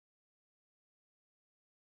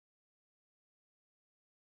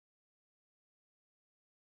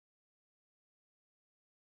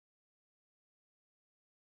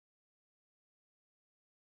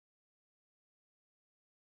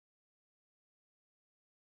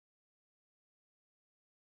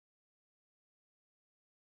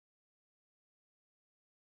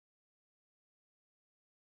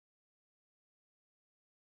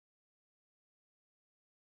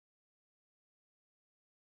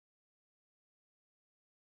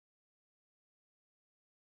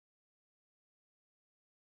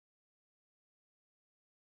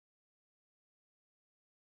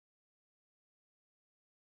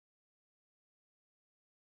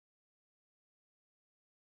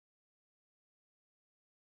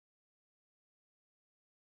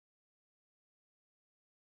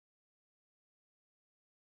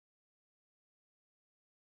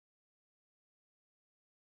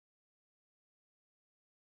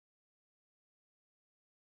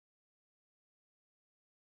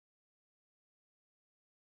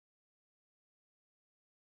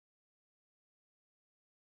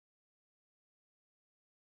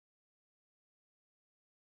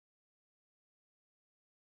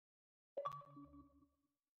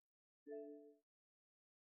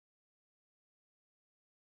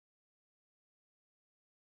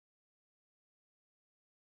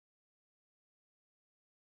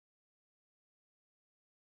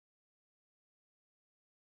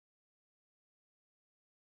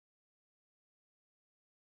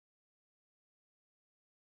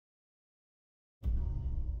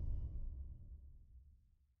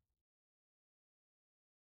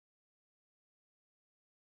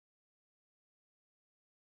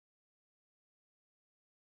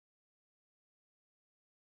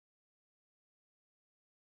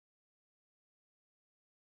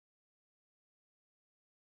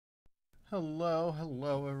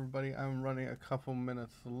Hello everybody. I'm running a couple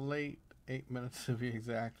minutes late, 8 minutes to be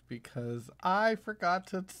exact, because I forgot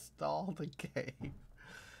to install the game.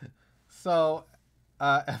 So,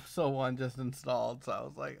 episode 1 just installed, so I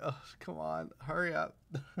was like, oh, come on, hurry up.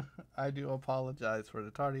 I do apologize for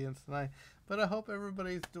the tardiness tonight, but I hope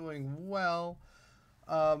everybody's doing well.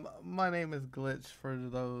 My name is Glitch, for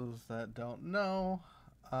those that don't know.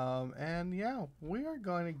 And yeah, we are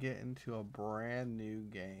going to get into a brand new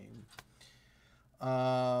game.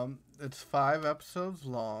 It's 5 episodes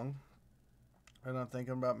long, and I'm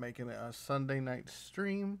thinking about making it a Sunday night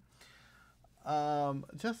stream.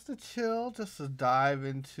 Just to chill, just to dive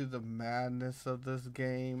into the madness of this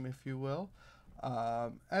game, if you will.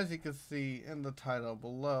 As you can see in the title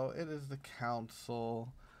below, it is the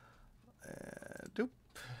Council.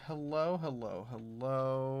 Hello.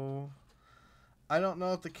 I don't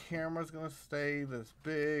know if the camera's gonna stay this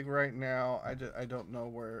big right now. I don't know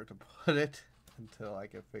where to put it until I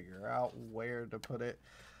can figure out where to put it.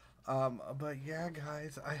 But yeah,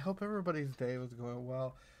 guys, I hope everybody's day was going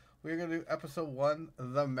well. We're gonna do episode 1,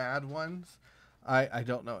 The Mad Ones. I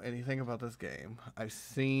don't know anything about this game. I've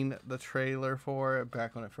seen the trailer for it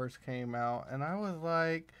back when it first came out, and I was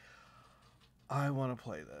like, I want to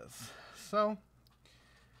play this. So,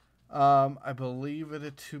 I believe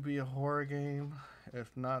it to be a horror game. If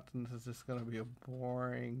not, then this is just gonna be a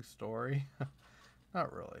boring story.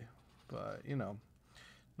 Not really, but you know,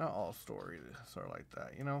 not all stories are like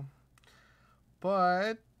that, you know.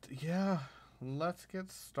 But yeah, let's get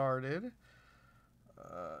started.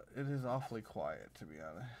 It is awfully quiet, to be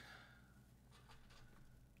honest.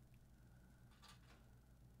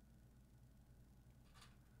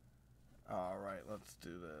 All right, let's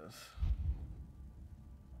do this.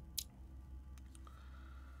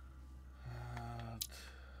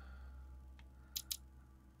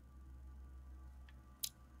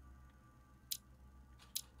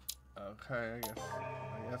 Okay,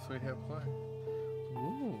 I guess we hit play.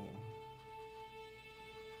 Ooh.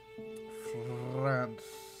 France.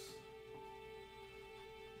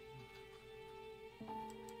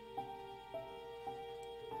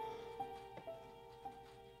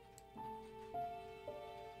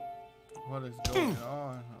 What is going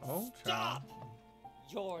on? Oh, Stop!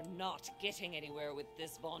 You're not getting anywhere with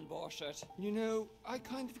this Von Borchert. You know, I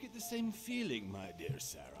kind of get the same feeling, my dear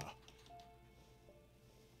Sarah.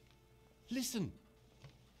 Listen.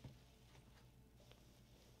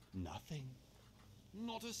 Nothing.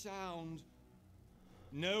 Not a sound.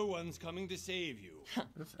 No one's coming to save you.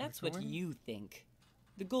 That's what you think.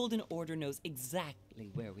 The Golden Order knows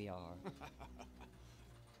exactly where we are.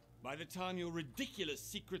 By the time your ridiculous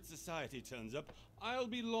secret society turns up, I'll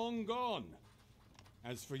be long gone.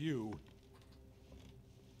 As for you,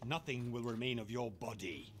 nothing will remain of your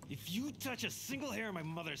body. If you touch a single hair on my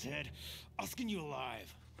mother's head, I'll skin you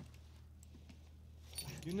alive.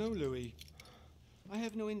 You know, Louis, I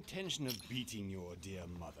have no intention of beating your dear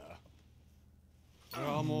mother. There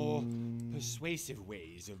are more persuasive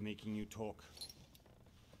ways of making you talk.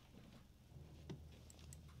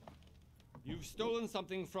 You've stolen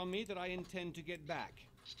something from me that I intend to get back.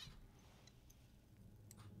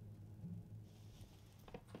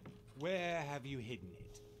 Where have you hidden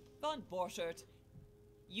it? Von Borchert,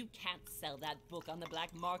 you can't sell that book on the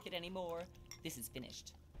black market anymore. This is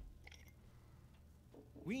finished.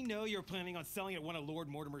 We know you're planning on selling at one of Lord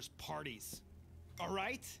Mortimer's parties. All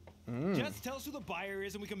right? Just tell us who the buyer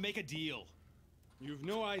is and we can make a deal. You've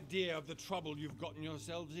no idea of the trouble you've gotten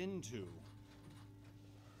yourselves into.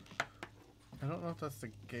 I don't know if that's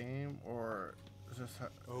the game or just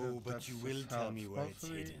Oh, but you will tell me where it's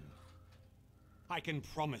hidden. I can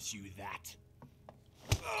promise you that.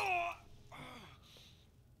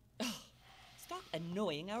 Stop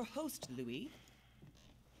annoying our host, Louis.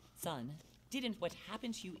 Son, didn't what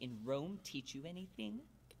happened to you in Rome teach you anything?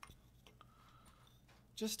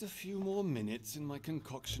 Just a few more minutes and my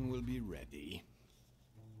concoction will be ready.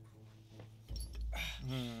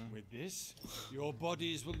 With this, your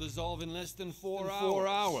bodies will dissolve in less than 4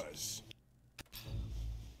 hours.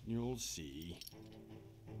 You'll see.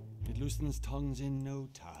 It loosens tongues in no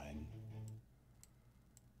time.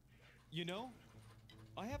 You know,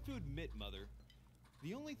 I have to admit, Mother,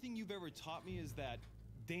 the only thing you've ever taught me is that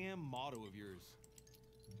damn motto of yours.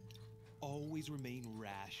 Always remain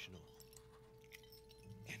rational.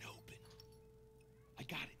 And open. I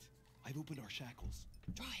got it. I've opened our shackles.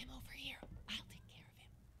 Draw him over here. I'll take care of him.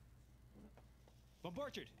 Von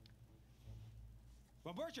Burchard!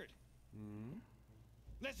 Von Burchard!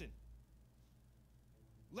 Listen.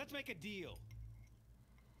 Let's make a deal.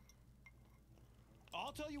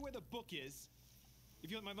 I'll tell you where the book is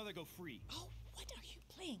if you let my mother go free. Oh, what are you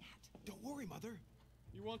playing at? Don't worry, Mother.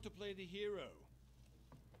 You want to play the hero.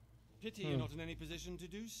 Pity you're not in any position to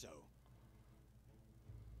do so.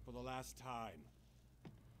 For the last time.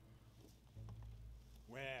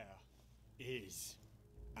 Where is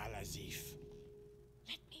Al-Azif?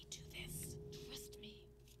 Let me do this. Trust me.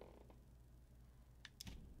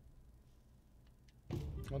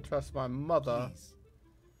 I'll trust my mother. Please,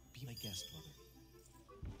 be my guest, Mother.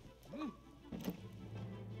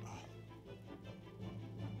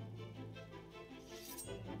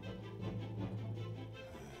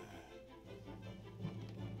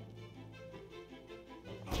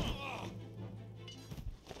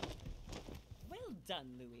 Well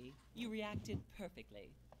done, Louis. You reacted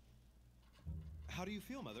perfectly. How do you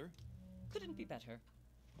feel, Mother? Couldn't be better.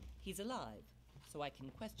 He's alive, so I can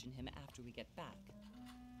question him after we get back.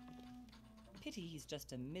 Pity he's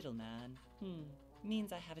just a middleman.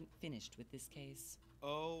 Means I haven't finished with this case.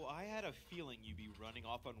 Oh, I had a feeling you'd be running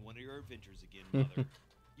off on one of your adventures again, Mother.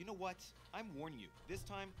 You know what? I'm warning you. This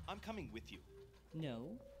time, I'm coming with you.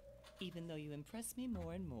 No, even though you impress me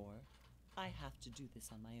more and more, I have to do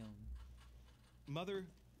this on my own. Mother,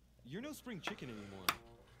 you're no spring chicken anymore.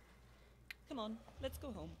 Come on, let's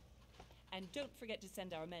go home. And don't forget to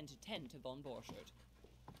send our men to tend to Von Burchard.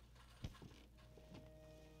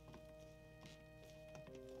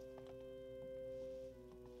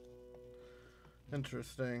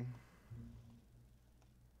 Interesting.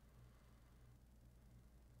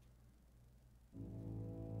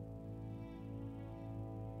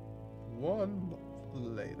 One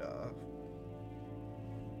month later.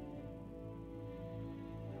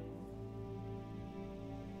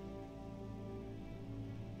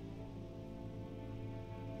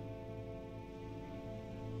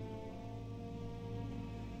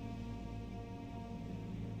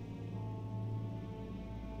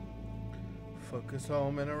 Focus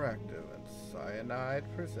Home Interactive and Cyanide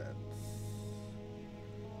presents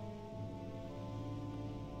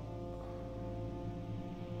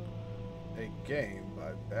a game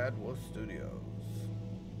by Bad Wolf Studios.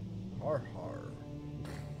 Har har.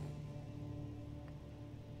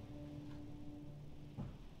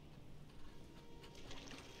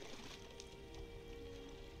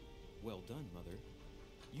 Well done, Mother.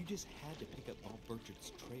 You just had to pick up Von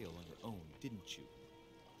Burchard's trail on your own, didn't you?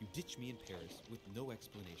 You ditched me in Paris with no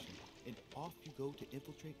explanation, and off you go to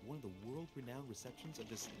infiltrate one of the world-renowned receptions of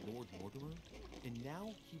this Lord Mortimer? And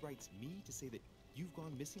now he writes me to say that you've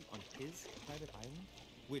gone missing on his private island?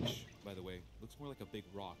 Which, by the way, looks more like a big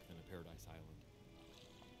rock than a paradise island.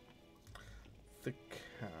 The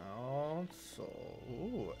council.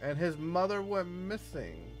 Ooh, and his mother went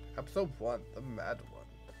missing. Episode 1, The Mad Ones.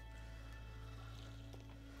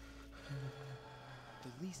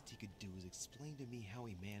 The least he could do is explain to me how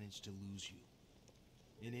he managed to lose you.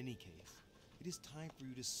 In any case, it is time for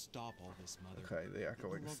you to stop all this, Mother. Okay, the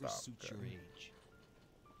echoing It no longer stopped. suits your age.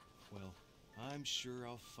 Well, I'm sure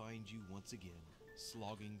I'll find you once again,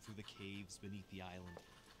 slogging through the caves beneath the island,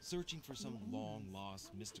 searching for some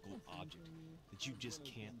long-lost mystical object that you just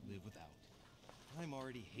can't live without. I'm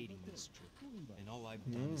already hating this trip, and all I've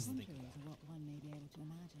done is think Contrary about to it. what one may be able to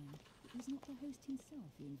imagine, it was not the host himself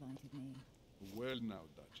who invited me. Well now,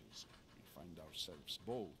 Duchess, we find ourselves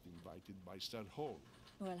both invited by Sir Hall.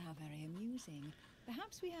 Well, how very amusing.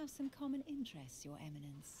 Perhaps we have some common interests, Your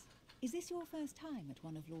Eminence. Is this your first time at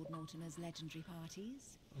one of Lord Mortimer's legendary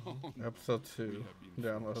parties? Episode 2. We have been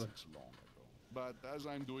friends Download it. since long ago. But as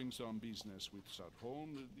I'm doing some business with Sir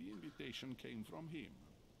Holm, the invitation came from him.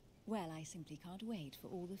 Well, I simply can't wait for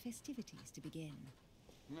all the festivities to begin.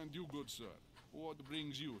 And you, good sir, what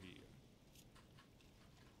brings you here?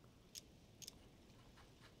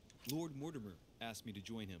 Lord Mortimer asked me to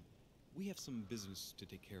join him. We have some business to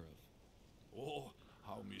take care of. Oh,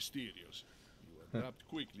 how mysterious. You adapt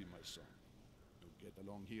quickly, my son. You get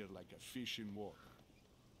along here like a fish in water.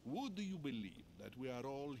 Would you believe that we are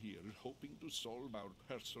all here hoping to solve our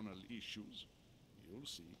personal issues? You'll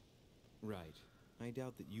see. Right. I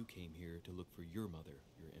doubt that you came here to look for your mother,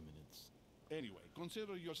 Your Eminence. Anyway,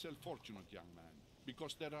 consider yourself fortunate, young man.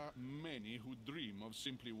 because there are many who dream of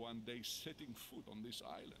simply one day setting foot on this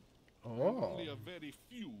island. Oh. Only a very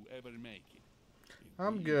few ever make it.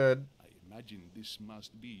 I'm Indeed, good. I imagine this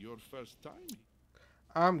must be your first time.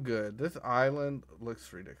 I'm good. This island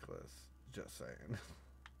looks ridiculous. Just saying.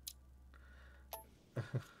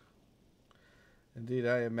 Indeed,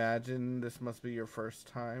 I imagine this must be your first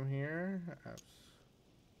time here.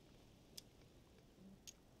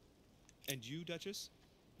 And you, Duchess?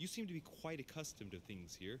 You seem to be quite accustomed to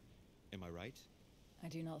things here. Am I right? I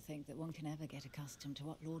do not think that one can ever get accustomed to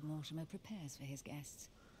what Lord Mortimer prepares for his guests.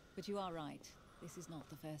 But you are right. This is not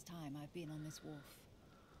the first time I've been on this wharf.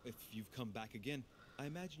 If you've come back again, I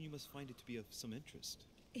imagine you must find it to be of some interest.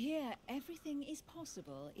 Here, everything is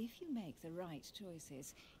possible if you make the right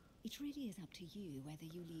choices. It really is up to you whether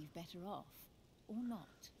you leave better off or not.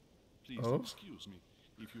 Please Oh. excuse me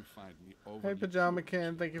if you find me overly Hey, Pajama curious.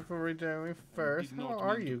 Ken. Thank you for rejoining I first. did How not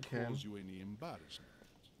are mean you, to Ken? cause you any embarrassment.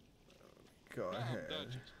 Go Now, ahead.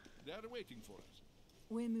 Duchess, they are waiting for us.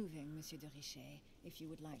 We're moving, Monsieur de Richet, if you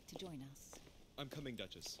would like to join us. I'm coming,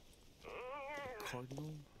 Duchess.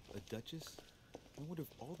 Cardinal? A duchess? I wonder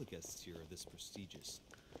if all the guests here are this prestigious.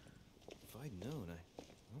 If I'd known, I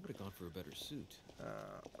would have gone for a better suit.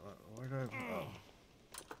 Where do I...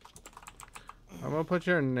 I'm gonna put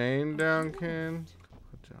your name down, Ken.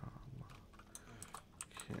 Pajama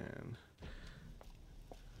Ken.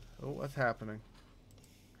 Oh, what's happening?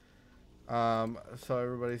 So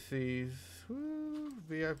everybody sees. Woo,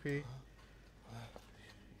 VIP.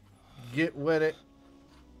 Get with it.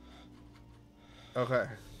 Okay.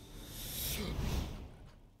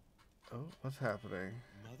 Oh, what's happening?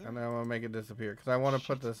 Mother? And I'm gonna make it disappear because I want to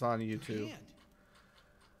put this on YouTube. Hand.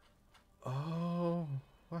 Oh,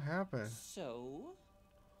 what happened? So,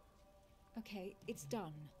 Okay, it's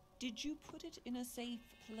done. did you put it in a safe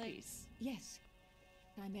place? Yes.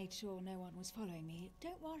 I made sure no one was following me.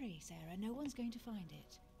 Don't worry, Sarah. No one's going to find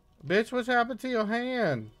it. Bitch, what's happened to your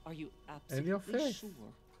hand? Are you And your absolutely face. sure?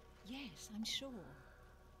 Yes, I'm sure.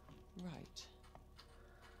 Right.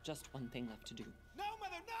 Just one thing left to do. No,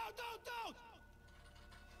 Mother, no,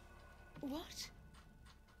 don't! What?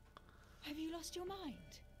 Have you lost your mind?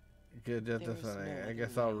 Good, that's There is funny. no I other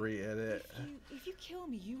guess I'll way. re-edit. If you kill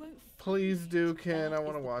me, you won't. Please do, Ken. That I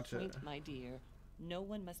want to is the watch it. point, my dear. No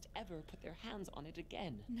one must ever put their hands on it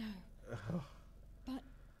again. No. But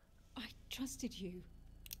I trusted you.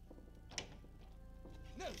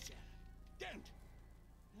 No, Sarah. Don't!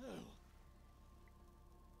 No.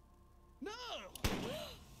 No!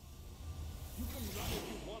 You can run if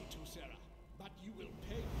you want to, Sarah, but you will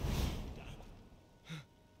pay.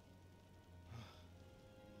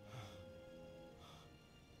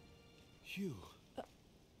 Hugh.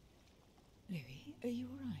 Louis, are you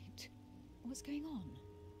all right? What's going on?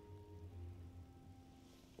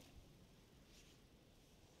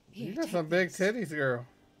 You Here, got take some big this. titties, girl.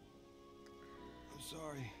 I'm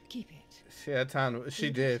sorry. Keep it. She had time. She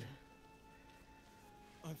did.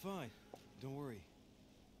 I'm fine. Don't worry.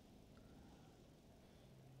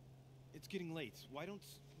 It's getting late. Why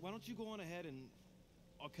don't you go on ahead and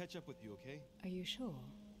I'll catch up with you, okay? Are you sure?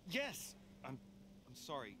 Yes. I'm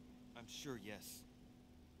sorry. I'm sure, yes.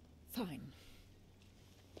 Fine.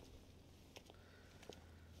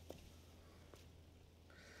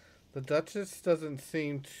 The Duchess doesn't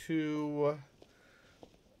seem too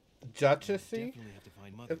duchessy, Definitely have to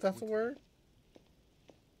find Mother. if that's a quickly. word.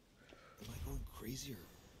 Am I going crazy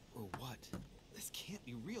or what? This can't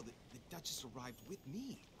be real. The Duchess arrived with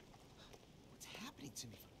me. What's happening to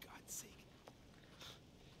me, for God's sake?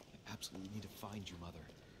 I absolutely need to find you, Mother.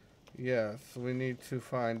 Yes, we need to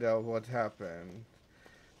find out what happened.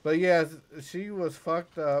 But yes, she was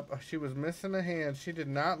fucked up. She was missing a hand. She did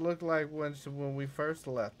not look like when we first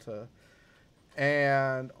left her.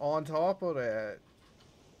 And on top of that,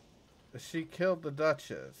 she killed the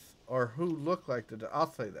Duchess, or who looked like the Duchess.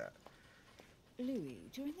 I'll say that. Louis,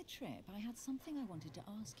 during the trip, I had something I wanted to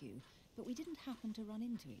ask you, but we didn't happen to run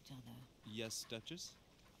into each other. Yes, Duchess?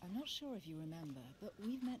 I'm not sure if you remember, but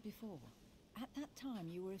we've met before. At that time,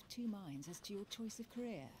 you were of two minds as to your choice of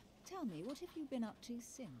career. Tell me, what have you been up to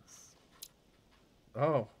since?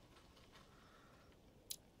 Oh.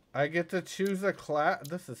 I get to choose a class.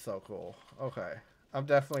 This is so cool. Okay. I'm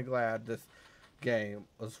definitely glad this game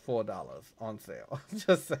was $4 on sale.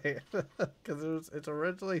 Just saying. Because it's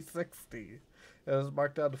originally $60. It was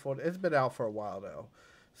marked down to $40. It's been out for a while, though.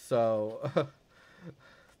 So,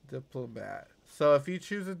 diplomat. So, if you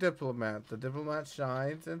choose a diplomat, the diplomat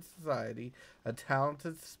shines in society, a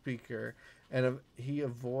talented speaker, and he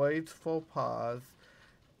avoids faux pas,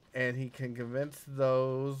 and he can convince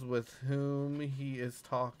those with whom he is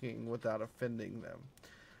talking without offending them.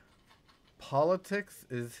 Politics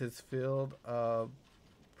is his field of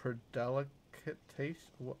predilection.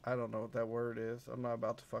 I don't know what that word is. I'm not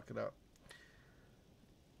about to fuck it up.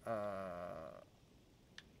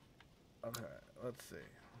 Okay, let's see.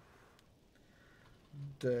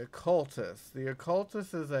 The occultist. The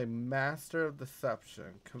occultist is a master of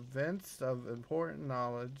deception, convinced of the important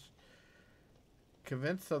knowledge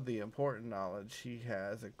he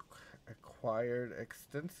has acquired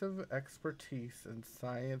extensive expertise in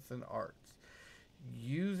science and arts.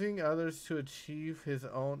 Using others to achieve his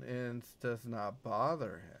own ends does not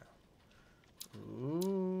bother him.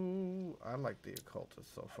 Ooh, I like the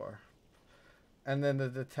occultist so far. And then the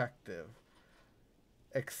detective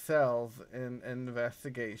excels in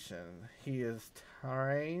investigation. He is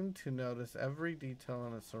trained to notice every detail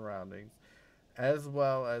in his surroundings, as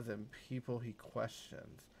well as in people he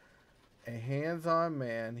questions. A hands-on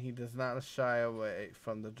man, he does not shy away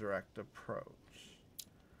from the direct approach.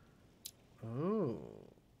 Ooh.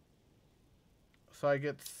 So I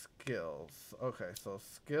get skills. Okay, so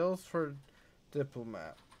skills for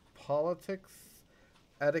diplomat. Politics,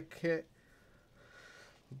 etiquette,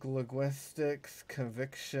 linguistics,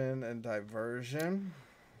 conviction, and diversion.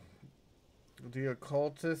 The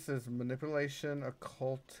occultist is manipulation,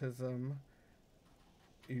 occultism.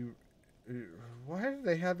 Why did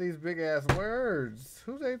they have these big ass words?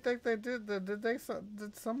 Who they think they did?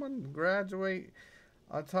 Did someone graduate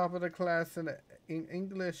on top of the class in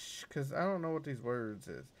English? Because I don't know what these words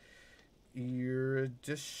is.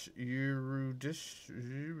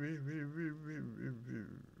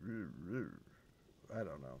 I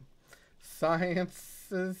don't know.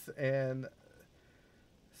 Sciences and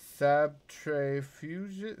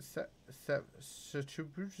subterfuge.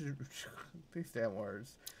 These damn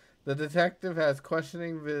words. The detective has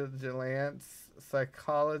questioning, vigilance,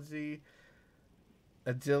 psychology,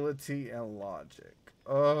 agility, and logic.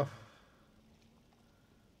 Ugh.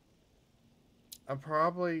 I'm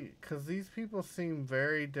probably... because these people seem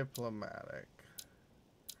very diplomatic.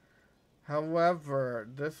 However,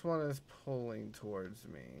 this one is pulling towards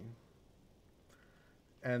me.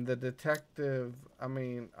 And the detective, I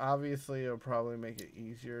mean, obviously it'll probably make it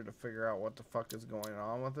easier to figure out what the fuck is going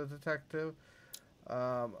on with the detective.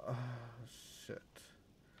 Oh, shit.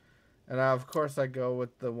 And of course I go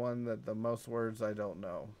with the one that the most words I don't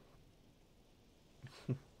know.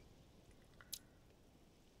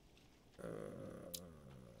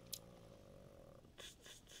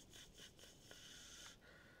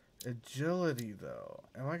 Agility, though.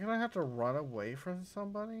 Am I gonna have to run away from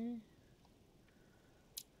somebody?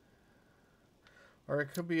 Or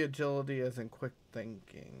it could be agility as in quick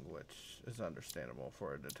thinking, which is understandable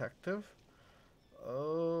for a detective.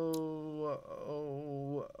 Oh.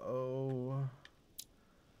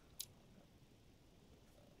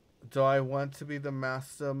 Do I want to be the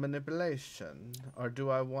master of manipulation? Or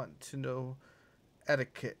do I want to know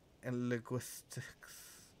etiquette and linguistics?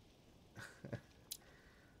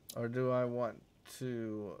 Or do I want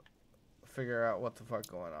to figure out what the fuck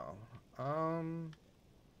going on?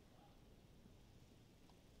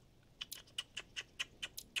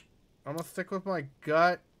 I'm gonna stick with my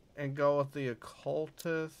gut and go with the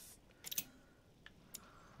occultist.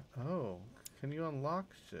 Oh, can you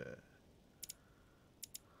unlock shit?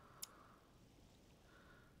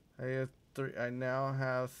 I now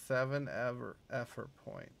have 7 effort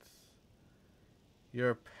points.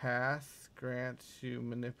 Your pass grants you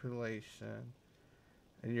manipulation,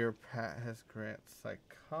 and your pass grants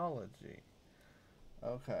psychology.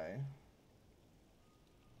 Okay.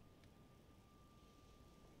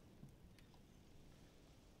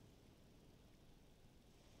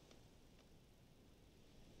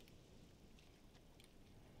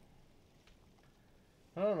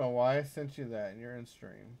 I don't know why I sent you that and you're in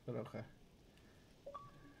stream, but okay.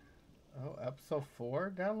 Oh, episode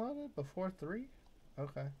 4 downloaded before 3?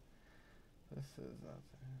 Okay. This is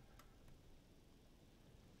nothing.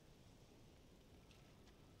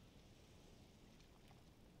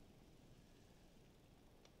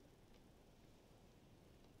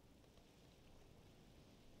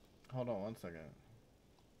 Hold on 1 second.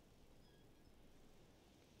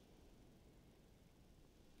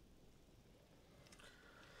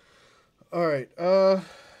 Alright, do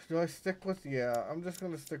I stick with... yeah, I'm just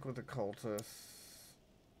gonna stick with the cultists.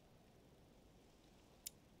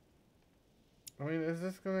 I mean, is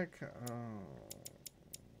this gonna...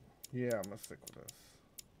 yeah, I'm gonna stick with this.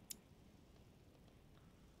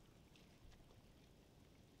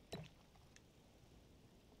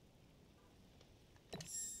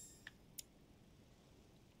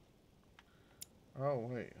 Oh,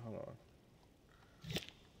 wait, hold on.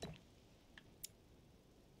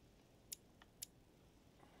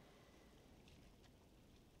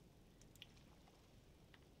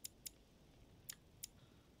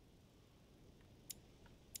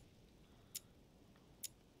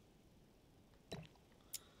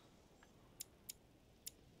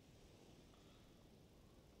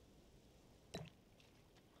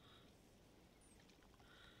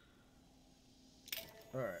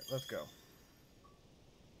 Alright, let's go.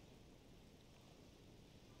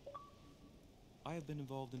 I have been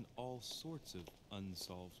involved in all sorts of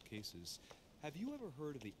unsolved cases. Have you ever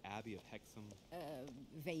heard of the Abbey of Hexham?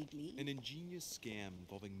 Vaguely. An ingenious scam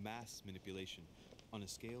involving mass manipulation on a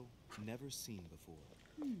scale never seen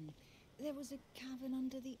before. There was a cavern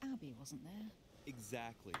under the abbey, wasn't there?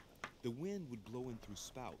 Exactly. The wind would blow in through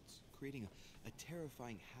spouts, creating a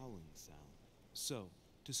terrifying howling sound. So,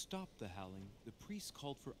 to stop the howling, the priests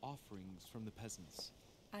called for offerings from the peasants.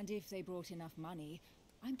 And if they brought enough money,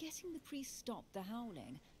 I'm guessing the priest stopped the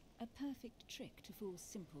howling. A perfect trick to fool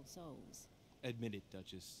simple souls. Admit it,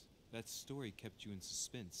 Duchess. That story kept you in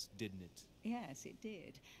suspense, didn't it? Yes, it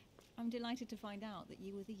did. I'm delighted to find out that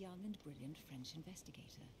you were the young and brilliant French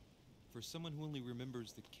investigator. For someone who only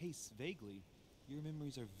remembers the case vaguely, your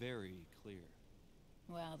memories are very clear.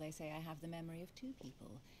 Well, they say I have the memory of two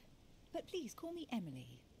people. But please, call me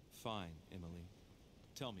Emily. Fine, Emily.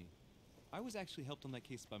 Tell me, I was actually helped on that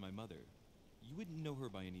case by my mother. You wouldn't know her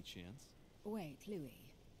by any chance? Wait, Louis.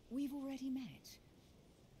 We've already met.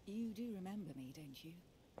 You do remember me, don't you?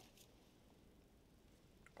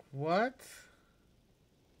 What?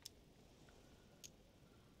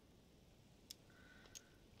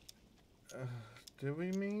 Did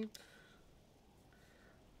we meet?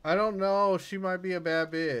 I don't know. She might be a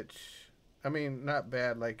bad bitch. I mean, not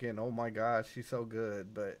bad like in, oh my gosh, she's so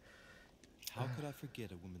good, but... How could I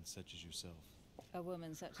forget a woman such as yourself? A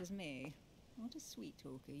woman such as me? What a sweet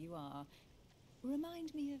talker you are.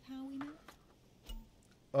 Remind me of how we met?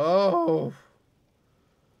 Oh!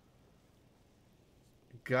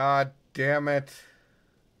 God damn it.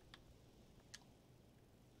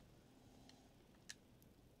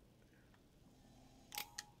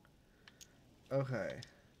 Okay.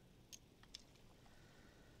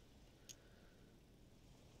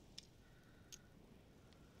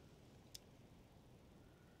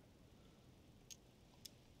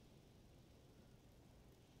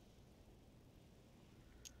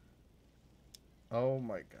 Oh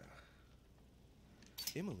my God.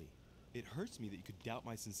 Emily, it hurts me that you could doubt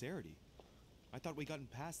my sincerity. I thought we'd gotten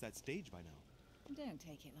past that stage by now. Don't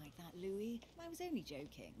take it like that, Louis. I was only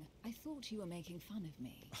joking. I thought you were making fun of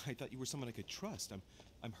me. I thought you were someone I could trust.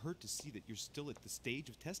 I'm hurt to see that you're still at the stage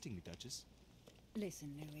of testing me, Duchess.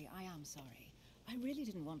 Listen, Louis, I am sorry. I really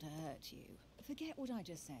didn't want to hurt you. Forget what I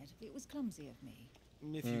just said. It was clumsy of me.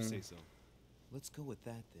 If you say so. Let's go with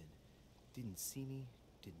that then. Didn't see me,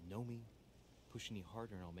 didn't know me. Push any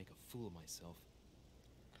harder and I'll make a fool of myself.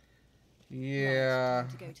 Yeah. Right,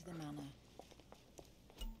 time to go to the manor.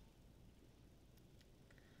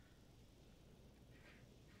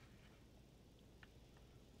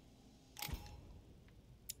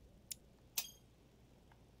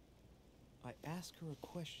 I ask her a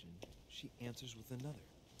question, she answers with another.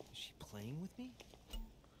 Is she playing with me?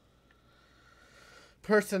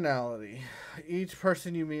 Personality. Each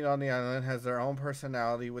person you meet on the island has their own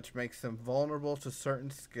personality, which makes them vulnerable to certain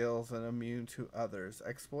skills and immune to others.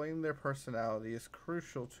 Exploiting their personality is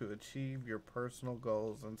crucial to achieve your personal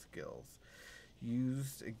goals and skills.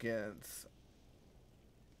 Used against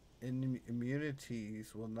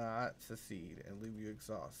immunities will not succeed and leave you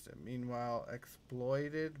exhausted. Meanwhile,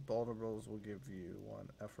 exploited vulnerables will give you 1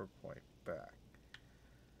 effort point back.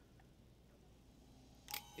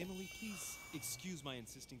 Emily, please excuse my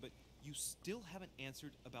insisting, but you still haven't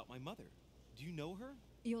answered about my mother. Do you know her?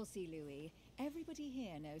 You'll see, Louis. Everybody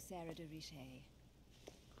here knows Sarah de Richet.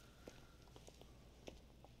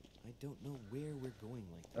 I don't know where we're going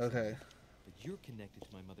like this. Okay. But you're connected to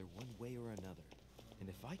my mother one way or another. And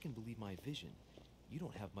if I can believe my vision, you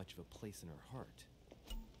don't have much of a place in her heart.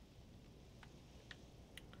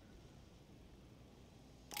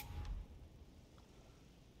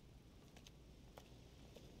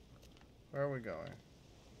 Where are we going?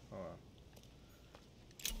 Hold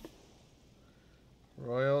on.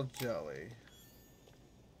 Royal Jelly.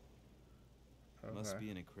 Okay. Must be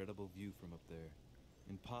an incredible view from up there.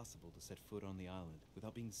 Impossible to set foot on the island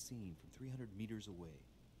without being seen from 300 meters away.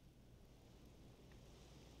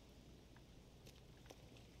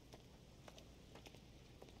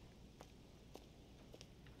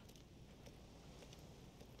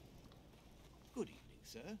 Good evening,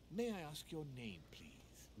 sir. May I ask your name, please?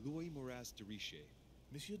 Louis Moras de Richet.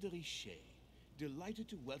 Monsieur de Richet. Delighted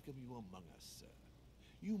to welcome you among us, sir.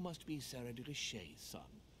 You must be Sarah de Richet's son.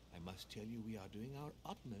 I must tell you we are doing our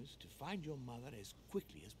utmost to find your mother as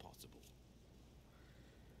quickly as possible.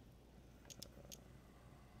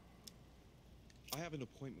 I have an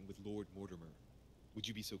appointment with Lord Mortimer. Would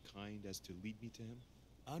you be so kind as to lead me to him?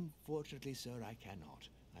 Unfortunately, sir, I cannot.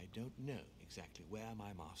 I don't know exactly where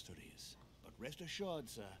my master is. But rest assured,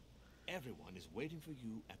 sir, Everyone is waiting for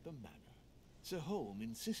you at the manor. Sir Holm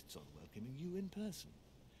insists on welcoming you in person.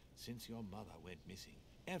 Since your mother went missing,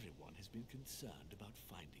 everyone has been concerned about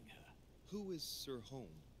finding her. Who is Sir Holm?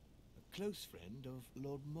 A close friend of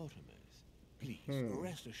Lord Mortimer's. Please,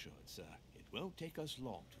 rest assured, sir, it won't take us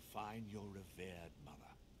long to find your revered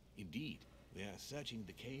mother. Indeed, we are searching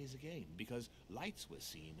the caves again because lights were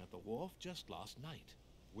seen at the wharf just last night.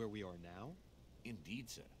 Where we are now? Indeed,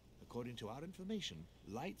 sir. According to our information,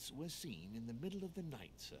 lights were seen in the middle of the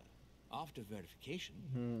night, sir. After verification,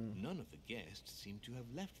 none of the guests seem to have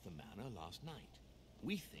left the manor last night.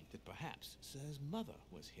 We think that perhaps Sir's mother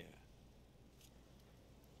was here.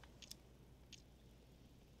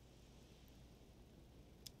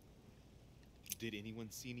 Did anyone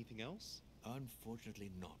see anything else?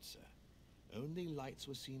 Unfortunately not, sir. Only lights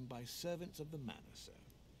were seen by servants of the manor, sir.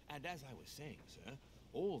 And as I was saying, sir,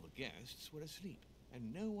 all the guests were asleep,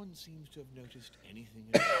 and no one seems to have noticed anything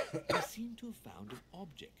at all. They seem to have found an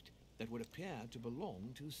object that would appear to belong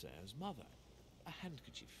to Sir's mother. A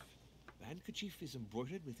handkerchief. The handkerchief is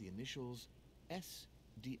embroidered with the initials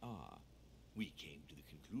SDR. We came to the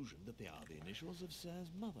conclusion that they are the initials of Sir's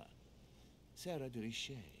mother, Sarah de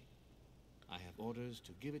Richet. I have orders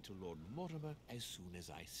to give it to Lord Mortimer as soon as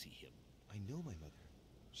I see him. I know my mother.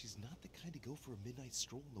 She's not the kind to go for a midnight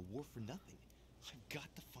stroll on the wharf for nothing. I've got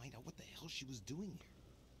to find out what the hell she was doing here.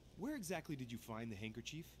 Where exactly did you find the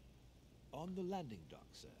handkerchief? On the landing dock,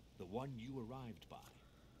 sir. The one you arrived by.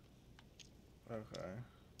 Okay.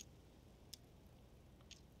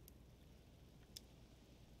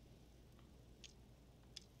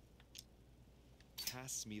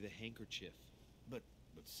 Pass me the handkerchief. But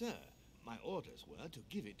sir, my orders were to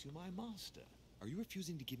give it to my master. Are you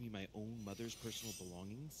refusing to give me my own mother's personal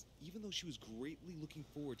belongings? Even though she was greatly looking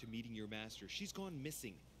forward to meeting your master, she's gone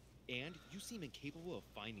missing. And you seem incapable of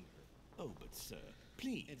finding her. Oh, but sir,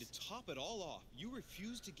 please. And to top it all off, you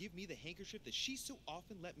refuse to give me the handkerchief that she so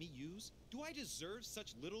often let me use? Do I deserve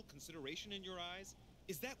such little consideration in your eyes?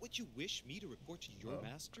 Is that what you wish me to report to your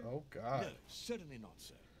master? Oh, God. No, certainly not,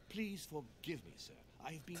 sir. Please forgive me, sir.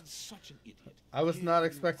 I have been such an idiot. I was not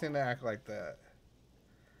expecting to act like that.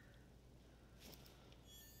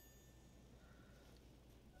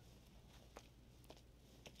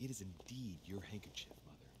 It is indeed your handkerchief,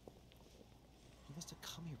 Mother. You must have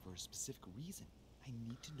come here for a specific reason. I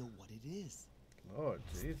need to know what it is. Lord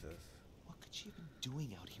Jesus. What could she have been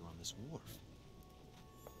doing out here on this wharf?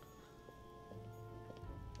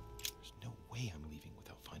 There's no way I'm leaving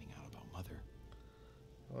without finding out about Mother.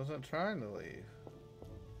 I wasn't trying to leave.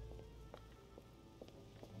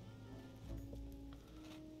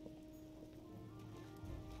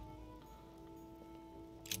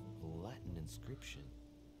 Latin inscription.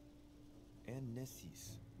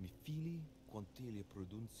 Nessis, mi fili, quantilia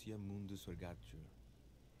produncia mundus ergatur.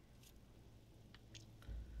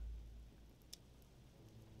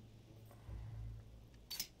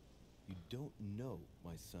 You don't know,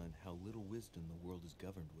 my son, how little wisdom the world is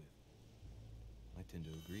governed with. I tend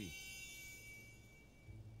to agree.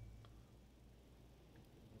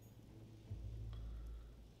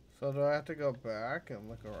 So do I have to go back and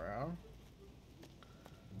look around?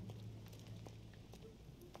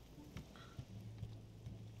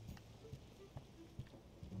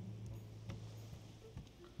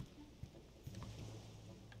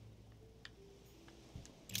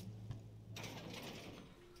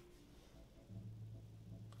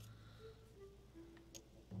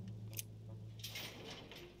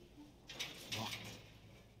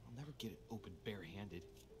 Get it open barehanded.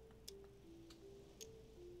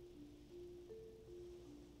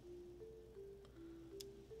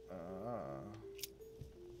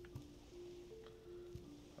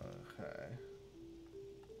 Okay.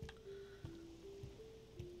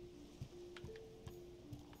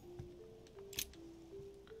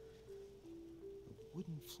 A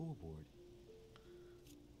wooden floorboard.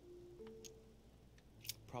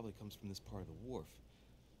 Probably comes from this part of the wharf.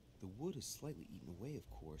 The wood is slightly eaten away, of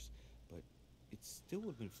course, but it still would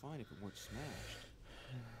have been fine if it weren't smashed.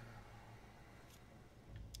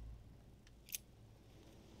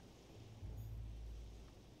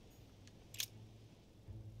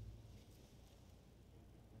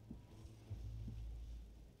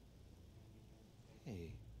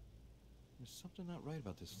 Hey, there's something not right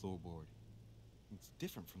about this floorboard. It's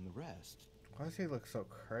different from the rest. Why does he look so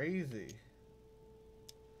crazy?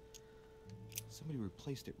 Somebody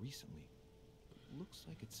replaced it recently. It looks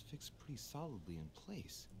like it's fixed pretty solidly in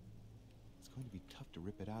place. It's going to be tough to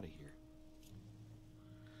rip it out of here.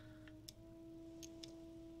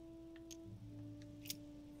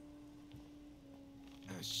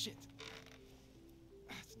 Shit!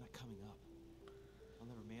 It's not coming up. I'll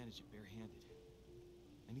never manage manage it barehanded.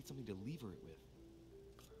 I need something to lever it with.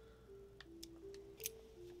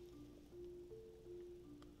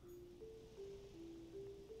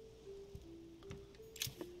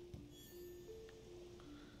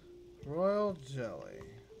 Royal jelly.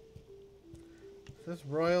 Is this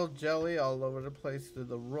royal jelly all over the place? Do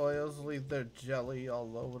the royals leave their jelly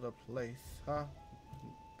all over the place? Huh?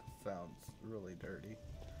 That sounds really dirty.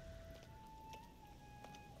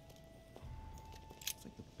 It's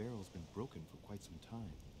like the barrel's been broken for quite some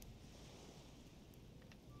time.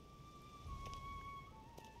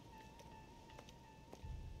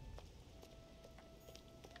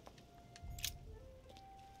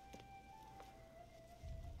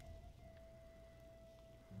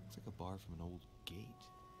 It's like a bar from an old gate.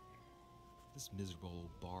 This miserable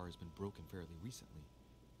old bar has been broken fairly recently.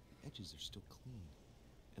 The edges are still clean,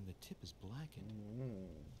 and the tip is blackened.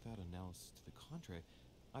 Without analysis to the contrary,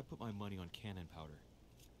 I put my money on cannon powder.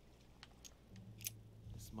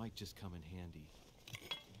 This might just come in handy.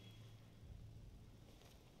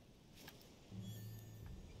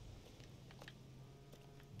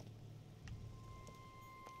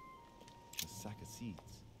 A sack of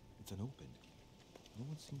seeds. It's unopened. No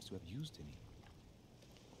one seems to have used any.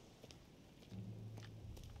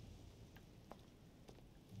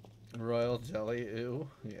 Royal jelly, ew.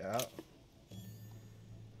 Yeah.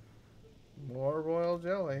 More royal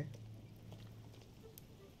jelly.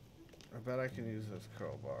 I bet I can use this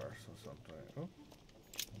crowbar or something. Oh.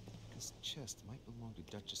 This chest might belong to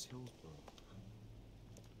Duchess Hillsborough.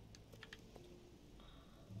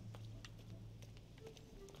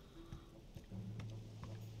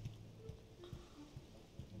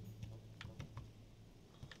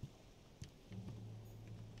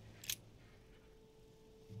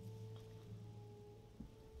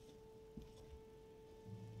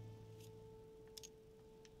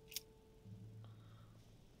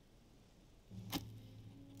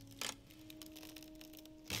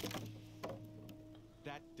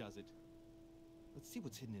 That does it. Let's see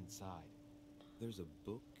what's hidden inside. There's a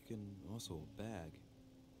book and also a bag.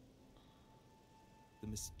 The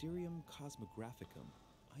Mysterium Cosmographicum.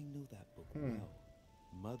 I know that book well.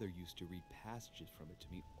 Mother used to read passages from it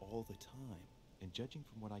to me all the time. And judging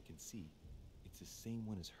from what I can see, it's the same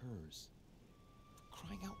one as hers. For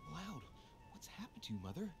crying out loud, what's happened to you,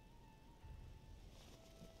 Mother?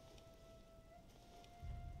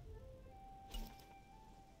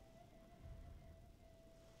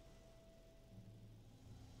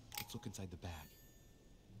 Let's look inside the bag.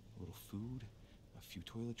 A little food, a few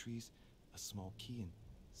toiletries, a small key, and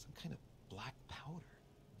some kind of black powder.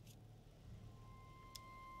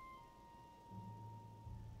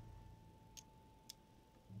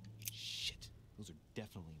 Shit, those are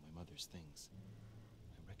definitely my mother's things.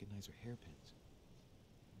 I recognize her hairpins.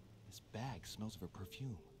 This bag smells of her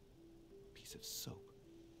perfume. A piece of soap,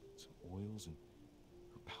 some oils, and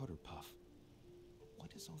her powder puff. What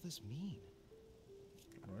does all this mean?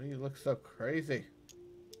 Why do you look so crazy?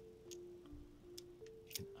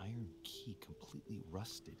 An iron key completely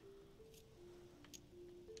rusted.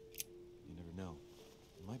 You never know.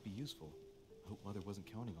 It might be useful. I hope Mother wasn't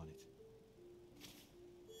counting on it.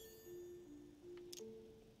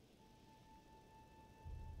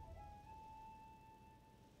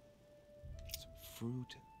 Some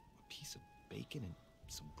fruit, a piece of bacon, and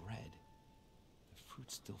some bread. The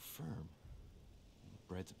fruit's still firm. And the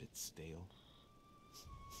bread's a bit stale.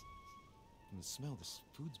 From the smell, this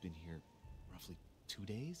food's been here roughly 2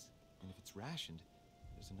 days. And if it's rationed,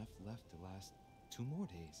 there's enough left to last 2 more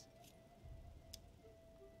days.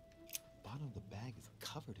 The bottom of the bag is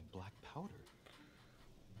covered in black powder.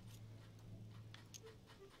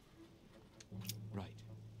 Right.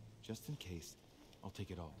 Just in case, I'll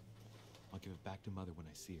take it all. I'll give it back to Mother when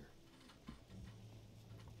I see her.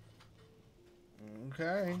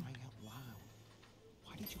 Okay. Crying out loud.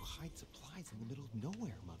 Why did you hide supplies in the middle of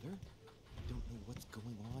nowhere, Mother? I don't know what's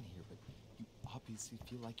going on here, but you obviously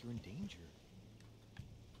feel like you're in danger.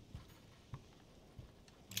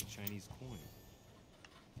 A Chinese coin.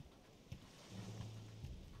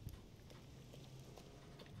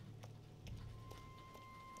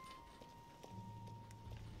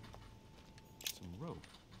 Some rope.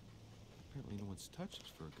 Apparently no one's touched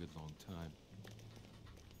it for a good long time.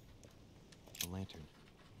 A lantern.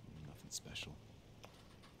 Nothing special.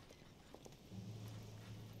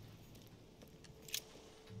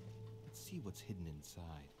 Let's see what's hidden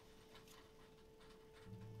inside.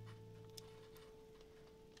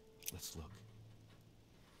 Let's look.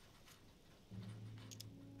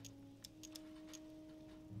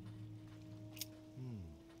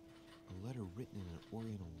 A letter written in an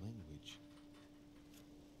Oriental language.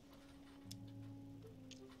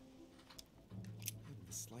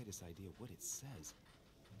 slightest idea what it says.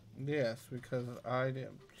 Yes, because I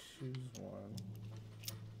didn't choose one.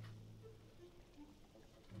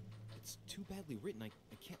 It's too badly written, I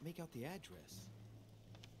can't make out the address.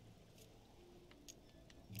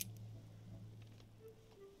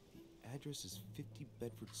 The address is 50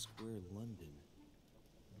 Bedford Square, London.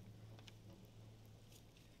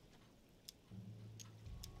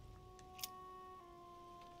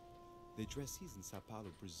 The address is in Sao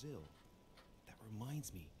Paulo, Brazil. That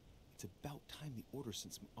reminds me, it's about time the order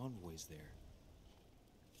sent some envoys there.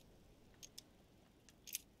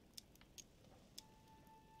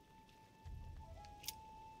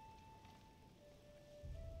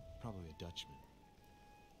 Probably a Dutchman.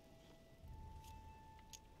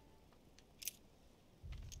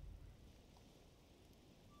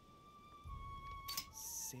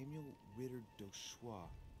 Samuel Ritter Dauchois.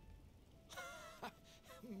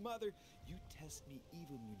 Mother, you test me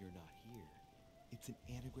even when you're not here. It's an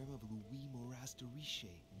anagram of Louis Moras de Riche.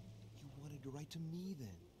 You wanted to write to me then.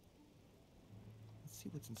 Let's see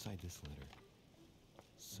what's inside this letter.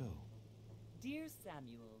 So. Dear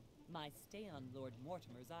Samuel, my stay on Lord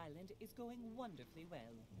Mortimer's island is going wonderfully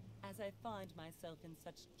well. As I find myself in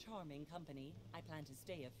such charming company, I plan to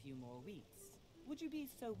stay a few more weeks. Would you be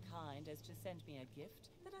so kind as to send me a gift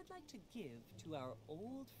that I'd like to give to our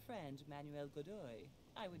old friend Manuel Godoy?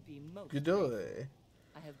 I would be most Godoy.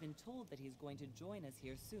 I have been told that he's going to join us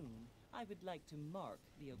here soon. I would like to mark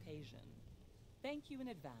the occasion. Thank you in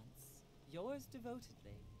advance. Yours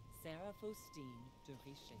devotedly, Sarah Faustine de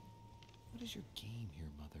Riche. What is your game here,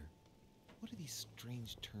 Mother? What are these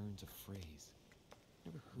strange turns of phrase?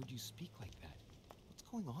 Never heard you speak like that. What's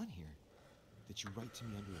going on here? That you write to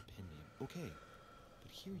me under a pen name, okay.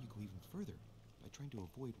 But here you go even further, by trying to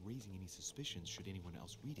avoid raising any suspicions should anyone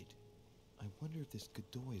else read it. I wonder if this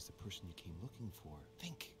Godoy is the person you came looking for.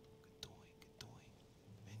 Think. Godoy.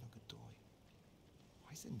 Manuel Godoy. Why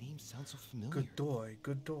does the name sound so familiar? Godoy.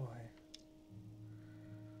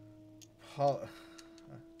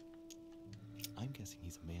 I'm guessing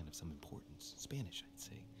he's a man of some importance. Spanish, I'd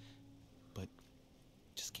say. But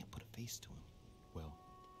just can't put a face to him. Well,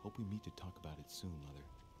 hope we meet to talk about it soon, Mother.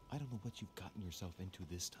 I don't know what you've gotten yourself into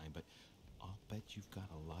this time, but I'll bet you've got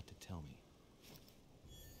a lot to tell me.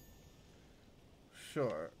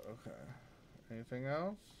 Sure, okay. Anything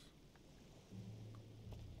else?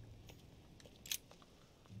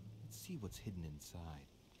 Let's see what's hidden inside.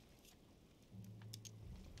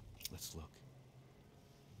 Let's look.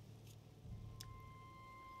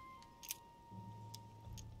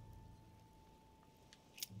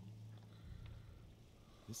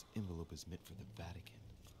 This envelope is meant for the Vatican.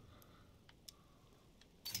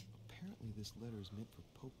 Apparently this letter is meant for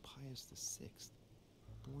Pope Pius VI,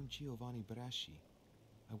 born Giovanni Braschi.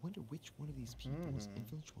 I wonder which one of these people was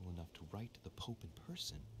influential enough to write to the Pope in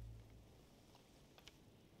person.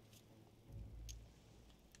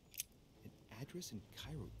 An address in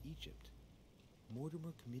Cairo, Egypt.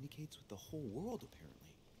 Mortimer communicates with the whole world,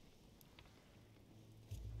 apparently.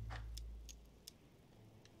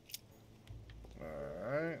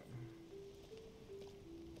 Alright.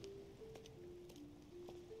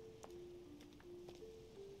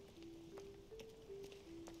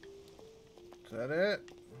 Is that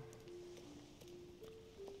it?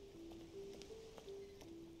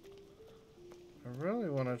 I really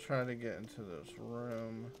want to try to get into this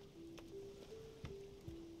room.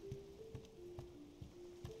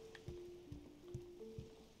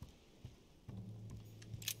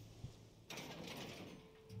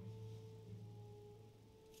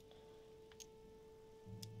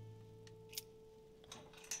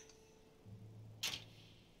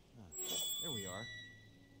 There we are.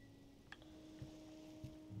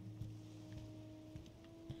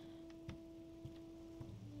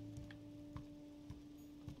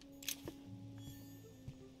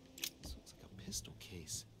 This looks like a pistol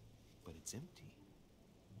case, but it's empty.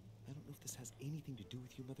 I don't know if this has anything to do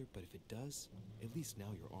with you, Mother, but if it does, at least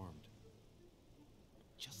now you're armed.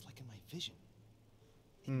 Just like in my vision.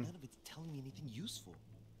 And none of it's telling me anything useful.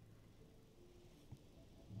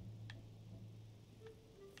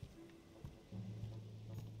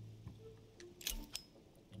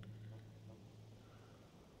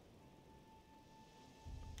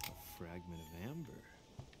 Fragment of amber.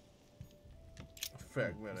 A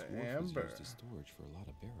fragment This of wharf amber. was used as storage for a lot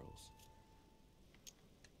of barrels.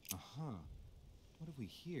 What have we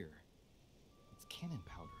here? It's cannon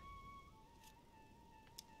powder.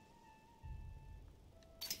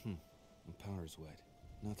 The powder's wet.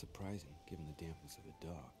 Not surprising, given the dampness of the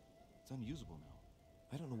dog. It's unusable now.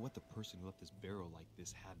 I don't know what the person who left this barrel like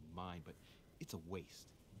this had in mind, but it's a waste.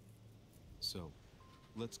 So,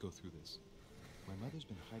 let's go through this. My mother's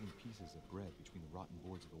been hiding pieces of bread between the rotten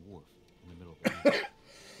boards of the wharf in the middle of the night.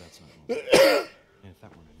 That's not normal. And if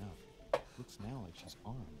that weren't enough, it looks now like she's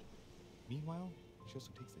armed. Meanwhile, she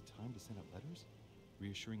also takes the time to send out letters,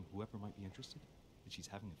 reassuring whoever might be interested that she's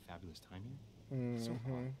having a fabulous time here. So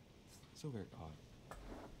odd. So very odd.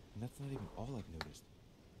 And that's not even all I've noticed.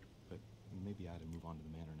 But maybe I ought to move on to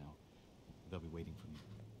the manor now. They'll be waiting for me.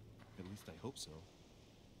 At least I hope so.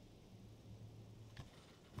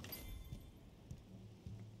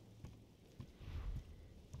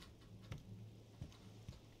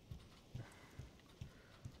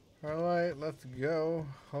 Alright, let's go.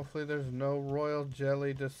 Hopefully there's no royal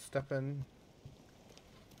jelly just stepping.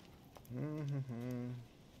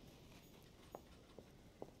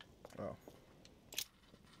 Oh.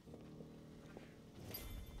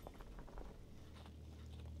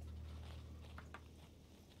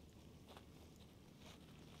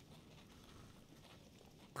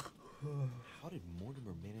 How did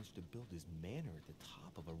Mortimer manage to build his manor at the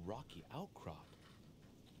top of a rocky outcrop?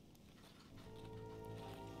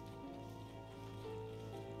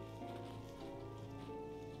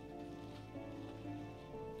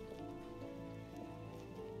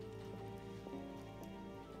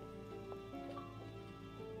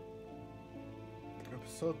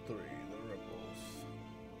 Episode 3, The Ripples.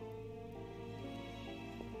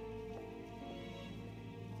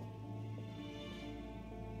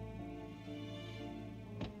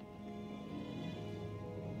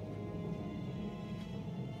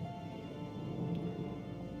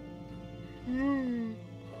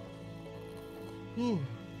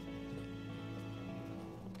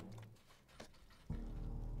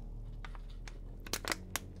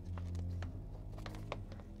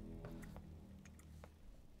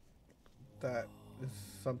 That is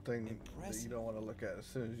something that you don't want to look at as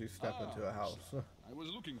soon as you step into a house. I was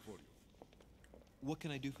looking for you. What can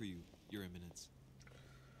I do for you, Your Eminence?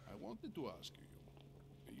 I wanted to ask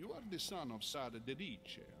you. You are the son of Sara de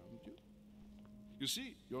Ricci, aren't you? You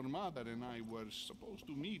see, your mother and I were supposed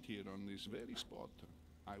to meet here on this very spot.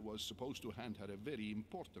 I was supposed to hand her a very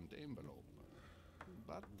important envelope.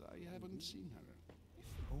 But I haven't seen her.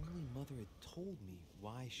 If only Mother had told me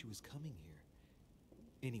why she was coming here.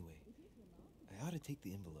 Anyway, I ought to take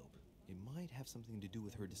the envelope. It might have something to do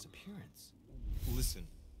with her disappearance. Listen,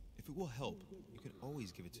 if it will help, you can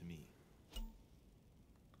always give it to me.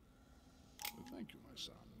 Well, thank you, my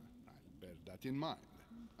son. I'll bear that in mind.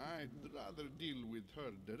 I'd rather deal with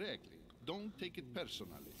her directly. Don't take it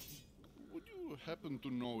personally. Would you happen to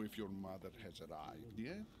know if your mother has arrived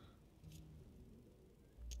yet?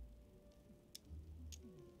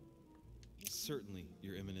 Certainly,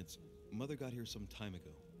 Your Eminence. Mother got here some time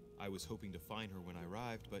ago. I was hoping to find her when I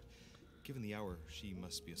arrived, but given the hour, she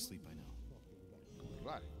must be asleep by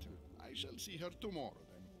now. Right. I shall see her tomorrow,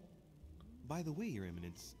 then. By the way, Your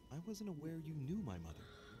Eminence, I wasn't aware you knew my mother.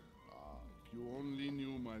 Ah, if you only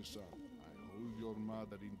knew, my son. I hold your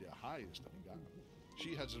mother in the highest regard.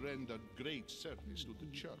 She has rendered great service to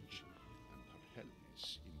the church, and her help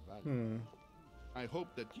is invaluable. I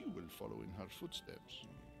hope that you will follow in her footsteps.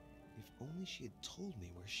 If only she had told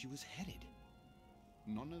me where she was headed.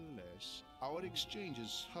 Nonetheless, our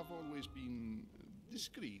exchanges have always been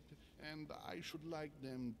discreet, and I should like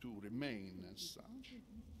them to remain as such.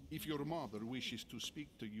 If your mother wishes to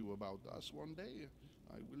speak to you about us one day,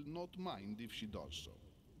 I will not mind if she does so.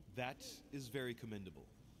 That is very commendable.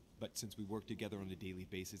 But since we work together on a daily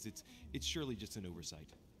basis, it's surely just an oversight.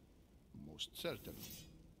 Most certainly.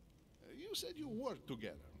 You said you work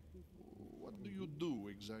together. What do you do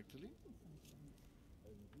exactly?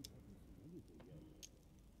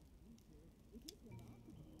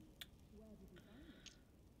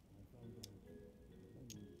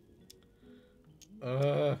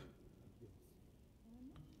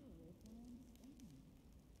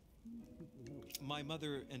 My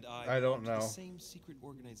mother and I don't belong to know. the same secret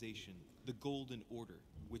organization, the Golden Order,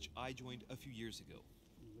 which I joined a few years ago.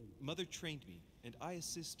 Mother trained me, and I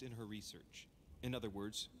assist in her research. In other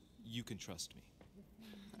words, you can trust me.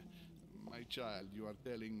 My child, you are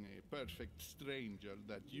telling a perfect stranger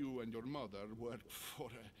that you and your mother work for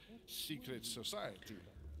a secret society.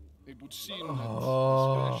 It would seem that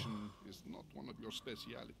discretion is not one of your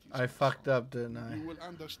specialities. I fucked up, didn't I? You will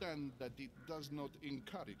understand that it does not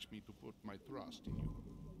encourage me to put my trust in you.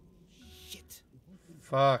 Shit.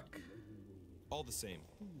 Fuck. All the same,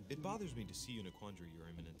 it bothers me to see you in a quandary, Your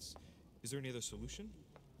Eminence. Is there any other solution?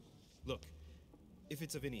 Look, if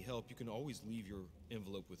it's of any help, you can always leave your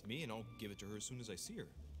envelope with me, and I'll give it to her as soon as I see her.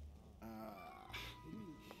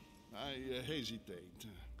 I hesitate.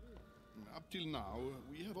 Up till now,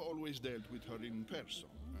 we have always dealt with her in person,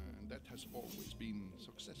 and that has always been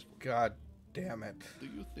successful. God damn it. Do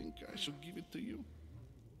you think I should give it to you?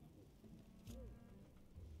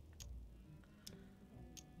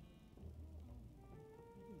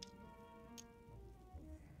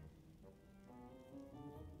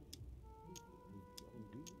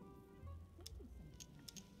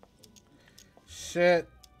 Shit.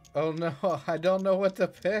 Oh no, I don't know what to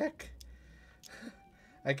pick.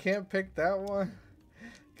 I can't pick that one.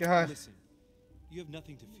 God. Listen, you have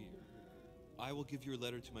nothing to fear. I will give your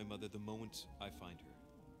letter to my mother the moment I find her.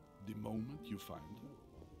 The moment you find her?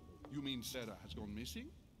 You mean Sarah has gone missing?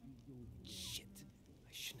 Shit.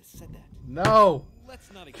 I shouldn't have said that. No.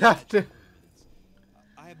 Let's not God. exaggerate.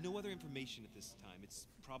 I have no other information at this time. It's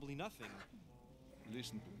probably nothing.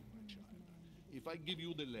 Listen to me, my child. If I give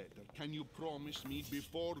you the letter, can you promise me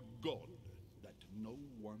before God that no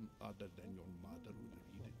one other than your mother will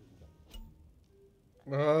read it?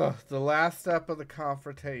 Ugh, the last step of the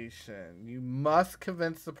confrontation. You must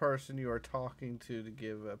convince the person you are talking to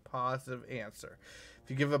give a positive answer. If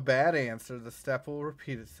you give a bad answer, the step will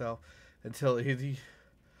repeat itself until either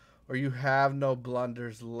or you have no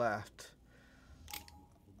blunders left.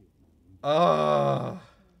 Ugh.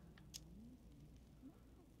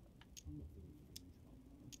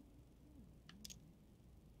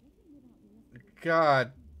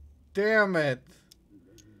 God damn it.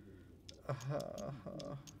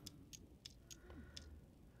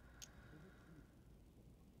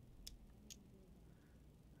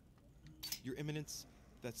 Your Eminence,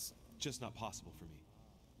 that's just not possible for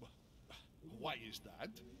me. Why is that?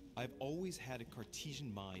 I've always had a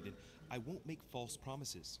Cartesian mind, and I won't make false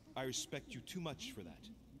promises. I respect you too much for that.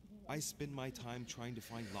 I spend my time trying to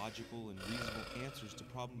find logical and reasonable answers to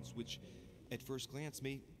problems which, at first glance,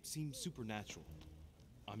 may seem supernatural.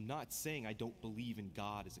 I'm not saying I don't believe in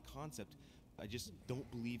God as a concept. I just don't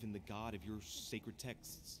believe in the God of your sacred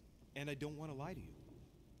texts. And I don't want to lie to you.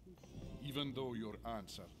 Even though your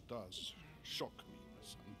answer does shock me, my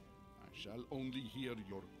son, I shall only hear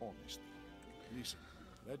your honesty. Listen,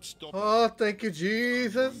 let's stop. Oh, thank you,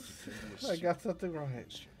 Jesus. I got something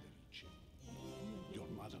right. Your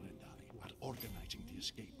mother and I are organizing the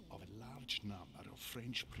escape of a large number of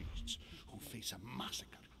French priests who face a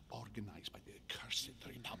massacre organized by the accursed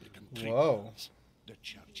Republican tribunals. The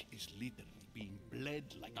church is literally being bled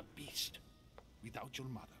like a beast. Without your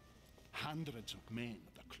mother, hundreds of men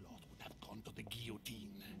of the cloth would have gone to the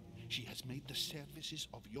guillotine. She has made the services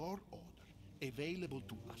of your order available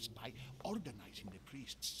to us by organizing the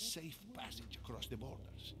priests' safe passage across the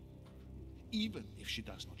borders. Even if she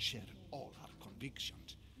does not share all our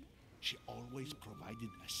convictions, she always provided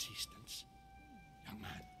assistance. Young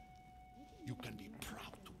man, you can be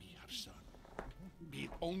proud to be her son. Be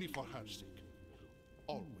it only for her sake.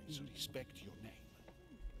 Always respect your name.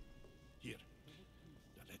 Here,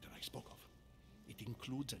 the letter I spoke of. It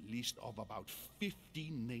includes a list of about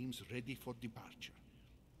 15 names ready for departure.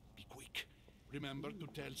 Be quick. Remember to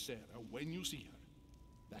tell Sarah when you see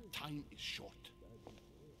her that time is short.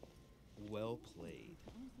 Well played.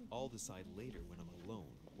 I'll decide later when I'm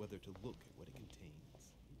alone whether to look at what it contains.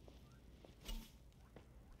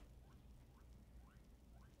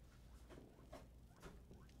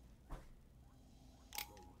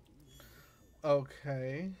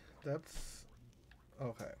 Okay, that's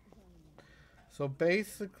okay. So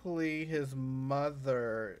basically his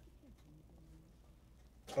mother,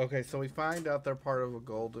 okay, so we find out they're part of a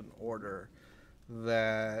golden order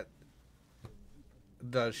that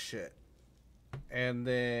does shit. And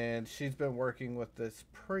then she's been working with this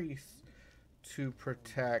priest to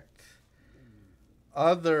protect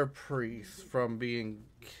other priests from being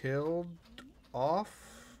killed off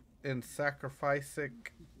in sacrificing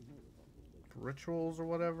rituals or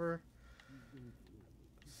whatever.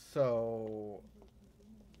 So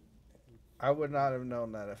I would not have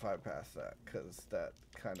known that if I passed that, because that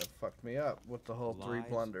kind of fucked me up with the whole three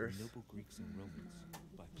blunders. Lives of Noble Greeks and Romans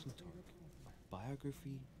by Plutarch, a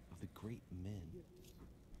biography of the great men.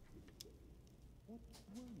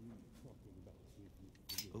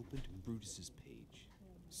 Open to Brutus's page.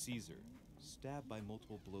 Caesar, stabbed by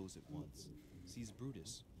multiple blows at once, sees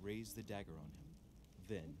Brutus raise the dagger on him.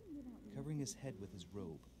 Then, covering his head with his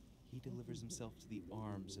robe, he delivers himself to the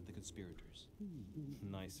arms of the conspirators.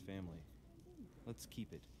 Nice family. Let's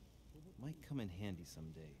keep it. Might come in handy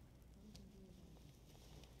someday.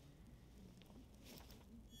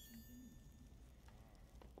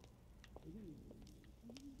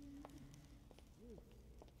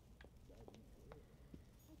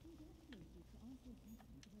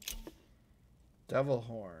 Devil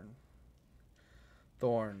Horn.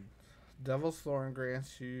 Thorn. Devil's Thorn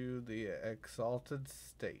grants you the exalted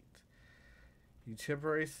state. You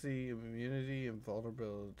temporarily see immunity and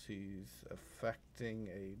vulnerabilities affecting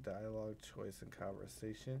a dialogue choice and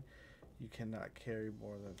conversation. You cannot carry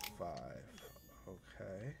more than 5.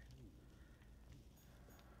 Okay.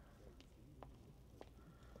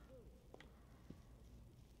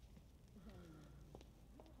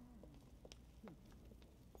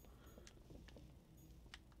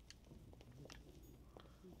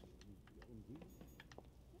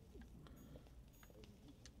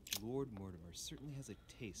 Lord Mortimer certainly has a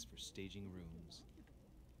taste for staging rooms.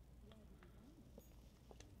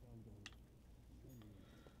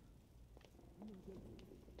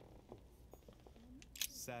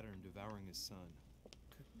 Saturn devouring his son.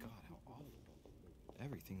 Good God, how awful.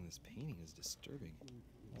 Everything in this painting is disturbing.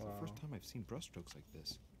 It's the first time I've seen brushstrokes like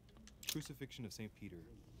this. Crucifixion of St. Peter.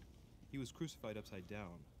 He was crucified upside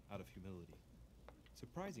down, out of humility.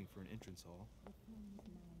 Surprising for an entrance hall.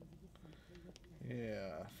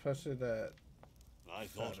 Yeah, especially that. I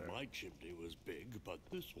thought my chimney was big, but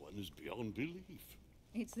this one is beyond belief.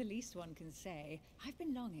 It's the least one can say. I've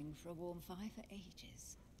been longing for a warm fire for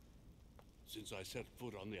ages. Since I set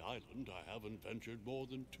foot on the island, I haven't ventured more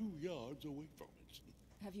than 2 yards away from it.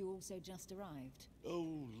 Have you also just arrived?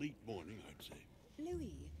 Oh, late morning, I'd say.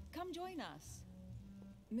 Louis, come join us.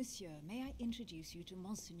 Monsieur, may I introduce you to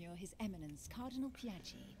Monseigneur His Eminence, Cardinal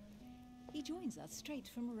Piaggi. He joins us straight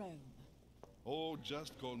from Rome. Oh,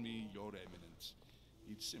 just call me Your Eminence.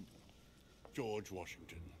 It's simple. George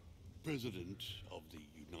Washington, President of the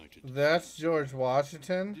United States. That's George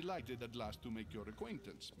Washington? Delighted at last to make your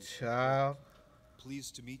acquaintance. Child.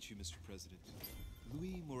 Pleased to meet you, Mr. President.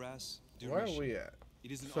 Louis Moras de Where are Richelieu. we at?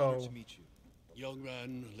 It is an honor to meet you. Young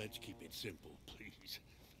man, let's keep it simple, please.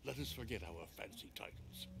 Let us forget our fancy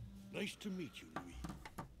titles. Nice to meet you, Louis.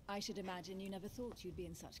 I should imagine you never thought you'd be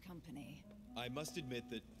in such company. I must admit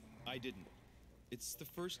that I didn't. It's the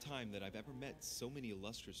first time that I've ever met so many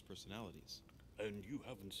illustrious personalities. And you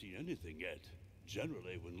haven't seen anything yet.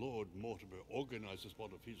 Generally, when Lord Mortimer organizes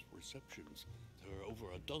one of his receptions, there are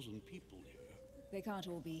over a dozen people here. They can't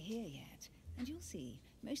all be here yet. And you'll see,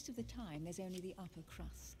 most of the time there's only the upper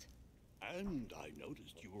crust. And I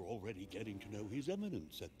noticed you were already getting to know His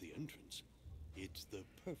Eminence at the entrance. It's the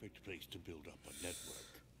perfect place to build up a network.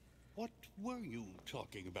 What were you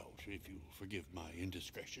talking about, if you forgive my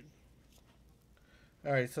indiscretion?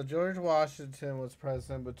 Alright, so George Washington was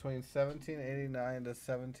president between 1789 to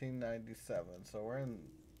 1797. So we're in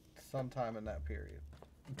sometime in that period.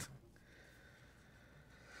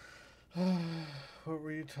 What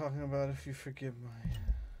were you talking about, if you forgive my...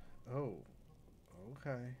 Oh,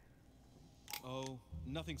 okay. Oh,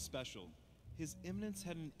 nothing special. His Eminence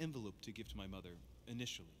had an envelope to give to my mother,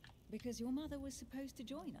 initially. Because your mother was supposed to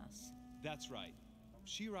join us. That's right.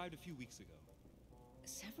 She arrived a few weeks ago.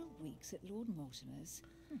 Several weeks at Lord Mortimer's?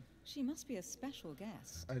 She must be a special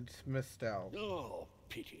guest. I just missed out. Oh,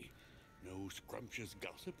 pity. No scrumptious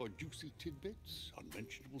gossip or juicy tidbits,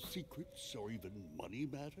 unmentionable secrets, or even money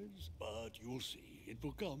matters. But you'll see, it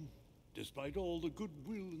will come. Despite all the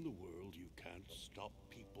goodwill in the world, you can't stop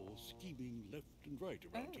people scheming left and right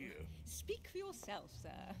around here. Speak for yourself,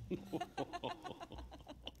 sir.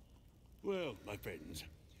 Well, my friends,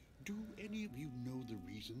 do any of you know the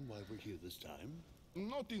reason why we're here this time?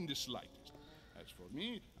 Not in the slightest. As for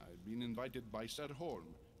me, I've been invited by Sir Horn,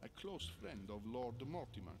 a close friend of Lord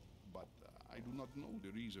Mortimer, but I do not know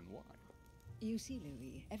the reason why. You see,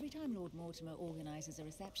 Louis, every time Lord Mortimer organizes a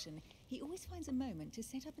reception, he always finds a moment to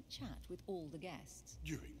set up a chat with all the guests.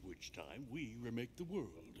 During which time we remake the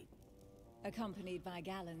world. Accompanied by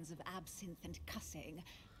gallons of absinthe and cussing.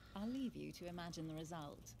 I'll leave you to imagine the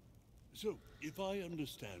result. So, if I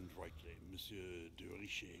understand rightly, Monsieur de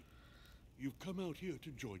Richet, you've come out here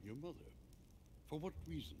to join your mother. For what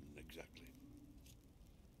reason, exactly?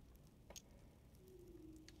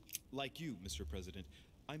 Like you, Mr. President,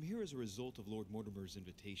 I'm here as a result of Lord Mortimer's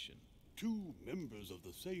invitation. 2 members of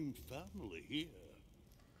the same family here.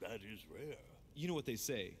 That is rare. You know what they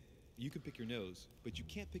say. You can pick your nose, but you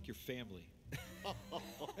can't pick your family.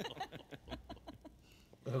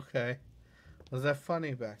 Okay. Was that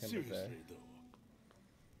funny back in Seriously, the day?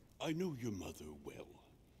 though, I know your mother well.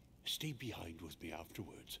 Stay behind with me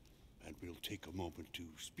afterwards, and we'll take a moment to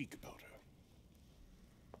speak about her.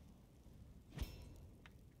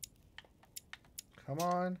 Come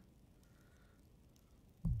on.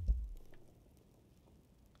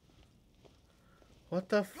 What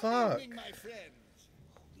the fuck? Good evening, my friends.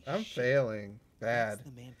 I'm failing. Bad. That's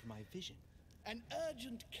the man for my vision. An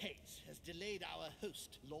urgent case has delayed our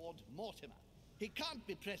host, Lord Mortimer. He can't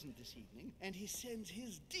be present this evening, and he sends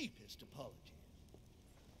his deepest apologies.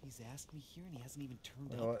 He's asked me here and he hasn't even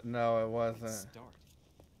turned Oh, up. no, it Let's wasn't. start.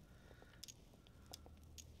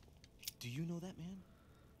 Do you know that man?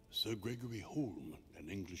 Sir Gregory Holm,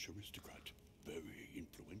 an English aristocrat, very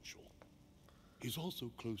influential. He's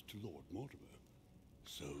also close to Lord Mortimer,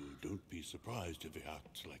 so don't be surprised if he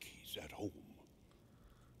acts like he's at home.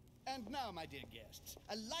 And now, my dear guests,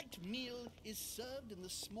 a light meal is served in the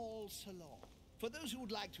small salon. For those who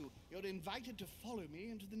would like to, you're invited to follow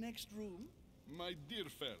me into the next room. My dear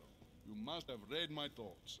fellow, you must have read my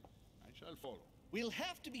thoughts. I shall follow. We'll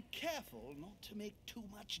have to be careful not to make too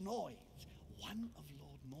much noise. One of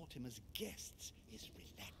Lord Mortimer's guests is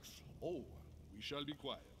relaxing. Oh, we shall be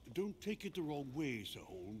quiet. Don't take it the wrong way, Sir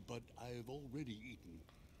Holm, but I've already eaten.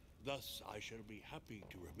 Thus, I shall be happy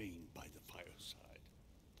to remain by the fireside.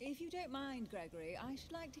 If you don't mind, Gregory, I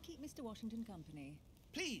should like to keep Mr. Washington company.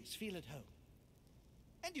 Please feel at home.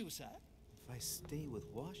 And you, sir? If I stay with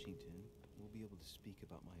Washington, we'll be able to speak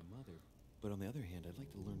about my mother. But on the other hand, I'd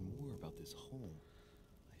like to learn more about this home.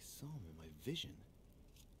 I saw him in my vision.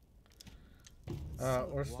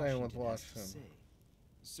 We're staying with Washington.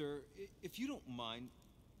 Sir, if you don't mind,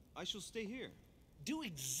 I shall stay here. Do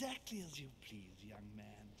exactly as you please, young man.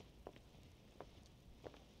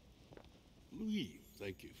 Louis,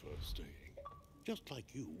 thank you for staying. Just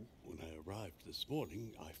like you, when I arrived this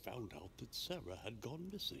morning, I found out that Sarah had gone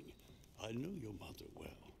missing. I know your mother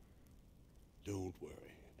well. Don't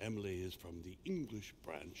worry. Emily is from the English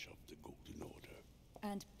branch of the Golden Order.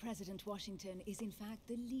 And President Washington is in fact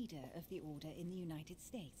the leader of the Order in the United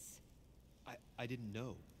States. I didn't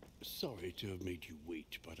know. Sorry to have made you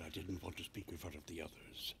wait, but I didn't want to speak in front of the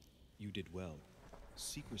others. You did well.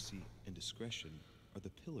 Secrecy and discretion are the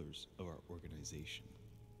pillars of our organization.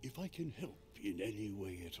 If I can help in any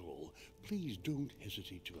way at all, please don't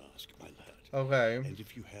hesitate to ask, my lad. Okay. And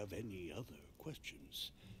if you have any other questions,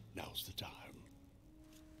 now's the time.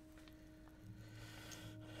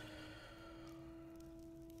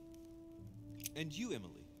 And you,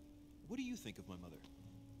 Emily, what do you think of my mother?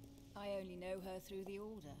 I only know her through the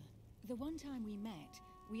Order. The one time we met,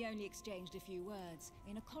 we only exchanged a few words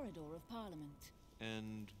in a corridor of Parliament.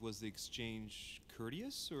 And was the exchange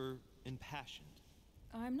courteous or impassioned?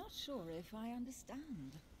 I'm not sure if I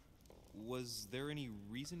understand. Was there any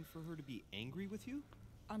reason for her to be angry with you?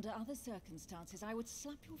 Under other circumstances, I would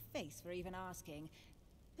slap your face for even asking,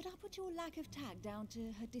 but I'll put your lack of tact down to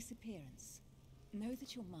her disappearance. Know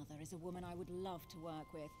that your mother is a woman I would love to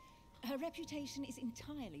work with. Her reputation is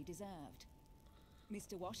entirely deserved.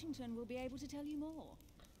 Mr. Washington will be able to tell you more.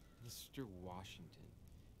 Mr. Washington,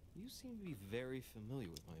 you seem to be very familiar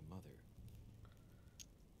with my mother.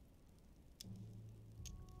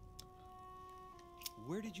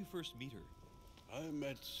 Where did you first meet her? I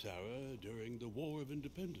met Sarah during the War of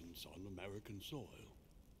Independence on American soil.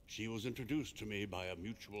 She was introduced to me by a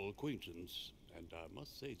mutual acquaintance, and I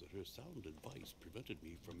must say that her sound advice prevented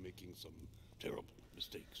me from making some terrible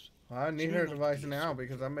mistakes. I need her advice now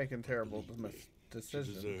because I'm making terrible decisions.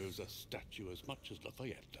 She deserves a statue as much as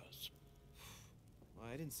Lafayette does.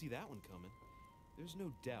 I didn't see that one coming. There's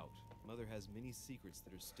no doubt Mother has many secrets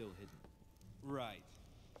that are still hidden. Right.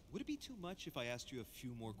 Would it be too much if I asked you a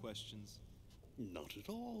few more questions? Not at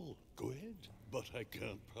all. Go ahead. But I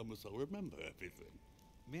can't promise I'll remember everything.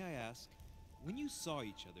 May I ask, when you saw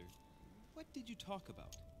each other, what did you talk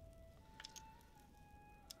about?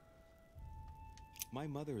 My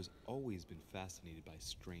mother has always been fascinated by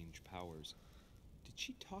strange powers. Did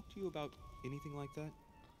she talk to you about anything like that?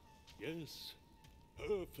 Yes.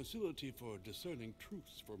 Her facility for discerning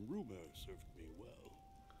truths from rumor served me well.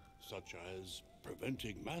 Such as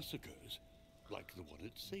preventing massacres, like the one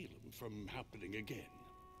at Salem, from happening again.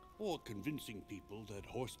 Or convincing people that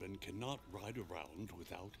horsemen cannot ride around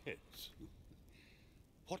without heads.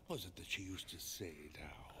 What was it that she used to say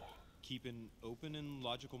now? Keep an open and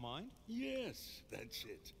logical mind? Yes, that's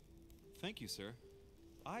it. Thank you, sir.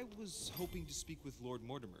 I was hoping to speak with Lord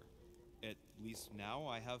Mortimer. At least now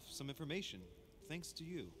I have some information, thanks to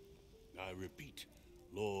you. I repeat,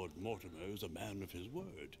 Lord Mortimer is a man of his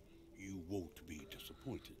word. You won't be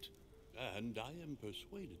disappointed. And I am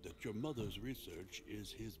persuaded that your mother's research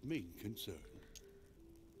is his main concern.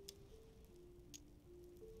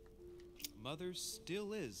 Mother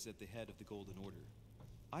still is at the head of the Golden Order.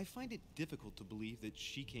 I find it difficult to believe that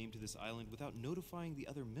she came to this island without notifying the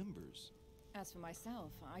other members. As for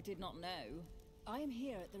myself, I did not know. I am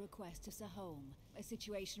here at the request of Sir Holm, a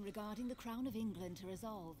situation regarding the Crown of England to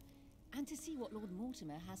resolve, and to see what Lord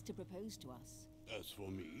Mortimer has to propose to us. As for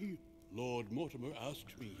me, Lord Mortimer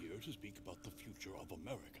asked me here to speak about the future of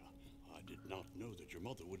America. I did not know that your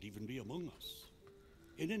mother would even be among us.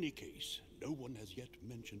 In any case, no one has yet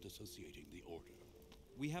mentioned associating the Order.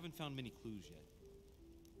 We haven't found many clues yet.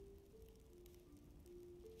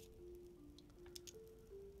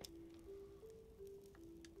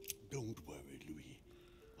 Don't worry, Louis.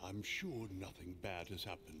 I'm sure nothing bad has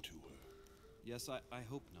happened to her. Yes, I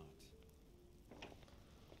hope not.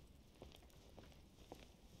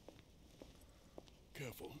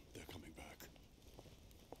 Careful, they're coming back.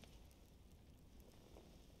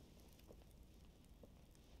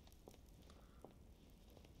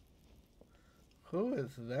 Who is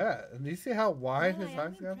that? Do you see how wide Well, his I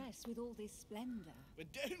am eyes got? impressed with all this splendor. But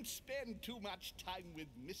don't spend too much time with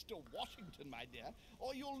Mr. Washington, my dear,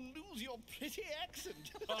 or you'll lose your pretty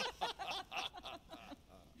accent.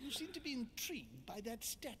 You seem to be intrigued by that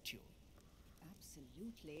statue.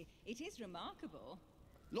 Absolutely. It is remarkable.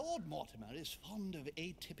 Lord Mortimer is fond of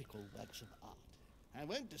atypical works of art. I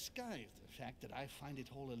won't disguise the fact that I find it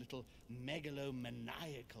all a little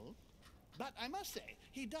megalomaniacal. But I must say,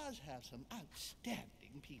 he does have some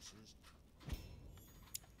outstanding pieces.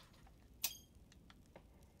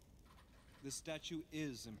 The statue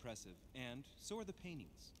is impressive, and so are the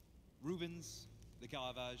paintings. Rubens, the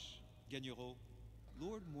Caravage, Guignero.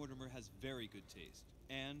 Lord Mortimer has very good taste,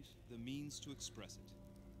 and the means to express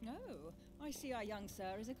it. Oh, I see our young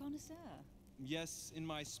sir is a connoisseur. Yes, in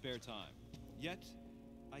my spare time. Yet,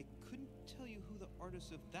 I couldn't tell you who the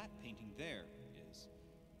artist of that painting there is.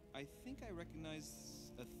 I think I recognize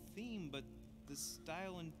a theme, but the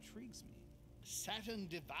style intrigues me. Saturn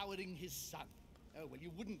devouring his son. Oh, well, you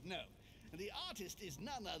wouldn't know. The artist is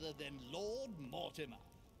none other than Lord Mortimer.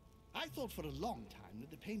 I thought for a long time that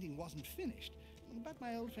the painting wasn't finished, but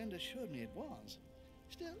my old friend assured me it was.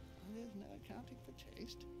 Still, there's no accounting for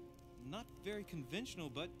taste. Not very conventional,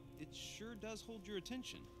 but it sure does hold your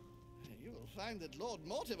attention. You will find that Lord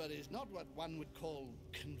Mortimer is not what one would call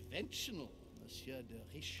conventional, Monsieur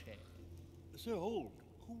de Richet. Sir Hold,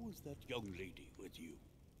 who was that young lady with you?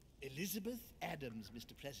 Elizabeth Adams,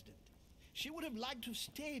 Mr. President. She would have liked to have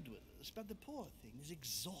stayed with us, but the poor thing is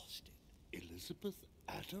exhausted. Elizabeth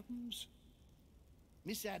Adams?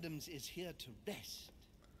 Miss Adams is here to rest.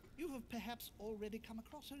 You have perhaps already come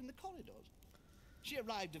across her in the corridors. She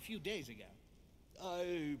arrived a few days ago.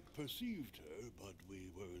 I perceived her, but we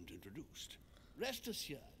weren't introduced. Rest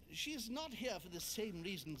assured, she is not here for the same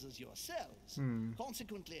reasons as yourselves.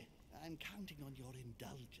 Consequently, I'm counting on your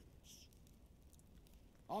indulgence.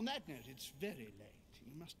 On that note, it's very late.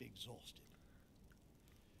 You must be exhausted.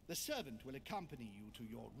 The servant will accompany you to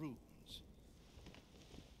your rooms.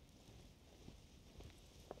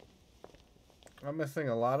 I'm missing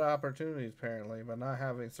a lot of opportunities, apparently, by not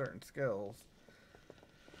having certain skills.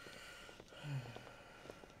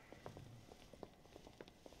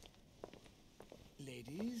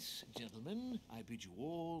 Ladies, gentlemen, I bid you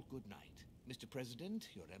all good night. Mr. President,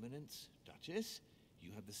 Your Eminence, Duchess,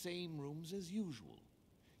 you have the same rooms as usual.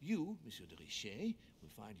 You, Monsieur de Richet, will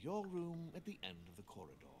find your room at the end of the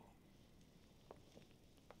corridor.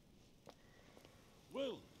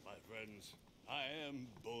 Well, my friends, I am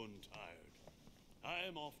bone tired. I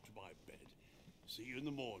am off to my bed. See you in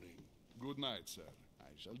the morning. Good night, sir. I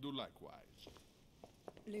shall do likewise.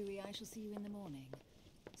 Louis, I shall see you in the morning.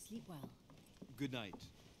 Sleep well. Good night.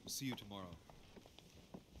 See you tomorrow.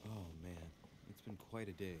 Oh, man. It's been quite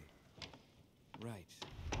a day. Right.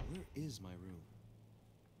 Where is my room?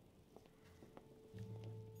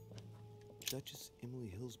 Duchess Emily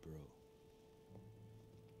Hillsborough.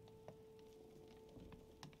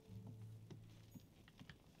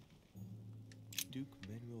 Duke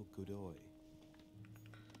Manuel Godoy.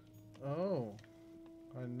 Oh,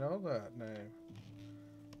 I know that name.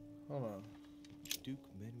 Hold on. Duke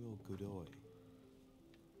Manuel Godoy.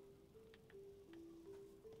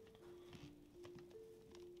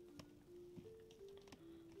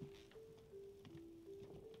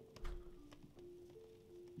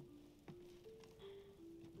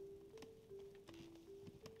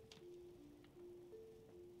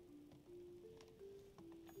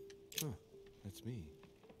 Huh, that's me.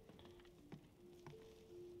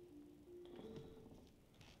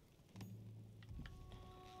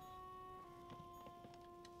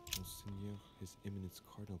 Monseigneur, His Eminence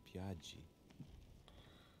Cardinal Piaggi.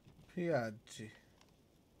 Piaggi.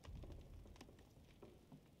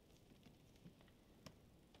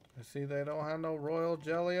 I see they don't have no royal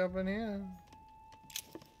jelly up in here.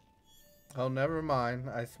 Oh, never mind.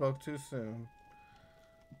 I spoke too soon.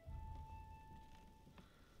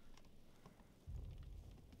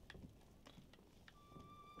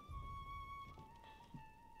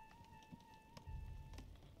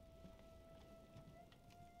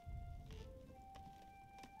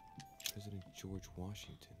 President George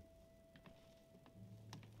Washington.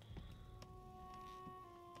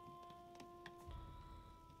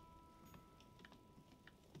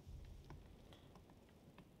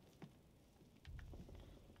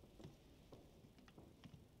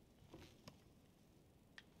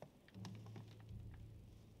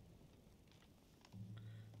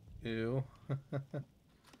 Ew. I'm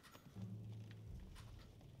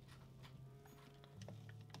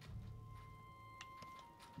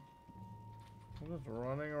just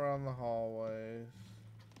running around the hallways.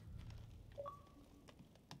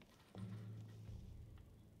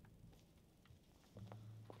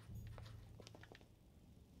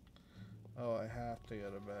 Oh, I have to go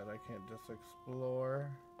to bed. I can't just explore.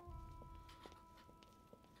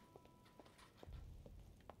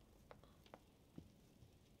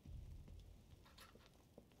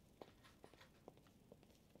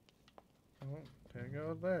 Oh, can't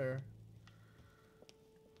go there.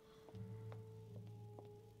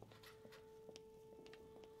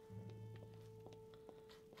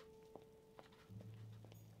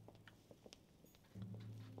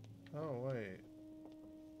 Oh, wait.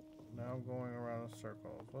 Now I'm going around in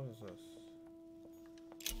circles. What is this?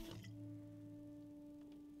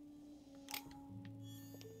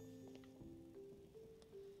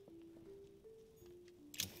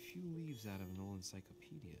 A few leaves out of an old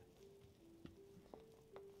encyclopedia.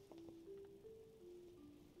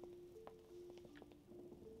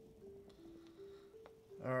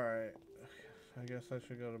 Alright. I guess I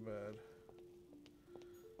should go to bed.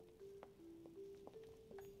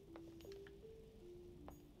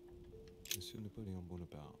 Monsieur Napoleon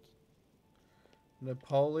Bonaparte.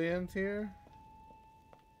 Napoleon's here?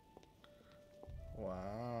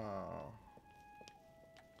 Wow.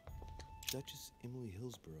 Duchess Emily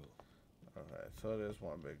Hillsborough. Okay, so it is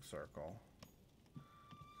one big circle.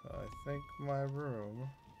 So I think my room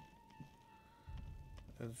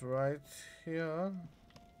is right here.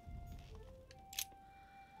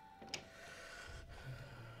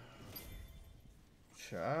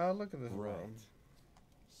 Child, look at this room.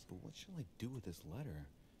 So what shall I do with this letter?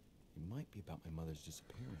 It might be about my mother's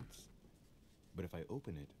disappearance. But if I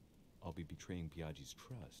open it, I'll be betraying Biaggi's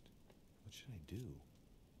trust. What should I do?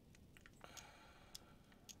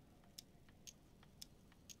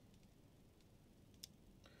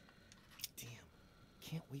 Damn.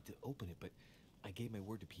 Can't wait to open it, but I gave my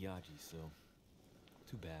word to Biaggi, so...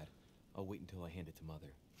 Too bad. I'll wait until I hand it to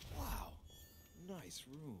Mother. Wow. Nice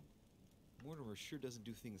room. Mortimer sure doesn't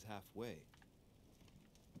do things halfway.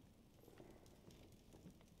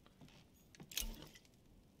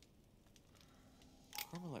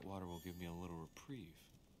 Carmelite water will give me a little reprieve.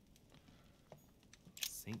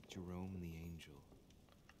 Saint Jerome and the Angel.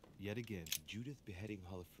 Yet again, Judith beheading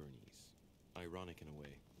Holofernes. Ironic in a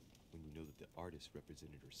way, when you know that the artist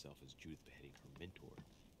represented herself as Judith beheading her mentor,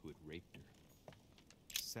 who had raped her.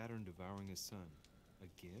 Saturn devouring his son.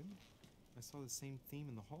 Again? I saw the same theme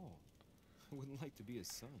in the hall. I wouldn't like to be his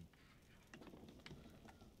son.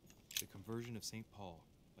 The Conversion of St. Paul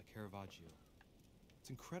by Caravaggio. It's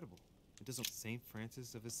incredible. It doesn't St.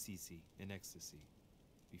 Francis of Assisi in ecstasy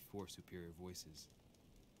before superior voices.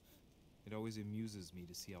 It always amuses me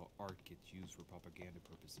to see how art gets used for propaganda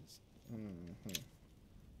purposes.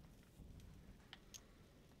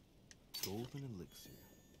 Golden Elixir.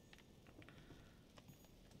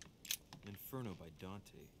 Inferno by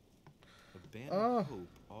Dante. Abandon hope,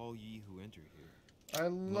 all ye who enter here. I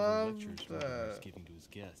love lectures that. He's giving to his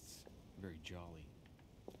guests. Very jolly.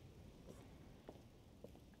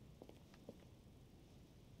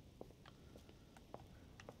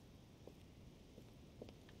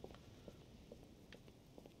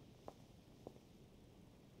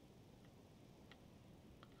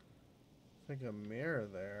 It's like a mirror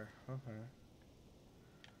there. Okay.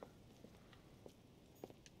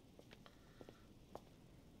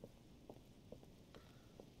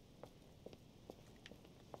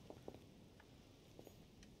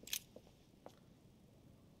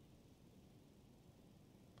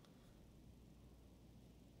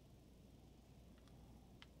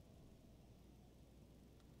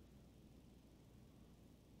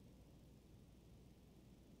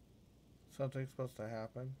 Something's supposed to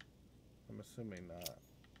happen? I'm assuming not.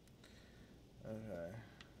 Okay.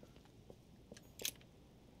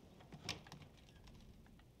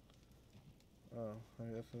 Oh,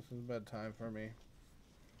 I guess this is bedtime for me.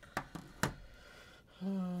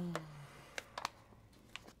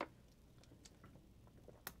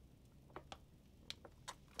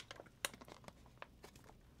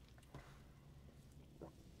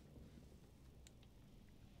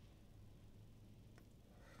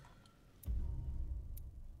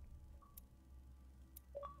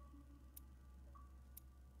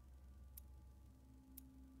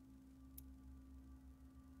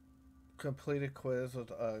 Complete a quiz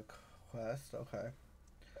with a quest. Okay.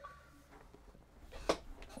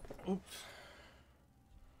 Oops.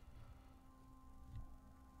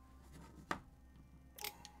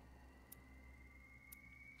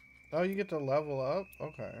 Oh, you get to level up?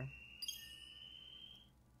 Okay.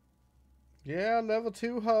 Yeah, level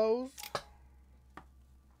 2 hose.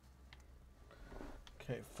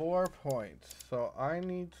 Okay, 4 points. So I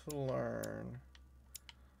need to learn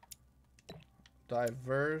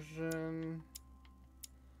diversion.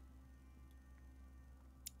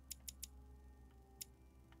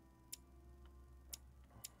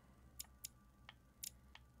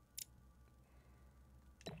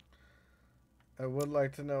 I would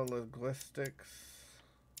like to know linguistics.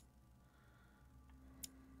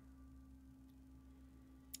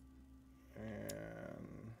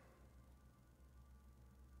 And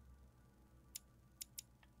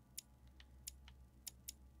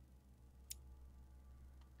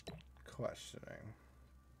questioning.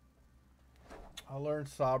 I'll learn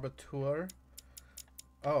saboteur.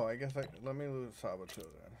 Oh, I guess let me lose saboteur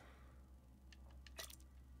then.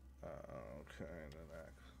 Okay, the next.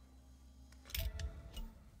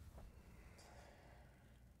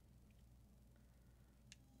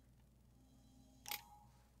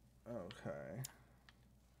 Okay.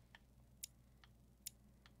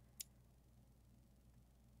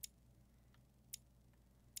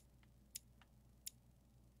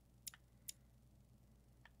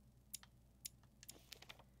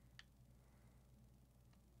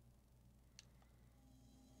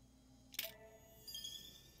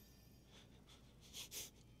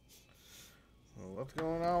 What's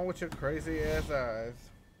going on with your crazy ass eyes?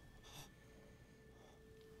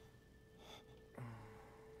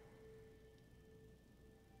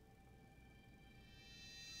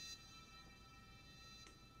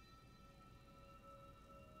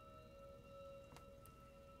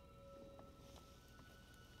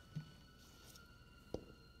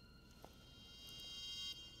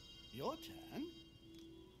 Your turn?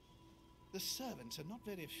 The servants are not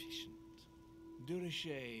very efficient.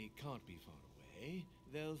 Durocher can't be far away.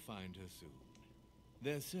 They'll find her soon.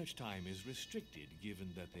 Their search time is restricted,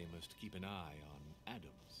 given that they must keep an eye on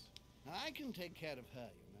Adams. I can take care of her,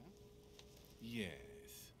 you know.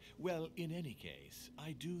 Yes. Well, in any case,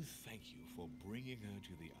 I do thank you for bringing her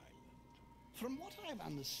to the island. From what I've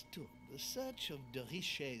understood, the search of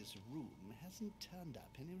Durocher's room hasn't turned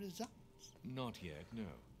up any results. Not yet, no.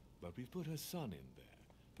 But we've put her son in there.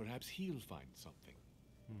 Perhaps he'll find something.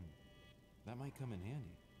 That might come in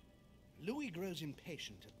handy. Louis grows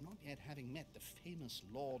impatient at not yet having met the famous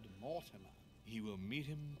Lord Mortimer. He will meet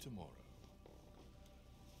him tomorrow.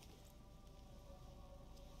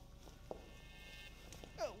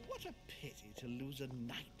 Oh, what a pity to lose a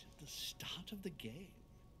knight at the start of the game.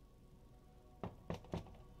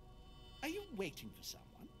 Are you waiting for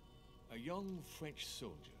someone? A young French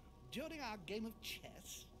soldier. During our game of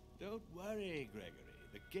chess? Don't worry, Gregory.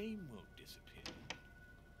 The game won't disappear.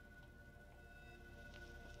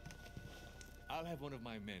 I'll have one of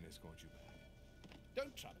my men escort you back.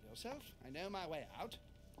 Don't trouble yourself. I know my way out.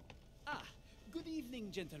 Ah, good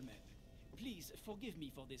evening, gentlemen. Please forgive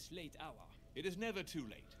me for this late hour. It is never too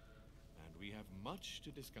late, and we have much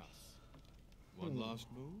to discuss. One last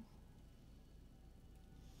move?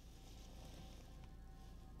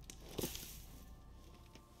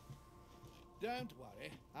 Don't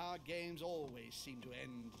worry. Our games always seem to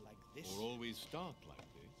end like this. Or always start like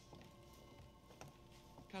this.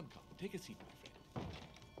 Come, take a seat, my friend.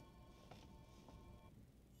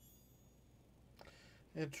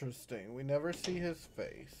 Interesting. We never see his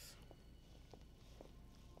face.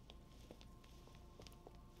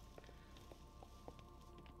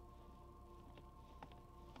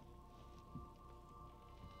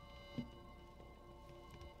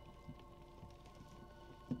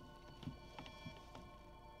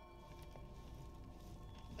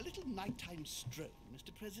 A little nighttime stroll,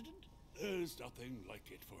 Mr. President? There's nothing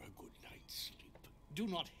like it for a good night's sleep. Do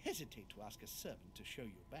not hesitate to ask a servant to show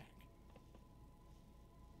you back.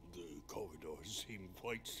 The corridors seem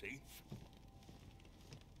quite safe.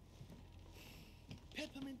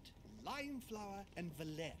 Peppermint, lime flower, and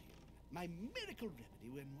valerian. My miracle remedy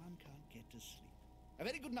when one can't get to sleep. A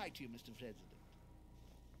very good night to you, Mr. President.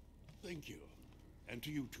 Thank you. And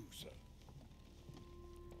to you too, sir.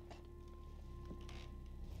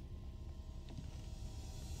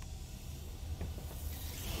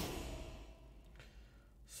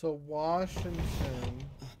 So Washington.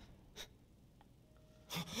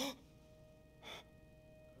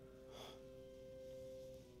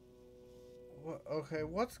 What? Okay,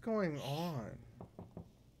 what's going on?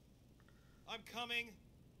 I'm coming.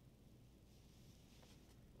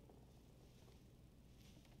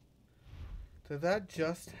 Did that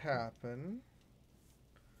just happen?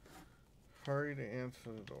 Hurry to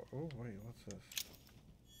answer the door. Oh, wait, what's this?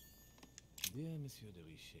 Dear Monsieur de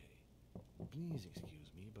Richet, Please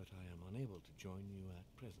excuse me, but I am unable to join you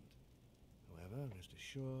at present. However, rest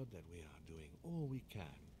assured that we are doing all we can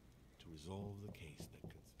to resolve the case that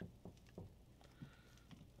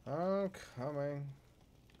I'm coming.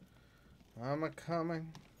 I'm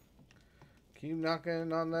a-coming. Keep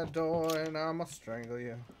knocking on that door and I'ma strangle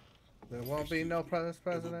you. There won't be no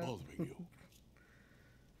president. bothering you?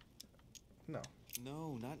 No.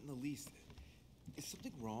 No, not in the least. Is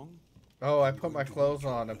something wrong? Oh, I put my clothes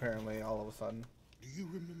on apparently all of a sudden. Do you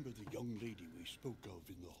remember the young lady we spoke of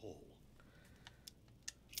in the hall?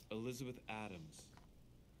 Elizabeth Adams.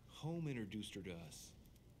 Home introduced her to us.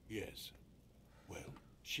 Yes. Well,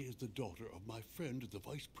 she is the daughter of my friend, the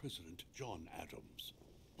Vice President, John Adams.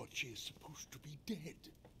 But she is supposed to be dead.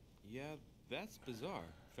 Yeah, that's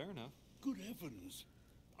bizarre. Fair enough. Good heavens.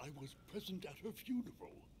 I was present at her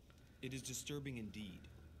funeral. It is disturbing indeed.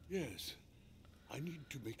 Yes. I need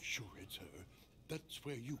to make sure it's her. That's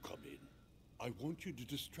where you come in. I want you to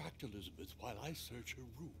distract Elizabeth while I search her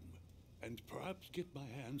room. And perhaps get my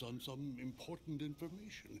hands on some important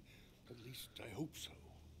information. At least I hope so.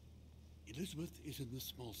 Elizabeth is in the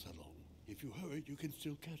small salon. If you hurry, you can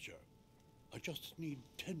still catch her. I just need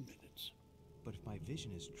 10 minutes. But if my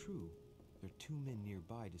vision is true, there are two men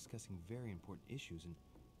nearby discussing very important issues, and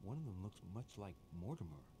one of them looks much like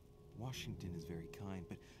Mortimer. Washington is very kind,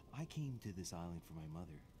 but I came to this island for my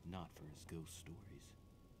mother, not for his ghost stories.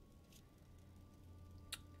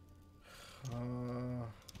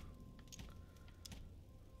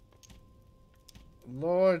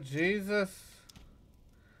 Lord Jesus.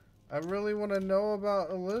 I really want to know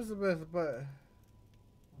about Elizabeth, but...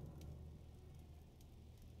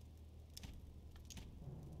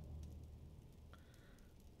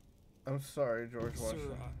 I'm sorry, George Washington.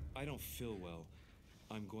 Sir, I don't feel well.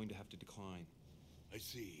 I'm going to have to decline. I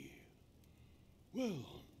see. Well,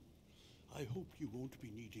 I hope you won't be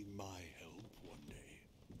needing my help one day.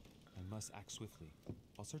 I must act swiftly.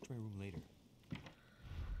 I'll search my room later.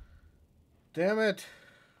 Damn it.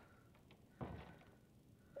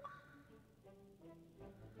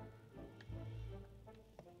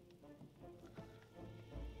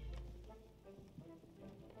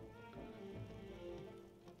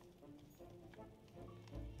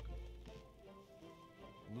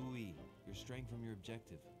 Louis, you're straying from your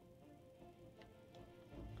objective.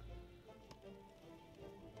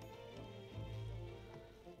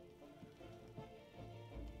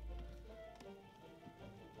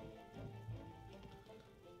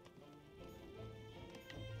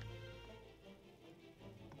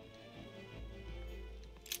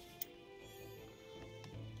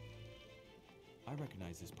 I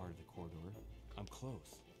recognize this part of the corridor. I'm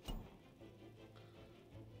close.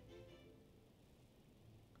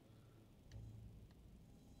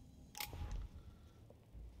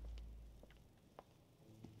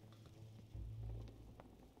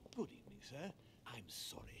 Good evening, sir. I'm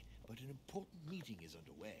sorry, but an important meeting is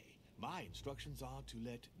underway. My instructions are to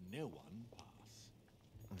let no one pass.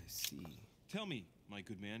 I see. Tell me, my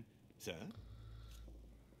good man. Sir?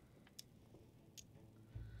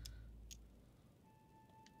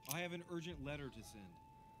 I have an urgent letter to send.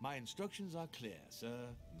 My instructions are clear, sir.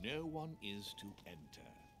 No one is to enter.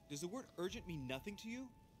 Does the word urgent mean nothing to you?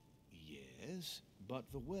 Yes,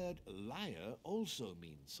 but the word liar also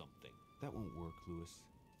means something. That won't work, Louis.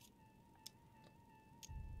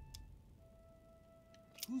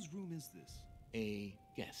 Whose room is this? A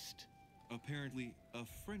guest. Apparently a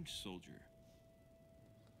French soldier.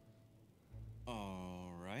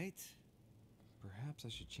 All right. Perhaps I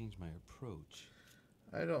should change my approach.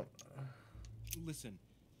 I don't... Listen,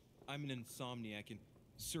 I'm an insomniac, and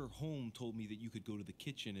Sir Holm told me that you could go to the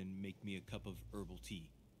kitchen and make me a cup of herbal tea.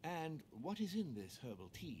 And what is in this herbal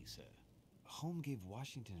tea, sir? Holm gave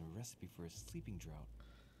Washington a recipe for a sleeping draught.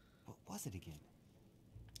 What was it again?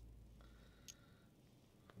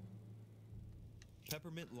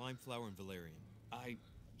 Peppermint, lime flower, and valerian.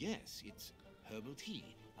 Yes, it's herbal tea.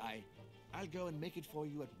 I'll go and make it for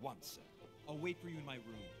you at once, sir. I'll wait for you in my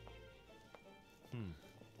room.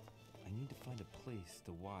 I need to find a place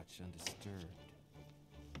to watch undisturbed.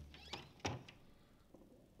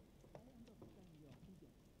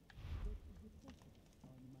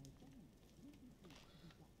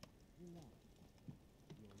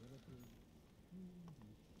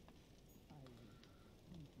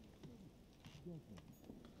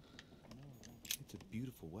 It's a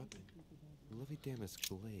beautiful weapon. A lovely damask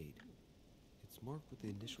blade. It's marked with the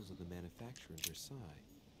initials of the manufacturer in Versailles.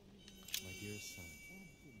 My dearest son,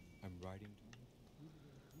 I'm writing to you.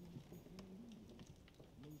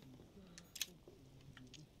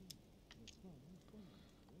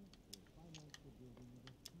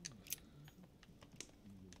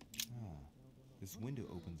 this window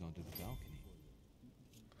opens onto the balcony.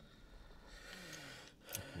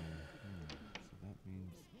 Okay, so that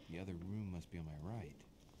means the other room must be on my right.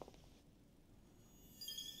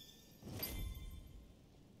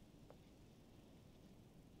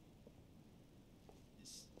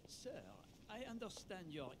 Sir, I understand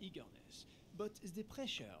your eagerness, but the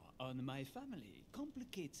pressure on my family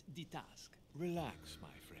complicates the task. Relax, my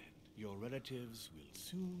friend. Your relatives will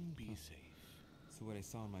soon be safe. So what I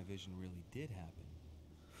saw in my vision really did happen.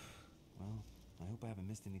 Well, I hope I haven't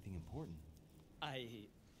missed anything important. I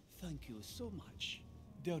thank you so much.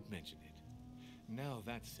 Don't mention it. Now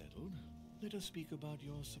that's settled, let us speak about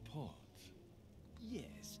your support.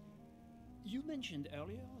 Yes. You mentioned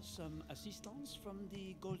earlier some assistance from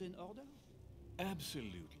the Golden Order?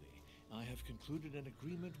 Absolutely. I have concluded an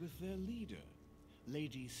agreement with their leader,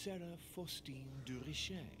 Lady Sarah Faustine de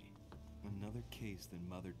Richet. Another case that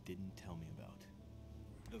Mother didn't tell me about.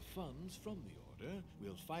 The funds from the order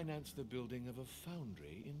will finance the building of a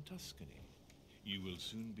foundry in Tuscany. You will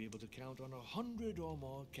soon be able to count on 100 or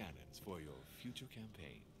more cannons for your future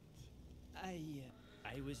campaigns.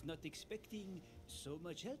 I was not expecting so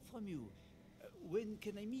much help from you. When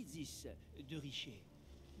can I meet this de Richet?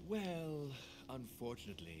 Well,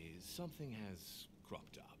 unfortunately, something has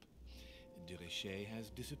cropped up. De Richet has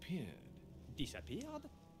disappeared. Disappeared?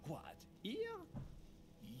 What, here?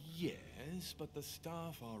 Yes, but the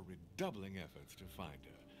staff are redoubling efforts to find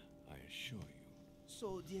her, I assure you.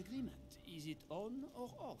 So the agreement, is it on or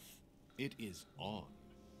off? It is on.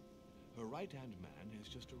 Her right-hand man has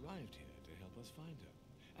just arrived here to help us find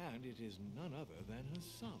her. And it is none other than her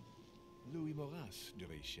son, Louis Maurice de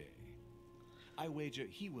Richet. I wager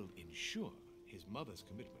he will ensure his mother's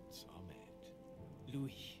commitments are met.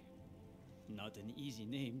 Louis. Not an easy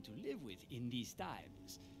name to live with in these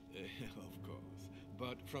times. Of course.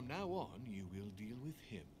 But from now on, you will deal with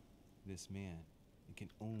him. This man, it can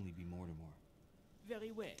only be Mortimer.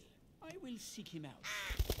 Very well. I will seek him out.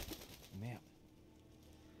 Ma'am.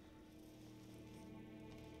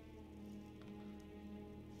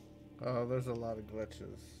 Oh, there's a lot of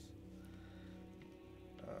glitches.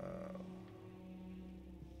 Well,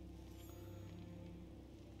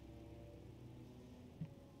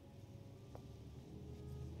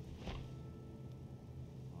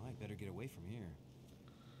 I better get away from here.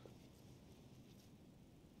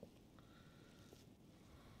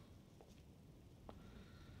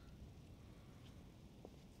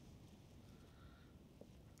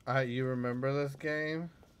 You remember this game?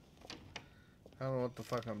 I don't know what the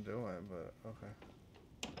fuck I'm doing, but okay.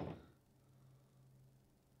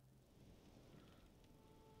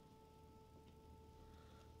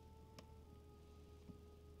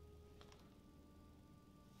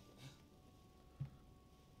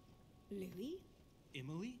 Louis?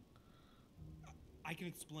 Emily? I can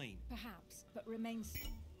explain. Perhaps, but remains...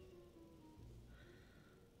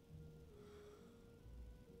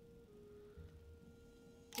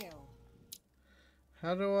 still.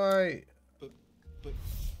 How do I... But...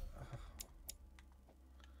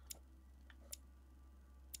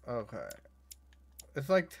 Okay. It's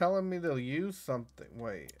like telling me to use something.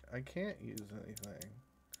 Wait, I can't use anything.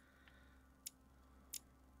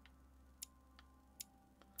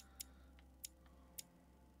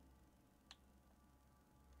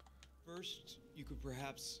 First, you could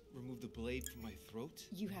perhaps remove the blade from my throat?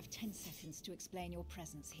 You have 10 seconds to explain your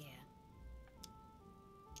presence here.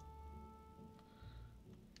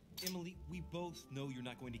 Emily, we both know you're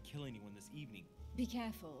not going to kill anyone this evening. Be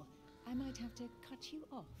careful. I might have to cut you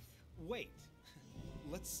off. Wait.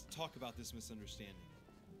 Let's talk about this misunderstanding.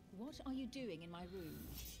 What are you doing in my room?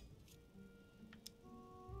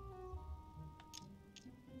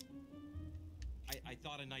 I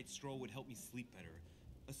thought a night stroll would help me sleep better.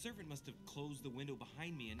 A servant must have closed the window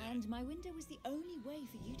behind me And my window was the only way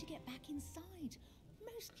for you to get back inside.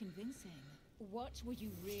 Most convincing. What were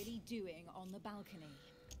you really doing on the balcony?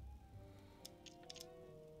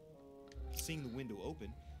 Seeing the window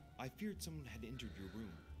open, I feared someone had entered your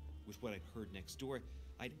room. With what I'd heard next door,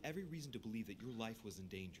 I'd every reason to believe that your life was in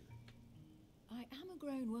danger. I am a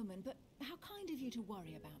grown woman, but how kind of you to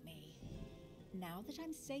worry about me. Now that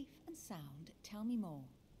I'm safe and sound, tell me more.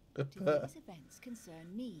 Do these events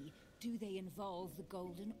concern me? Do they involve the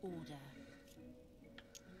Golden Order?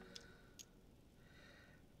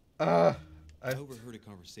 I overheard a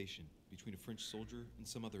conversation between a French soldier and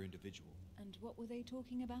some other individual. And what were they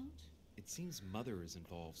talking about? It seems Mother is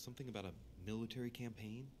involved, something about a military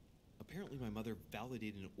campaign. Apparently my mother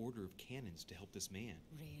validated an order of cannons to help this man.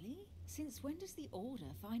 Really? Since when does the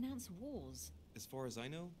Order finance wars? As far as I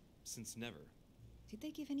know, since never. Did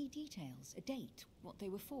they give any details? A date? What they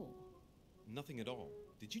were for? Nothing at all.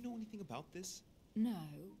 Did you know anything about this? No,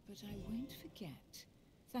 but I won't forget.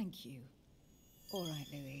 Thank you. All right,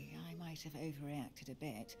 Louis, I might have overreacted a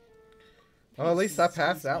bit. Oh, at least I Please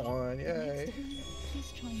passed excuse that me. one. But next Yay. time,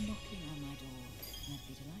 please try knocking on my door, and I'd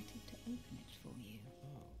be delighted to open it for you.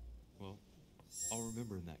 Oh, well, I'll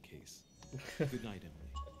remember in that case. Good night, Emily.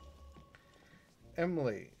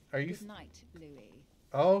 Emily, are you... Good night, Louis.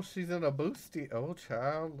 Oh, she's in a boosty. Oh,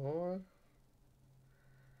 child, Lord.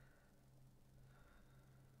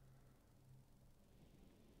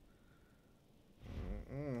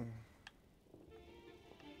 Mm-mm.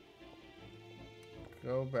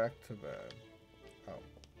 Go back to bed. Oh.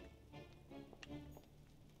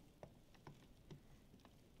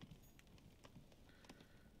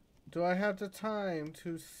 Do I have the time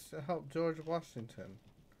to help George Washington?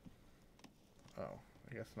 Oh,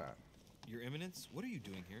 I guess not. Your Eminence, what are you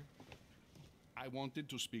doing here? I wanted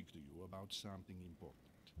to speak to you about something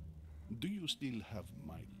important. Do you still have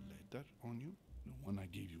my letter on you? The one I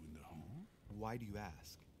gave you in the hall? Why do you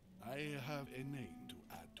ask? I have a name to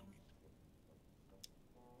add to it.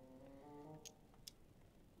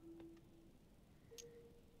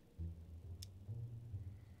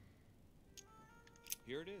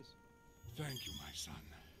 Here it is. Thank you, my son.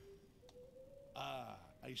 Ah,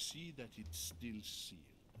 I see that it's still sealed.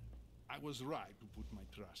 I was right to put my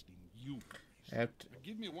trust in you.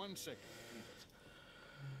 Give me 1 second, please.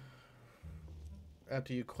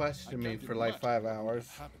 After you question me can't for like imagine 5 what would hours.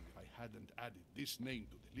 have happened if I hadn't added this name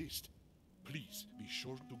to the list. Please be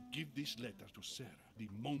sure to give this letter to Sarah the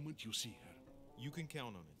moment you see her. You can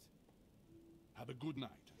count on it. Have a good night.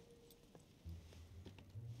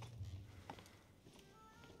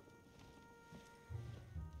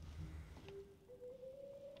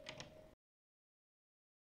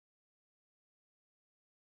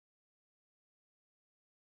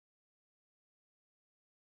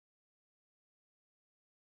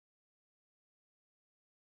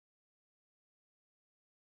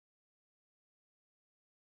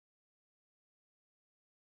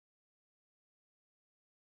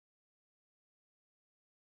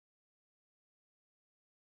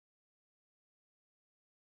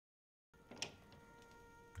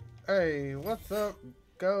 Hey, what's up,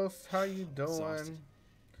 Ghost? How you Exhausted. doing?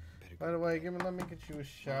 By the way, let me get you a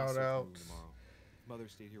shout out. Tomorrow. Mother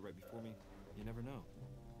stayed here right before me. You never know.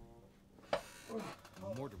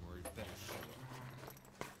 Mortimer better show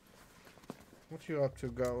up. What you up to,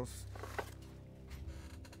 Ghost?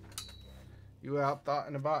 You out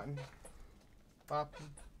thoughtin' about bopping?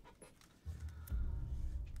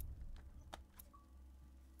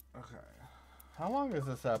 Okay. How long is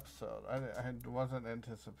this episode? I wasn't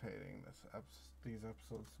anticipating these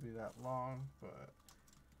episodes to be that long, but...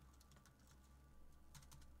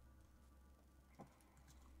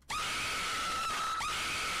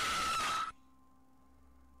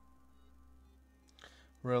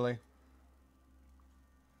 Really?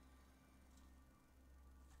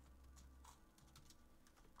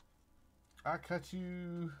 I cut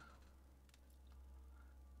you...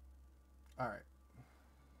 Alright.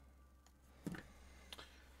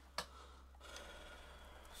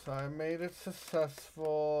 So I made it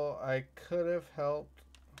successful. I could have helped.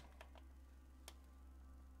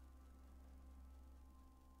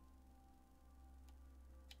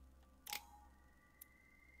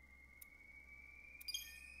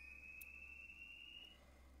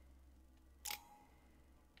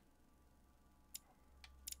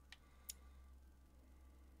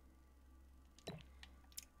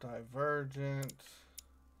 Divergent.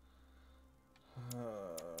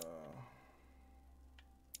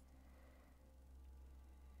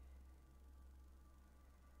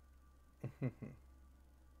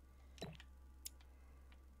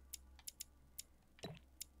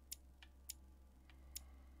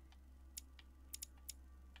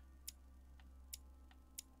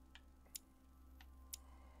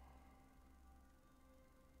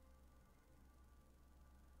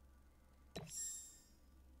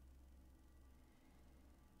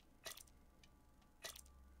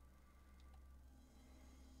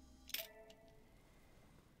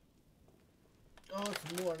 Oh,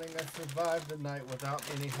 it's morning. I survived the night without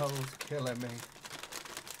any hoes killing me.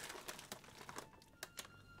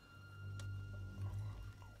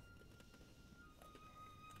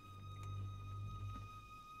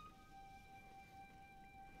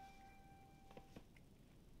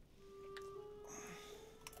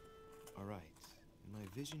 All right. In my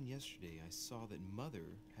vision yesterday, I saw that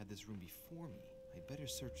Mother had this room before me. I better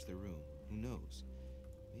search the room. Who knows?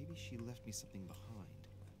 Maybe she left me something behind.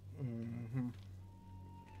 Mm-hmm.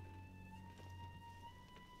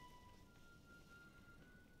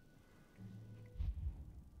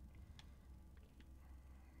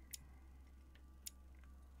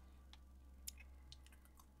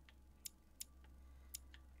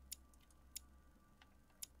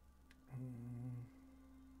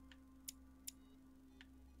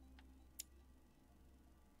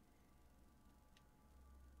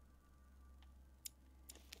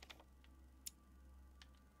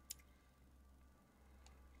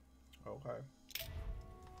 Okay.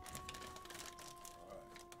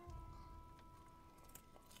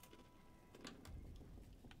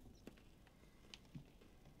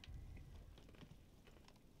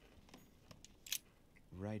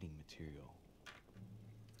 Writing material.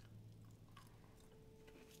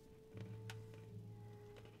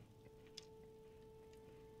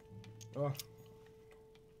 Ugh.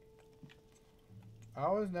 I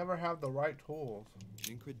always never have the right tools.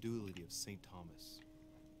 The incredulity of St. Thomas.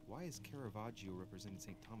 Why is Caravaggio representing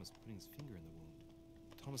St. Thomas putting his finger in the wound?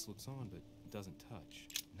 Thomas looks on but doesn't touch.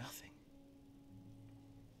 Nothing.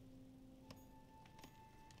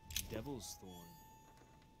 Devil's Thorn.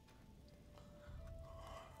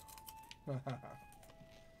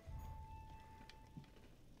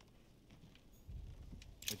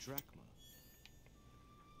 A drachma.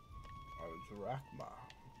 A drachma.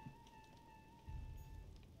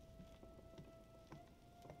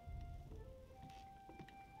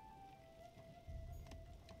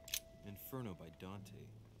 Inferno by Dante.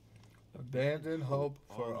 Abandon hope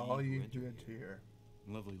for all you who enter here.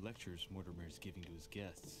 Lovely lectures Mortimer is giving to his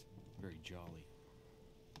guests. Very jolly.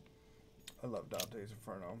 I love Dante's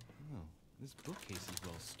Inferno. Oh, this bookcase is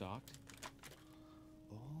well stocked.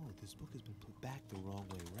 Oh, this book has been put back the wrong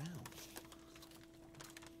way around.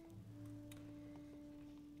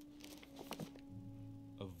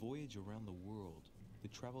 A Voyage Around the World. The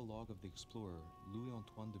travelogue of the explorer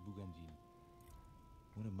Louis-Antoine de Bougainville.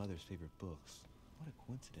 One of Mother's favorite books. What a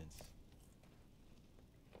coincidence.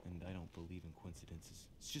 And I don't believe in coincidences.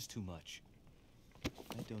 It's just too much.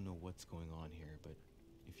 I don't know what's going on here, but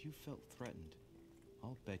if you felt threatened,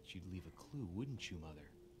 I'll bet you'd leave a clue, wouldn't you,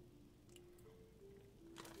 Mother?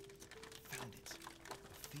 Found it.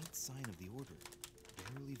 A faint sign of the order.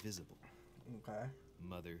 Barely visible. Okay.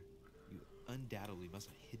 Mother, you undoubtedly must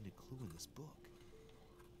have hidden a clue in this book.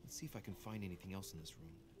 Let's see if I can find anything else in this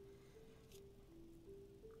room.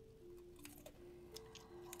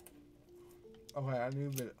 Okay, I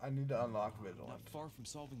need to unlock Vigilance. Not far from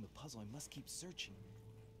solving the puzzle, I must keep searching.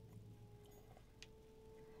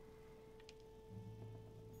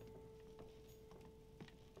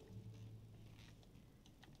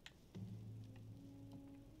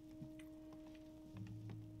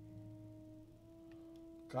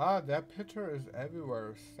 God, that picture is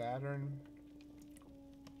everywhere. Saturn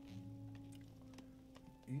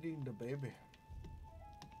eating the baby.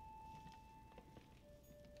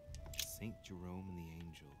 Saint Jerome and the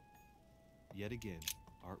Angel. Yet again,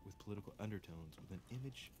 art with political undertones with an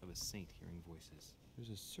image of a saint hearing voices.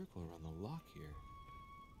 There's a circle around the lock here.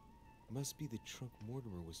 Must be the trunk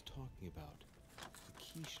Mortimer was talking about. The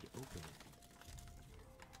key should open it.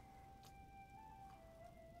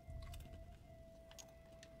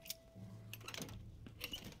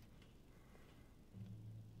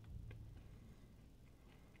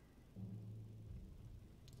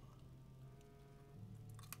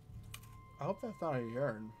 I hope that's not a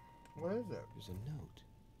urn. What is it? There's a note.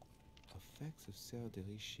 Effects of Sœur de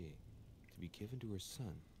Richer. To be given to her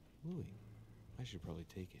son, Louis. I should probably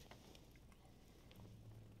take it.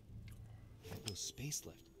 I have no space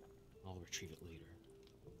left. I'll retrieve it later.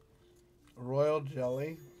 Royal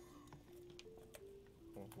jelly.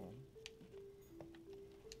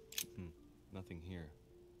 Nothing here.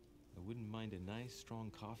 I wouldn't mind a nice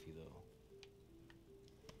strong coffee though.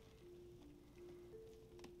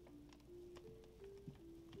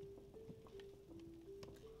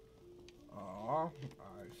 Aw, I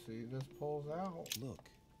see this pulls out. Look,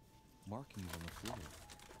 markings on the floor.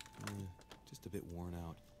 Just a bit worn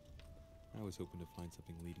out. I was hoping to find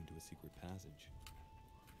something leading to a secret passage.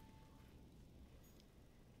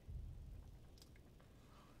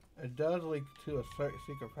 It does lead to a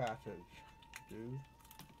secret passage, dude.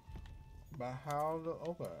 But how to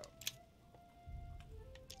open it?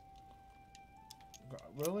 God,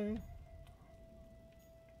 really?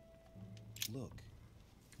 Look,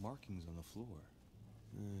 markings on the floor.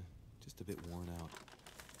 Just a bit worn out.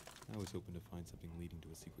 I was hoping to find something leading to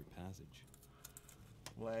a secret passage.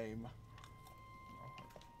 Lame.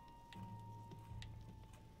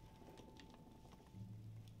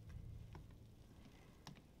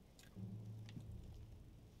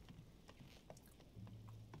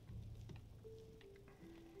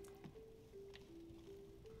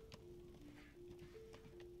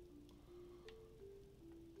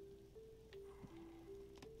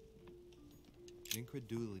 The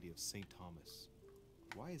incredulity of St. Thomas.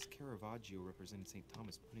 Why is Caravaggio representing St.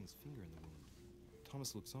 Thomas putting his finger in the wound?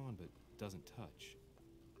 Thomas looks on but doesn't touch.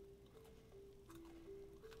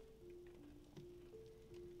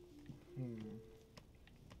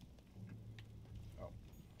 Oh.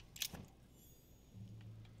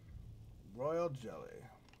 Royal jelly.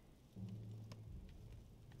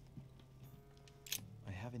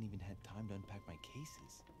 haven't even had time to unpack my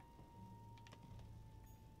cases.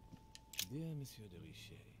 Dear Monsieur de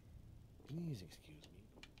Richet, please excuse me.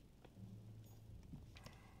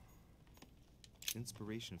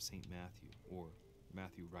 Inspiration of St. Matthew, or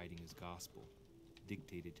Matthew writing his gospel,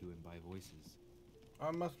 dictated to him by voices.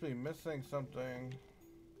 I must be missing something.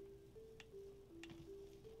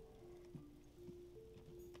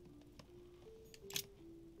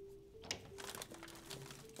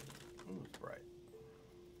 Ooh, it's bright.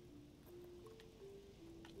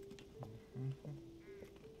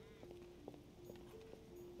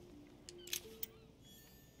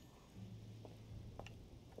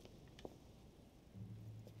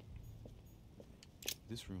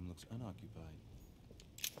 This room looks unoccupied.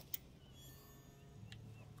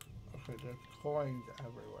 Okay, there's coins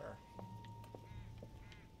everywhere.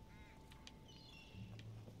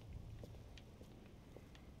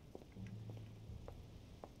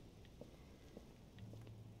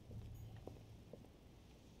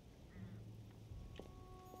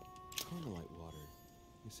 Carmelite water.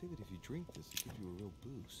 They say that if you drink this, it gives you a real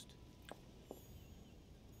boost.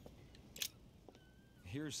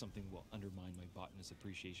 Here's something will undermine my botanist's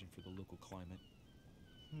appreciation for the local climate.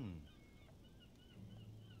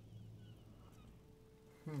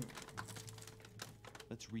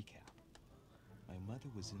 Let's recap. My mother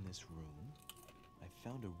was in this room. I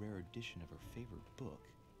found a rare edition of her favorite book.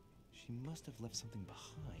 She must have left something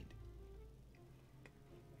behind.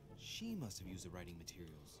 She must have used the writing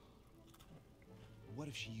materials. What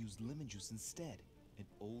if she used lemon juice instead? An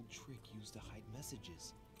old trick used to hide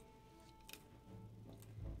messages.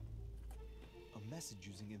 A message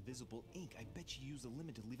using invisible ink. I bet she used a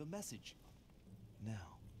lemon to leave a message.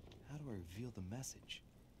 Now, how do I reveal the message?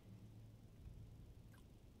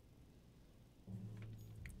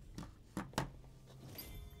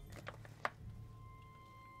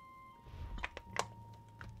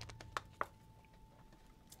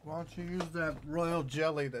 Why don't you use that royal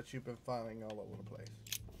jelly that you've been finding all over the place?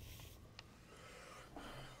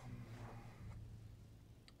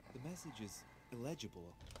 The message is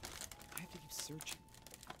illegible. I have to keep searching.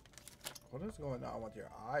 What is going on with your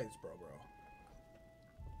eyes, bro?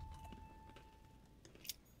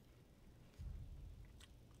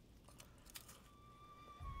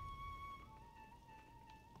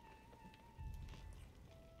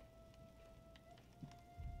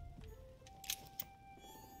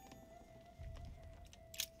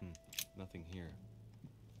 Nothing here.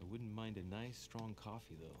 I wouldn't mind a nice, strong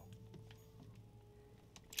coffee, though.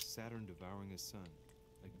 Saturn devouring his son.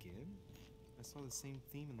 Again? I saw the same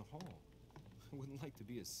theme in the hall. I wouldn't like to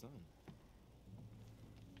be his son.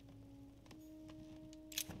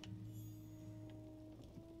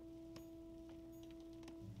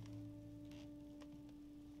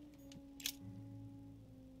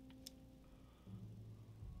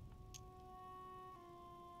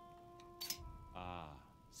 Ah,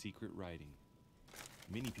 secret writing.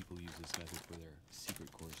 Many people use this method for their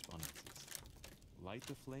secret correspondences. Light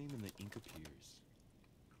the flame and the ink appears.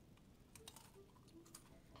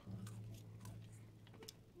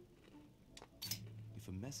 If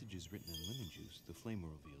a message is written in lemon juice, the flame will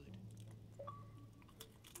reveal it.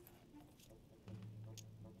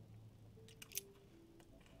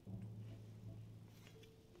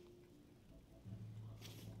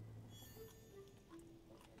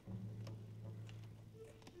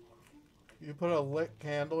 You put a lit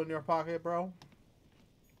candle in your pocket, bro?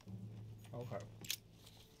 Okay.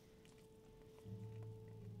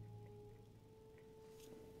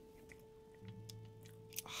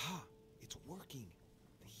 Aha! It's working!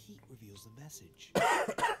 The heat reveals the message.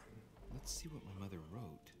 Let's see what my mother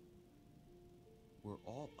wrote. Where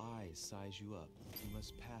all eyes size you up, you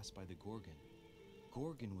must pass by the Gorgon.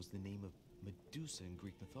 Gorgon was the name of Medusa in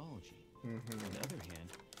Greek mythology. On the other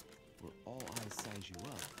hand, where all eyes size you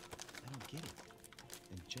up, I don't get it.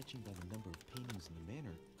 And judging by the number of paintings in the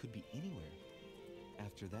manor, could be anywhere.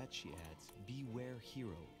 After that, she adds, beware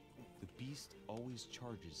hero. The beast always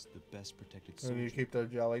charges the best protected soldier. And you keep their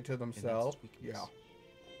jelly to themselves? Yeah.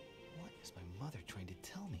 What is my mother trying to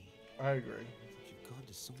tell me? I agree. If you've gone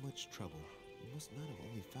to so much trouble, you must not have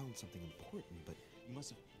only found something important, but you must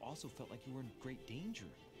have also felt like you were in great danger.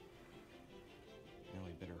 Now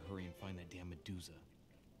I better hurry and find that damn Medusa.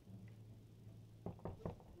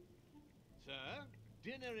 Sir,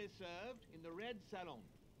 dinner is served in the red salon.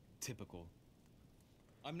 Typical.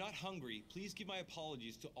 I'm not hungry. Please give my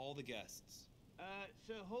apologies to all the guests.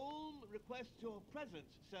 Sir Holm requests your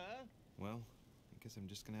presence, sir. Well, I guess I'm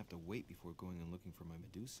just gonna have to wait before going and looking for my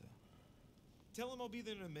Medusa. Tell him I'll be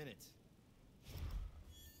there in a minute.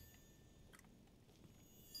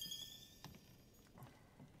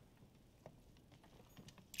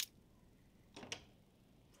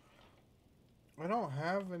 I don't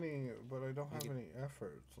have any, but I don't have any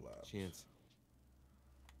efforts left. Chance.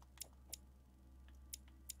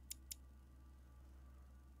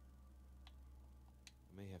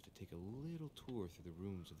 I may have to take a little tour through the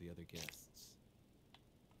rooms of the other guests.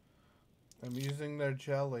 I'm using their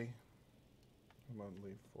jelly. I'm on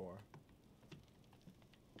leave 4.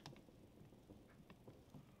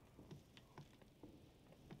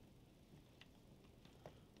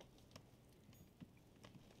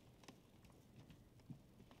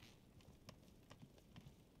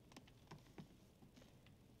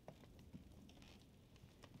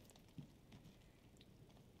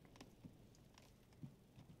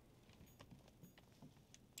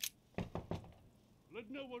 Let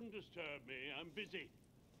no one disturb me. I'm busy.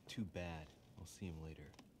 Too bad. I'll see him later.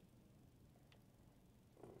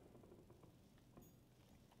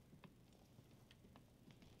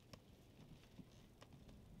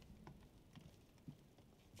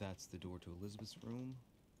 That's the door to Elizabeth's room.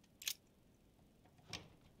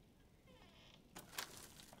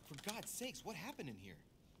 For God's sakes, what happened in here?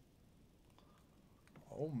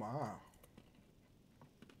 Oh my.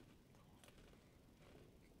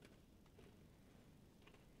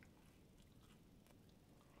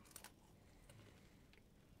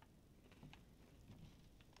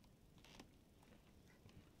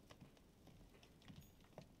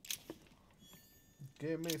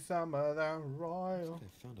 Give me some of that royal.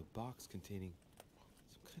 I found a box containing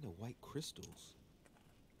some kind of white crystals.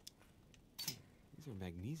 These are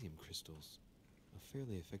magnesium crystals, a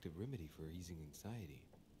fairly effective remedy for easing anxiety.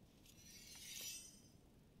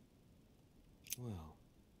 Well,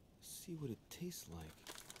 let's see what it tastes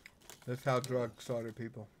like. That's how drugs started,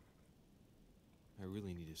 people. I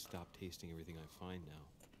really need to stop tasting everything I find now.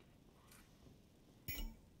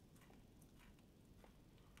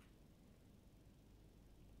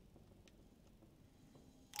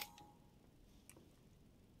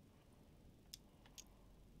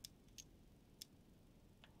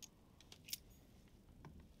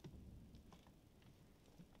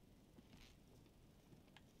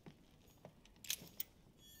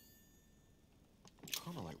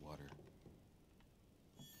 Carmelite water.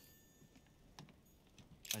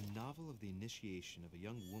 A novel of the initiation of a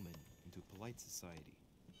young woman into polite society.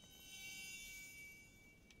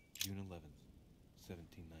 June 11th,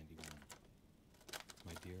 1791.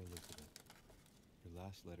 My dear Elizabeth, your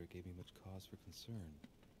last letter gave me much cause for concern.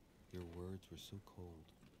 Your words were so cold,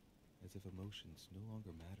 as if emotions no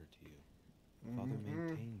longer matter to you. Father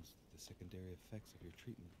maintains that the secondary effects of your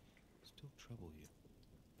treatment still trouble you,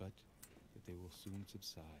 but that they will soon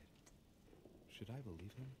subside. Should I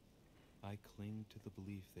believe him? I cling to the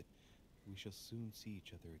belief that we shall soon see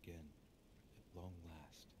each other again, at long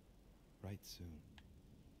last. Right soon.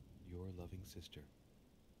 Your loving sister,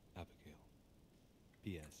 Abigail.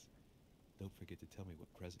 P.S. Don't forget to tell me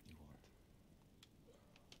what present you want.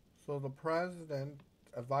 So the president,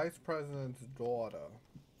 a vice president's daughter,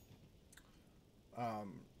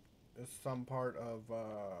 is some part of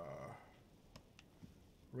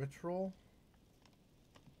ritual.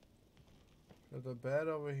 There's a bed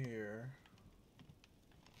over here.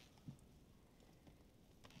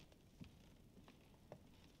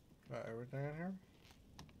 Got everything in here?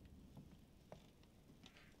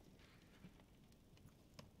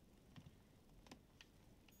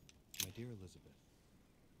 My dear Elizabeth,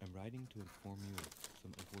 I'm writing to inform you of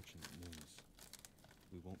some unfortunate news.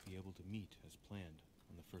 We won't be able to meet as planned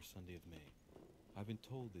on the first Sunday of May. I've been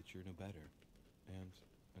told that you're no better, and,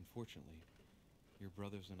 unfortunately, your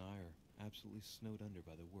brothers and I are absolutely snowed under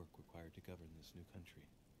by the work required to govern this new country.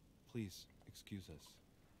 Please excuse us.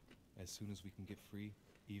 As soon as we can get free,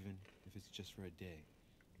 even if it's just for a day,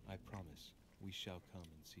 I promise we shall come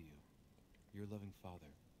and see you. Your loving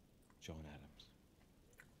father, John Adams.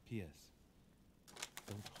 P.S.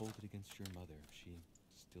 Don't hold it against your mother if she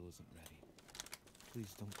still isn't ready.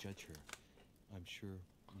 Please don't judge her. I'm sure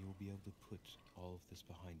you'll be able to put all of this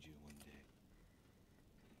behind you one day.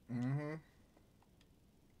 Mm-hmm.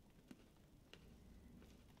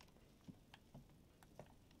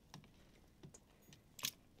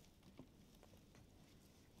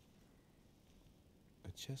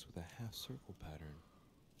 A chest with a half-circle pattern.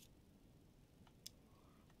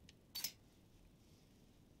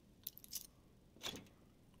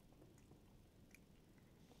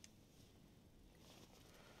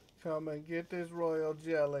 Come and get this royal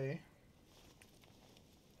jelly.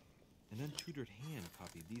 An untutored hand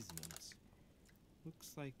copied these notes.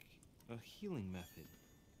 Looks like a healing method.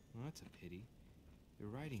 Well, that's a pity. The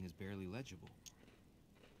writing is barely legible.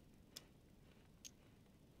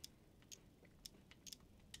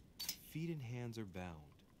 Feet and hands are bound.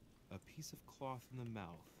 A piece of cloth in the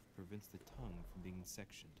mouth prevents the tongue from being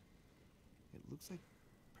sectioned. It looks like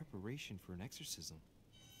preparation for an exorcism.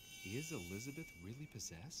 Is Elizabeth really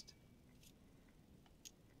possessed?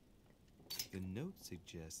 The note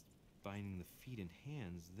suggests binding the feet and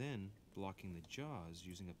hands, then blocking the jaws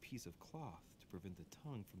using a piece of cloth to prevent the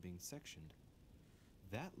tongue from being sectioned.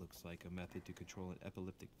 That looks like a method to control an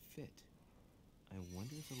epileptic fit. I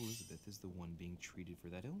wonder if Elizabeth is the one being treated for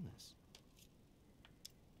that illness.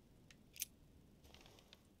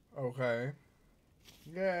 Okay.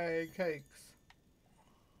 Yay, cakes.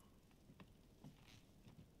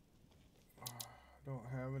 I don't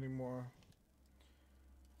have any more.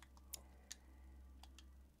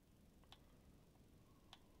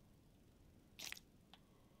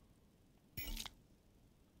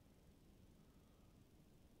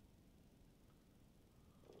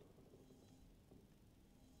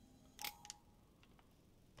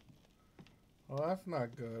 Well, that's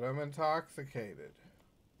not good. I'm intoxicated.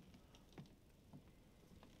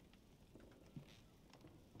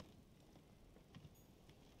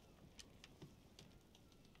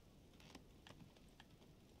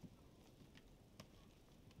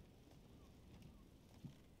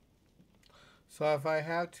 So if I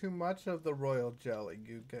have too much of the royal jelly,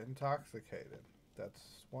 you get intoxicated.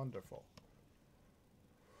 That's wonderful.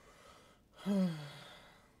 Looks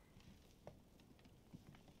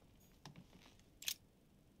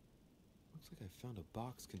like I found a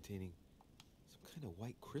box containing some kind of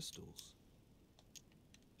white crystals.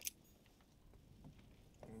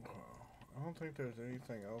 I don't think there's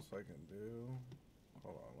anything else I can do.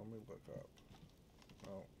 Hold on, let me look up.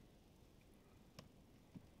 Oh.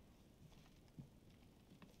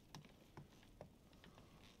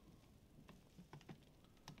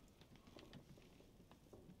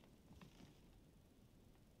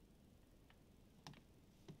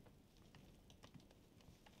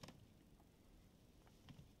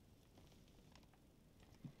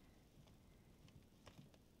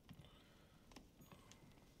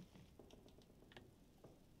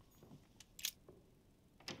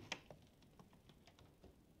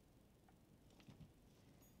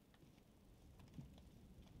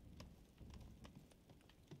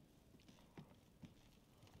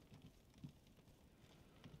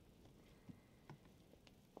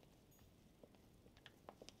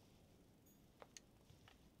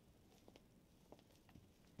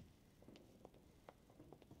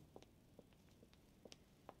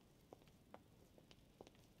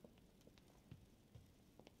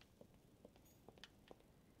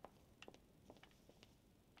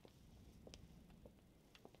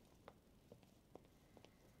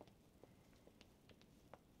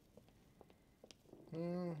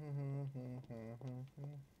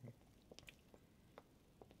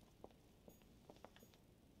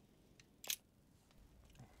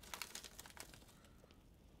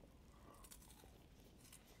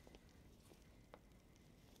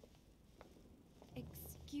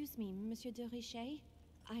 Excuse me, Monsieur de Richet.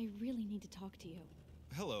 I really need to talk to you.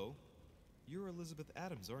 Hello. You're Elizabeth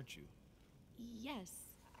Adams, aren't you? Yes.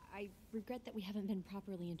 I regret that we haven't been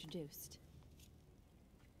properly introduced.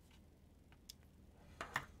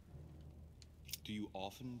 Do you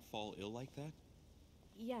often fall ill like that?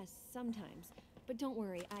 Yes, sometimes. But don't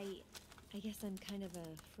worry, I guess I'm kind of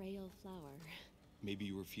a frail flower. Maybe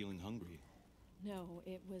you were feeling hungry. No,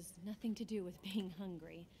 it was nothing to do with being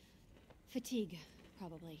hungry. Fatigue,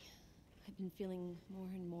 probably. I've been feeling more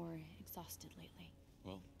and more exhausted lately.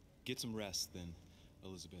 Well, get some rest then,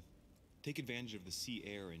 Elizabeth. Take advantage of the sea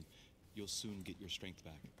air and you'll soon get your strength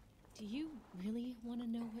back. Do you really want to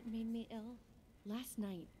know what made me ill? Last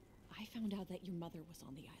night, I found out that your mother was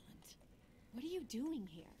on the island. What are you doing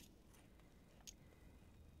here?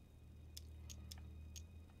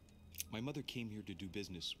 My mother came here to do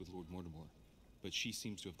business with Lord Mortimer, but she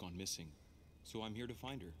seems to have gone missing. So I'm here to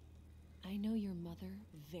find her. I know your mother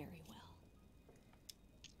very well.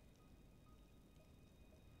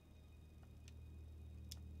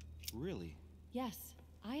 Really? Yes,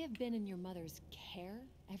 I have been in your mother's care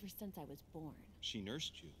ever since I was born. She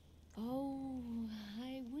nursed you? Oh,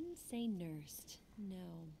 I wouldn't say nursed.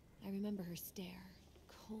 No. I remember her stare,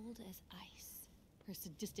 cold as ice. Her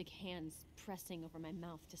sadistic hands pressing over my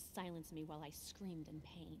mouth to silence me while I screamed in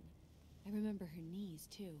pain. I remember her knees,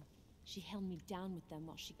 too. She held me down with them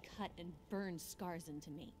while she cut and burned scars into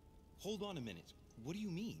me. Hold on a minute. What do you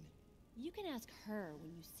mean? You can ask her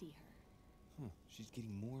when you see her. Huh, she's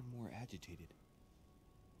getting more and more agitated.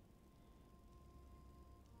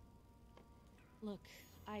 Look,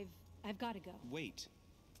 I've got to go. Wait.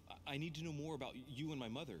 I need to know more about you and my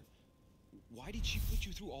mother. Why did she put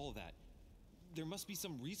you through all of that? There must be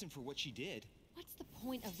some reason for what she did. What's the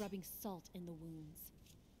point of rubbing salt in the wounds?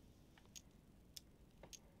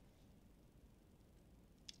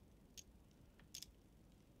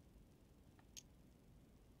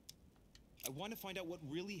 want to find out what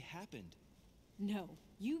really happened. No,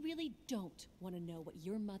 you really don't want to know what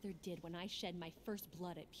your mother did when I shed my first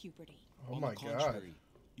blood at puberty. Oh On my the contrary,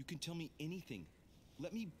 you can tell me anything.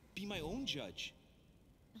 Let me be my own judge.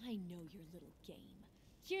 I know your little game.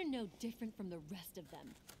 You're no different from the rest of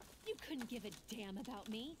them. You couldn't give a damn about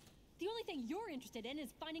me. The only thing you're interested in is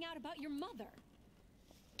finding out about your mother.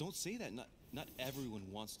 Don't say that. Not everyone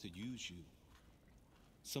wants to use you.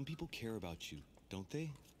 Some people care about you, don't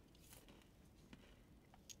they?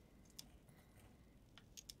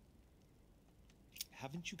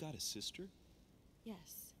 Haven't you got a sister?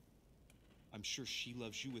 Yes. I'm sure she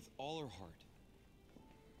loves you with all her heart.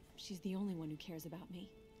 She's the only one who cares about me.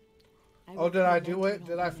 Oh, did I do it?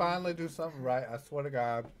 Did I finally do something right? I swear to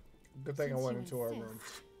God. Good thing I went into her room.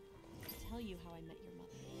 I'll tell you how I met your mother.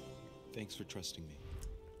 Thanks for trusting me.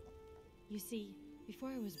 You see, before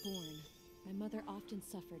I was born, my mother often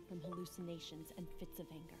suffered from hallucinations and fits of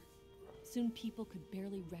anger. Soon people could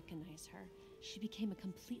barely recognize her. She became a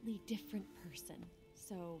completely different person.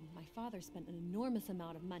 So my father spent an enormous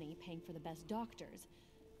amount of money paying for the best doctors,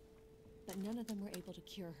 but none of them were able to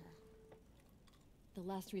cure her. The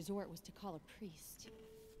last resort was to call a priest.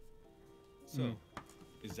 So,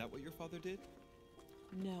 is that what your father did?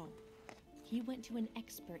 No. He went to an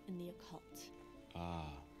expert in the occult. Ah,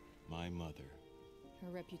 my mother. Her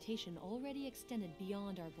reputation already extended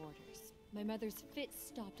beyond our borders. My mother's fits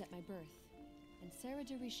stopped at my birth, and Sarah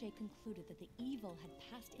de Richet concluded that the evil had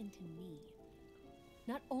passed into me.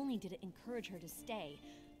 Not only did it encourage her to stay,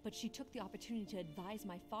 but she took the opportunity to advise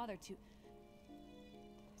my father to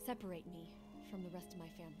separate me from the rest of my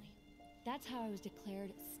family. That's how I was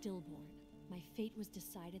declared stillborn. My fate was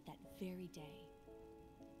decided that very day.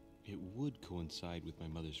 It would coincide with my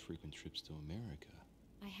mother's frequent trips to America.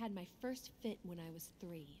 I had my first fit when I was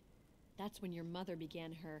 3. That's when your mother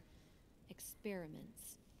began her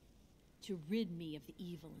experiments to rid me of the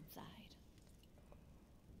evil inside.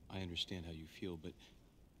 I understand how you feel, but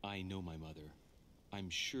I know my mother. I'm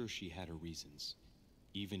sure she had her reasons,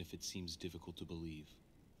 even if it seems difficult to believe.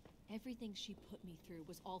 Everything she put me through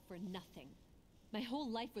was all for nothing. My whole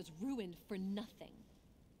life was ruined for nothing.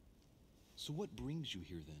 So what brings you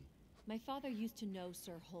here then? My father used to know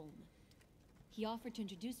Sir Holm. He offered to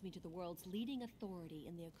introduce me to the world's leading authority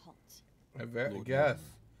in the occult. I guess.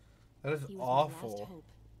 That is He was awful. my last hope.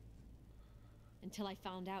 Until I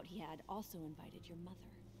found out he had also invited your mother.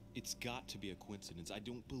 It's got to be a coincidence. I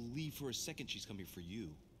don't believe for a second she's come here for you.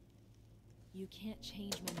 You can't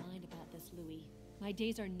change my mind about this, Louis. My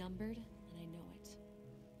days are numbered, and I know it.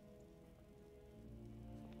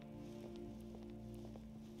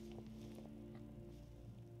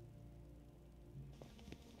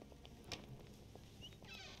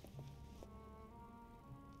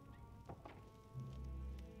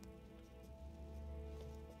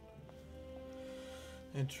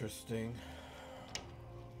 Interesting.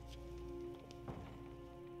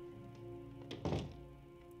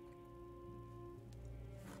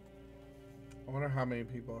 I wonder how many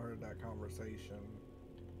people heard that conversation.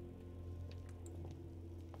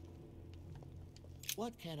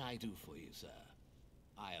 What can I do for you, sir?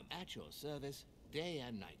 I am at your service day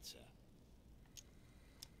and night, sir.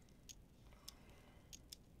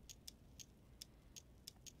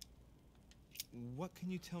 What can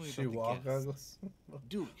you tell me She about walked the ugly. guests?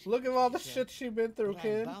 Look at all the shit she been through, But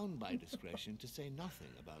kid. I'm bound by discretion to say nothing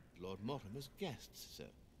about Lord Mortimer's guests, sir.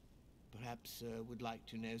 Perhaps would like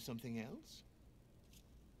to know something else?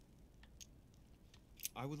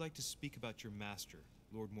 I would like to speak about your master,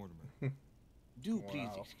 Lord Mortimer. Do please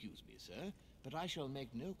excuse me, sir, but I shall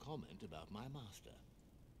make no comment about my master.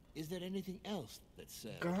 Is there anything else that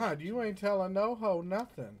sir... God, you ain't telling no ho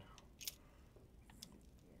nothing.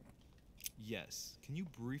 Yes. Can you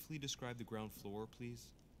briefly describe the ground floor, please?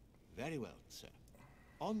 Very well, sir.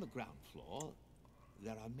 On the ground floor,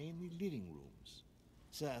 there are mainly living rooms.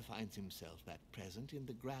 Sir finds himself at present in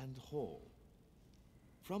the Grand Hall.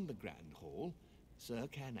 From the Grand Hall, Sir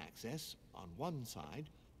can access, on one side,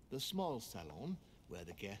 the small salon, where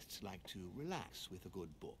the guests like to relax with a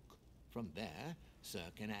good book. From there, Sir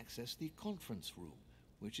can access the conference room,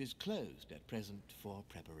 which is closed at present for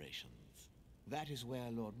preparations. That is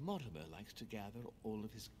where Lord Mortimer likes to gather all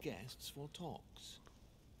of his guests for talks.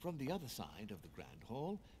 From the other side of the Grand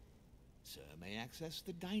Hall, Sir may access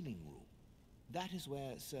the dining room. That is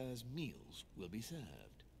where Sir's meals will be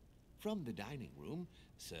served. From the dining room,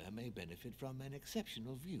 Sir may benefit from an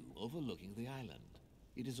exceptional view overlooking the island.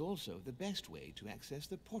 It is also the best way to access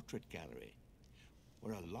the portrait gallery,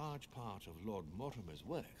 where a large part of Lord Mortimer's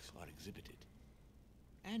works are exhibited.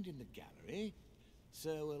 And in the gallery,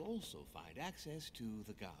 Sir will also find access to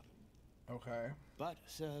the garden. Okay. But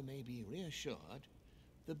Sir may be reassured,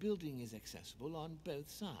 the building is accessible on both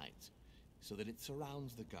sides, so that it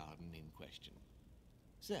surrounds the garden in question.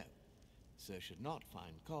 So, Sir should not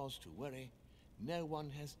find cause to worry. No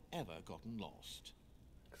one has ever gotten lost.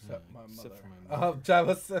 Except my except mother. for my mother.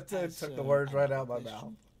 Java took the words right out of my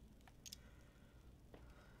mouth.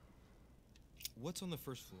 What's on the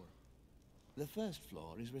first floor? The first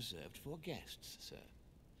floor is reserved for guests, sir.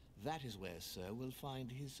 That is where Sir will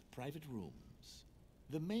find his private rooms.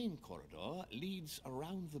 The main corridor leads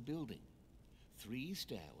around the building. 3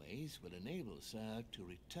 stairways will enable Sir to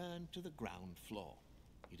return to the ground floor.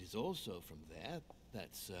 It is also from there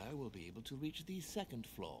that Sir will be able to reach the second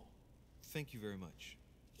floor. Thank you very much.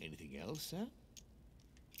 Anything else, sir?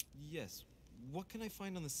 Yes. What can I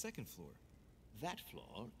find on the second floor? That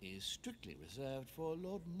floor is strictly reserved for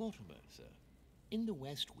Lord Mortimer, sir. In the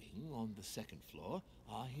west wing on the second floor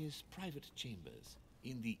are his private chambers.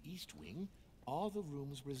 In the east wing are the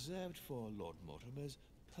rooms reserved for Lord Mortimer's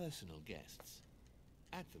personal guests.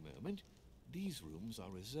 At the moment, these rooms are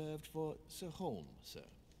reserved for Sir Holm, sir.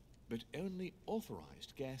 But only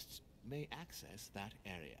authorized guests may access that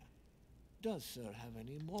area. Does Sir have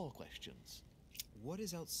any more questions? What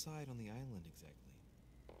is outside on the island exactly?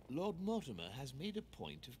 Lord Mortimer has made a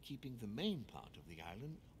point of keeping the main part of the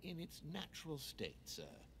island in its natural state, sir.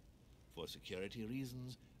 For security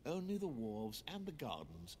reasons, only the wharves and the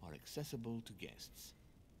gardens are accessible to guests.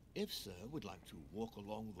 If Sir would like to walk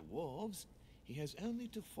along the wharves, he has only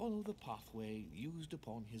to follow the pathway used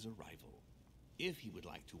upon his arrival. If he would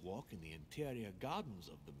like to walk in the interior gardens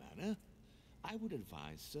of the manor, I would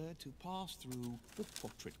advise Sir to pass through the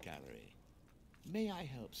portrait gallery. May I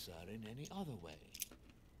help Sir in any other way?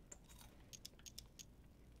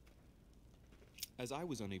 As I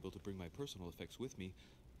was unable to bring my personal effects with me,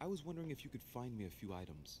 I was wondering if you could find me a few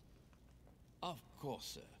items. Of course,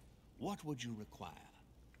 sir. What would you require?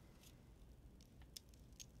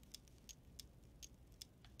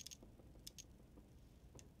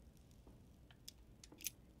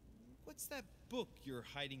 What's that book you're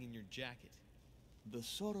hiding in your jacket? The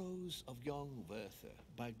Sorrows of Young Werther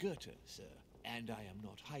by Goethe, sir, and I am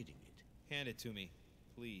not hiding it. Hand it to me,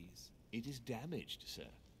 please. It is damaged, sir.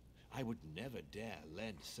 I would never dare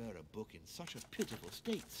lend Sir a book in such a pitiful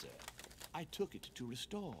state, sir. I took it to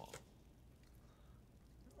restore.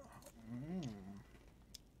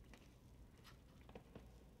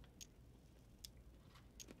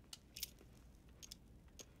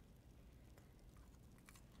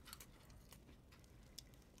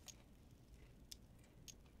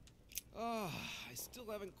 Oh, I still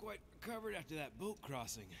haven't quite recovered after that boat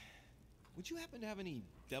crossing. Would you happen to have any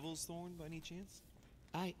devil's thorn by any chance?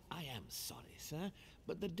 I am sorry, sir,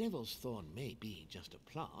 but the devil's thorn may be just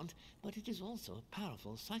a plant, but it is also a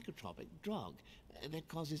powerful psychotropic drug that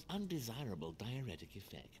causes undesirable diuretic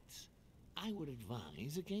effects. I would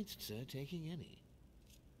advise against Sir taking any.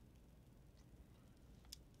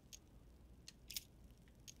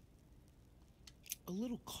 A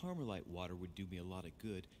little Carmelite water would do me a lot of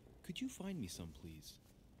good. Could you find me some, please?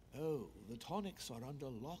 Oh, the tonics are under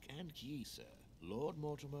lock and key, sir. Lord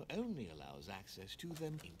Mortimer only allows access to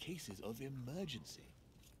them in cases of emergency.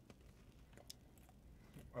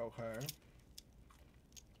 Okay.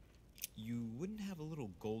 You wouldn't have a little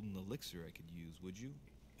golden elixir I could use, would you?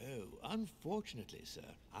 Oh, unfortunately, sir,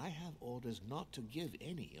 I have orders not to give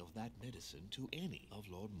any of that medicine to any of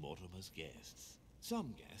Lord Mortimer's guests.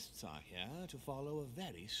 Some guests are here to follow a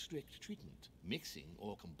very strict treatment. Mixing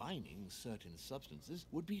or combining certain substances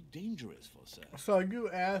would be dangerous for Sir. So you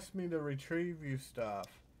asked me to retrieve you stuff,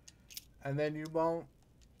 and then you won't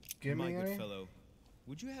give me any? My good fellow,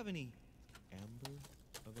 would you have any amber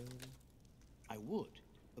available? I would,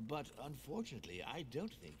 but unfortunately I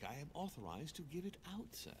don't think I am authorized to give it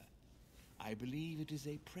out, sir. I believe it is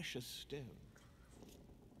a precious stone.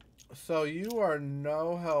 So you are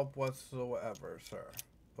no help whatsoever, sir.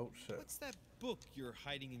 Oh shit. What's that book you're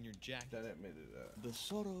hiding in your jacket? I didn't mean to do that. The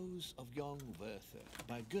Sorrows of Young Werther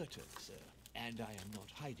by Goethe, sir, and I am not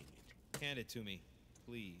hiding it. Hand it to me,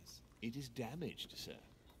 please. It is damaged, sir.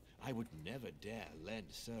 I would never dare lend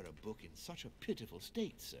Sir a book in such a pitiful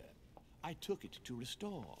state, sir. I took it to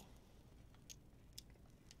restore.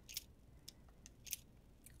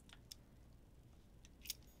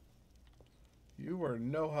 You were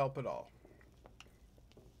no help at all.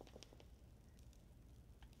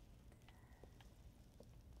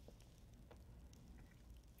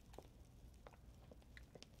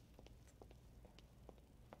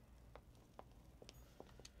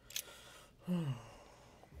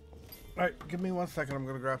 Alright, give me 1 second. I'm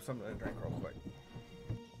going to grab something to drink real quick.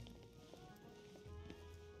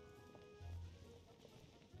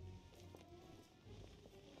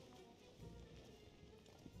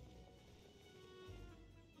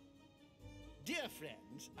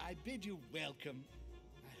 friends, I bid you welcome.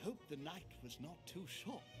 I hope the night was not too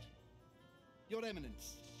short. Your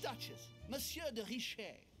Eminence, Duchess, Monsieur de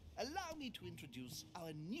Richet, allow me to introduce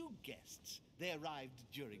our new guests. They arrived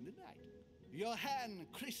during the night. Johann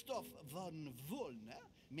Christoph von Wollner,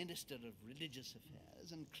 Minister of Religious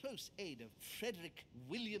Affairs and close aide of Frederick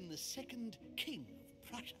William II, King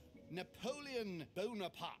of Prussia. Napoleon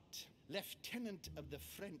Bonaparte, Lieutenant of the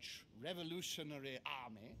French Revolutionary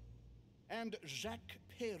Army. And Jacques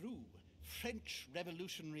Peroux, French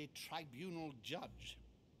Revolutionary Tribunal Judge.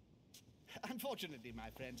 Unfortunately, my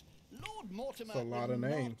friends, Lord Mortimer That's a lot will of not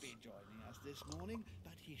names. be joining us this morning,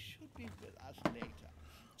 but he should be with us later.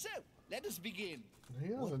 So, let us begin.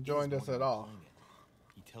 He What hasn't is joined us at Mortimer all. calling it?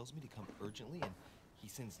 He tells me to come urgently and he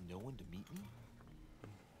sends no one to meet me?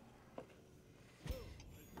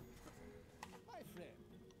 My friend.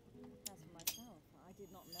 As for myself, I did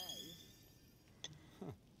not know.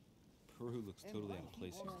 Peru looks totally out of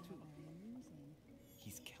place here. Very amusing.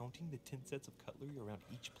 He's counting the 10 sets of cutlery around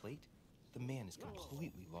each plate? The man is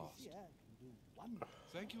completely lost.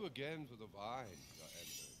 Thank you again for the wine, Your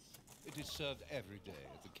Eminence. It is served every day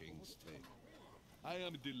at the King's table. I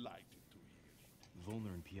am delighted to hear it.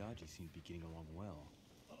 Volner and Piaggi seem to be getting along well.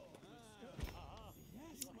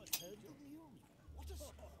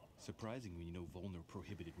 Surprising when you know Volner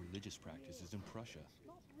prohibited religious practices in Prussia.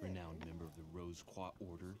 Renowned member of the Rose Croix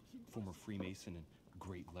Order, former Freemason, and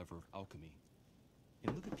great lover of alchemy.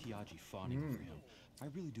 And look at Piaggi fawning over him. I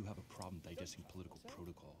really do have a problem digesting political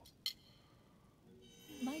protocol.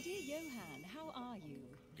 My dear Johann, how are you?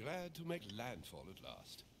 Glad to make landfall at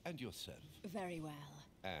last. And yourself? Very well.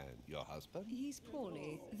 And your husband? He's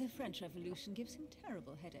poorly. The French Revolution gives him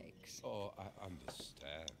terrible headaches. Oh, I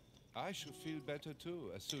understand. I shall feel better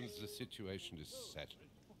too as soon as the situation is settled.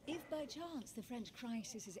 If by chance the French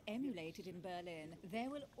crisis is emulated in Berlin, there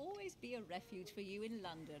will always be a refuge for you in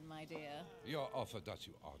London, my dear. Your offer does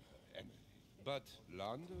you honor, Emily. But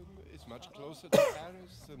London is much closer to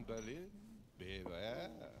Paris than Berlin. Beware.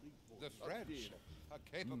 The French are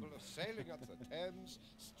capable of sailing up the Thames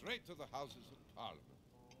straight to the Houses of Parliament.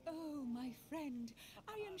 Oh, my friend,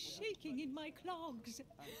 I am shaking in my clogs.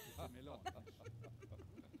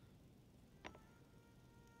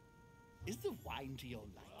 Is the wine to your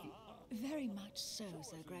liking? Very much so,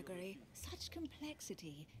 Sir Gregory. Such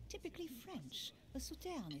complexity. Typically French. A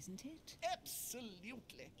Sauterne, isn't it?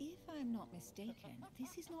 Absolutely. If I'm not mistaken,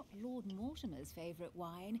 this is not Lord Mortimer's favourite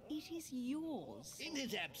wine. It is yours. In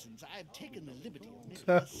his absence, I have taken the liberty of making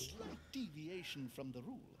a slight deviation from the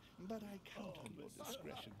rule, but I count on your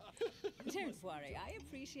discretion. Don't worry, I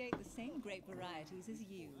appreciate the same grape varieties as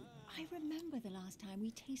you. I remember the last time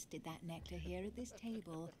we tasted that nectar here at this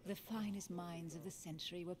table. The finest minds of the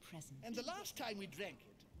century were present. And the last time we drank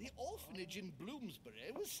it, the orphanage in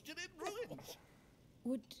Bloomsbury was still in ruins.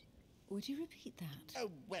 Would you repeat that? Oh,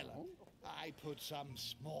 well, I put some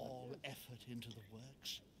small effort into the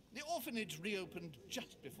works. The orphanage reopened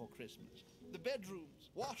just before Christmas. The bedrooms,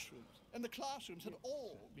 washrooms, and the classrooms had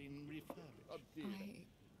all been refurbished.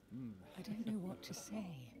 I don't know what to say.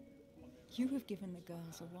 You have given the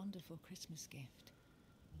girls a wonderful Christmas gift.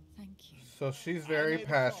 Thank you. So she's very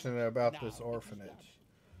passionate about this orphanage.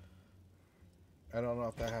 I don't know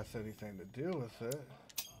if that has anything to do with it.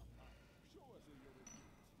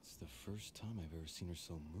 It's the first time I've ever seen her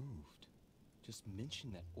so moved. Just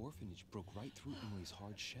mention that orphanage broke right through Emily's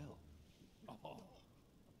hard shell.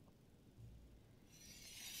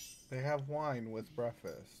 They have wine with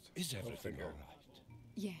breakfast. Is everything all right?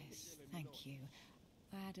 Yes, thank you.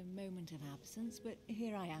 I had a moment of absence, but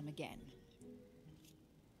here I am again.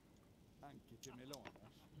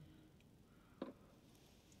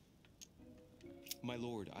 My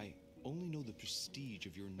lord, I only know the prestige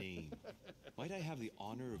of your name. Might I have the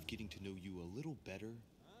honor of getting to know you a little better?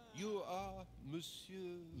 You are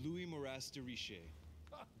Monsieur... Louis Moras de Richet.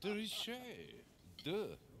 De Richet.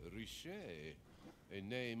 De Richet. A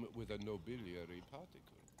name with a nobiliary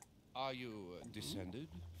particle. Are you descended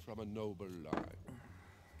from a noble line?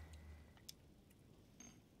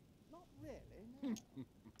 Not really, no.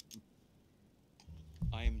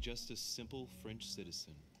 I am just a simple French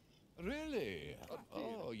citizen. Really?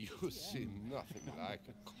 Oh, you seem nothing like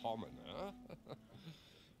a commoner.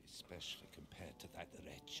 Especially compared to that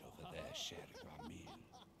wretch over there sharing our meal.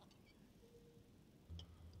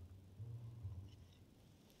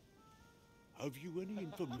 Have you any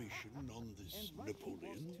information on this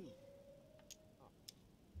Napoleon?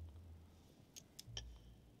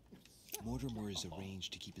 Mortimer is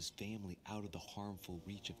arranged to keep his family out of the harmful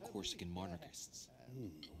reach of Corsican monarchists.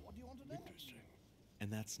 Interesting.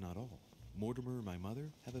 And that's not all. Mortimer and my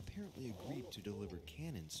mother have apparently agreed to deliver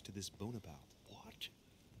cannons to this Bonaparte. What?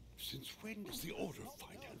 Since when does the Order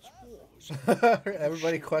finance wars?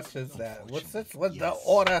 Everybody questions that. What's this? What the Yes.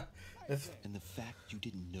 Order? And the fact you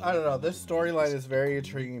didn't know. I don't know. your This mother made storyline is very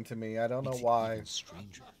intriguing to me. I don't know why. Even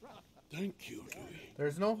stranger. Thank you, Louis.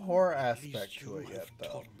 There's no horror At aspect least to you it yet, have though.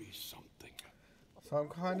 taught me something. So I'm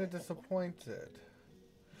kind of disappointed.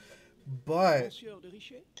 But Monsieur de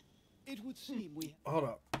Richet, it would seem we hold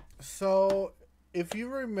up. So if you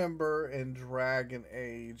remember in Dragon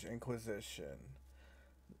Age Inquisition,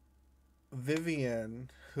 Vivian,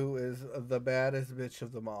 who is the baddest bitch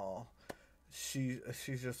of them all, she's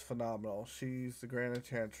just phenomenal. She's the Grand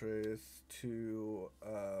Enchantress to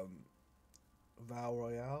Val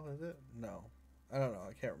Royale, is it? No. I don't know.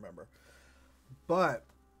 I can't remember. But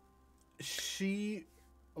she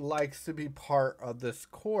likes to be part of this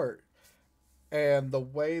court. And the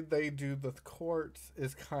way they do the courts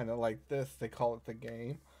is kind of like this. They call it the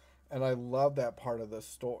game. And I love that part of the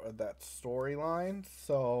storyline.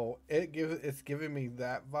 So it's giving me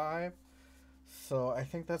that vibe. So I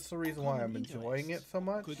think that's the reason why I'm enjoying it so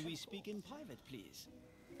much. Could we speak in private, please?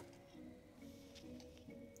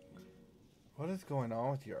 What is going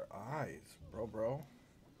on with your eyes, bro?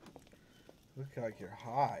 Look like you're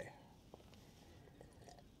high.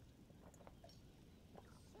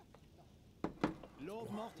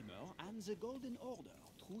 Lord Mortimer and the Golden Order,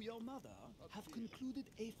 through your mother, have concluded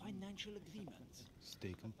a financial agreement.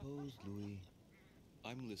 Stay composed, Louis.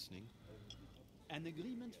 I'm listening. An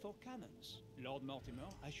agreement for cannons. Lord Mortimer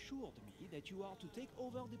assured me that you are to take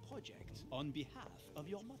over the project on behalf of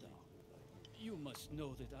your mother. You must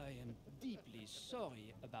know that I am deeply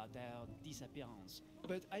sorry about their disappearance,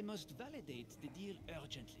 but I must validate the deal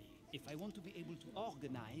urgently if I want to be able to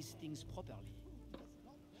organize things properly.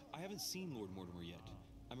 I haven't seen Lord Mortimer yet.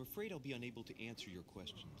 I'm afraid I'll be unable to answer your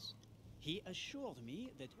questions. He assured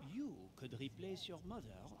me that you could replace your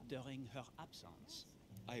mother during her absence.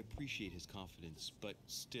 I appreciate his confidence, but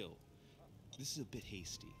still, this is a bit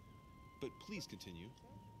hasty. But please continue.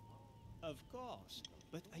 Of course,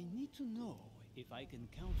 but I need to know if I can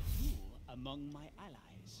count you among my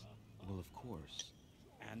allies. Well, of course.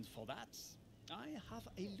 And for that, I have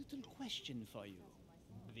a little question for you.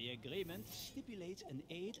 The agreement stipulates an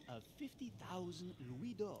aid of 50,000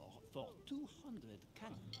 louis d'or for 200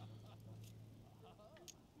 cannons.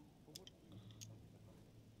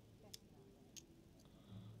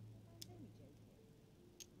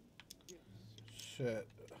 Shit,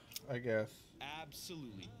 I guess.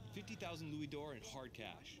 Absolutely. 50,000 louis d'or in hard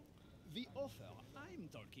cash. The offer I'm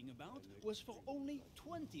talking about was for only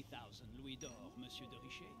 20,000 louis d'or, Monsieur de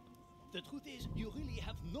Richet. The truth is, you really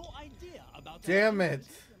have no idea about... Damn it!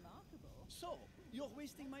 So, you're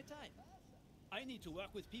wasting my time. I need to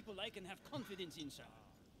work with people I can have confidence in, sir.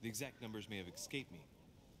 The exact numbers may have escaped me.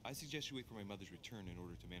 I suggest you wait for my mother's return in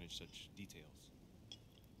order to manage such details.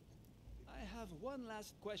 I have one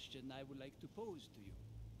last question I would like to pose to you.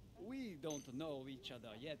 We don't know each other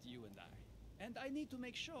yet, you and I. And I need to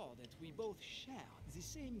make sure that we both share the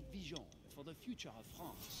same vision for the future of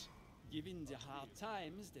France. Given the hard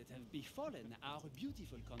times that have befallen our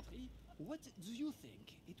beautiful country, what do you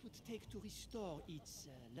think it would take to restore its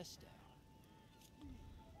luster?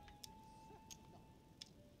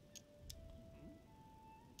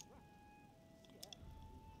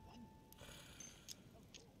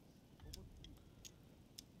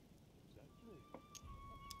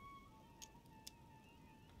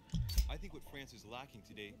 I think what France is lacking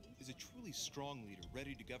today is a truly strong leader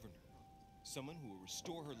ready to govern her. Someone who will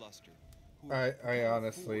restore her luster. I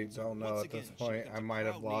honestly don't know at this point. I might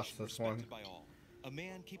have lost this one. By all. A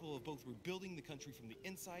man capable of both rebuilding the country from the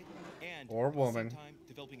inside and or woman. at the same time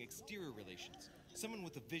developing exterior relations. Someone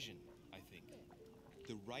with a vision, I think.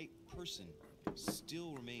 The right person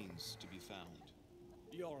still remains to be found.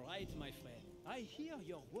 You're right, my friend. I hear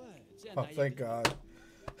your words and Oh, thank God.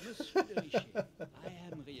 Monsieur de Richet,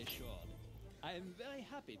 I am reassured. I am very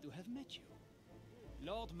happy to have met you.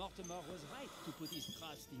 Lord Mortimer was right to put his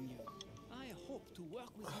trust in you. I hope to work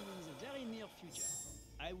with you in the very near future.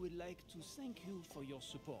 I would like to thank you for your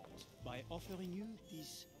support by offering you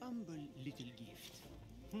this humble little gift.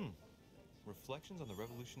 Reflections on the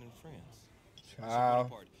Revolution in France. Ciao. So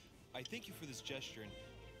Bonaparte, I thank you for this gesture, and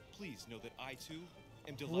please know that I too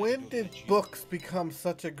am delighted When to have did met you. books become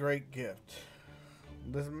such a great gift?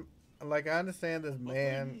 This, like, I understand this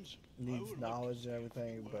man needs knowledge and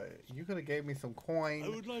everything, but you could have gave me some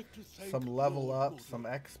coin, some level up, some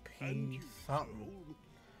XP, something.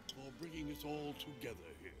 For bringing us all together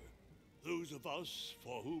here. Those of us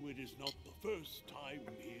for whom it is not the first time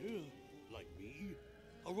here, like me,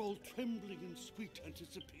 are all trembling in sweet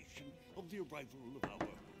anticipation of the arrival of our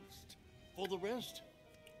host. For the rest,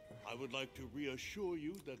 I would like to reassure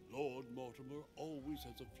you that Lord Mortimer always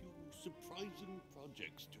has a few surprising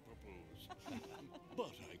projects to propose.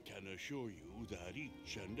 But I can assure you that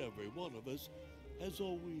each and every one of us has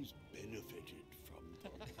always benefited from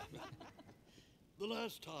them. The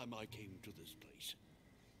last time I came to this place,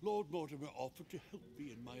 Lord Mortimer offered to help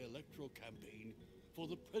me in my electoral campaign for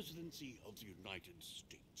the presidency of the United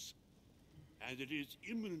States. And it is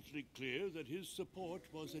imminently clear that his support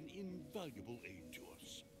was an invaluable aid to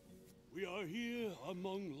us. We are here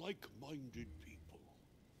among like-minded people.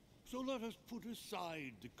 So let us put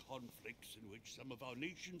aside the conflicts in which some of our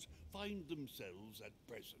nations find themselves at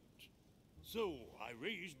present. So I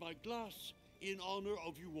raise my glass in honor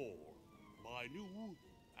of you all, my new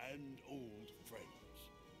and old friends.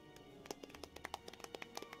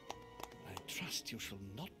 I trust you shall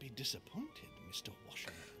not be disappointed, Mr.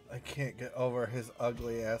 Washerman. I can't get over his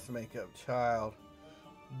ugly ass makeup child.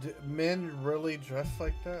 Men really dress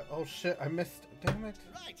like that? Oh shit, I missed. Damn it.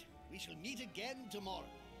 Right, we shall meet again tomorrow.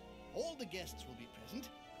 All the guests will be present,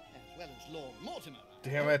 as well as Lord Mortimer.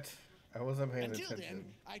 Damn it. I wasn't paying Until attention. then,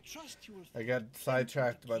 I trust you will I got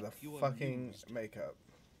sidetracked by the you fucking amused. makeup.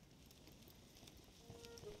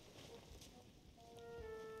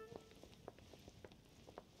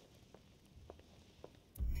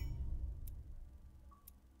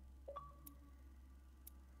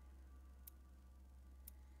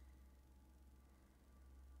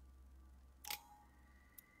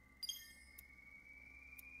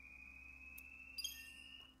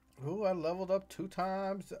 Ooh, I leveled up 2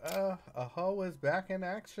 times. A hoe is back in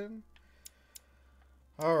action.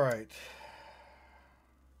 Alright.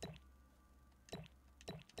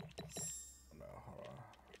 No, hold on.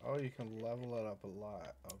 Oh, you can level it up a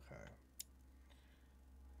lot. Okay.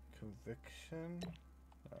 Conviction.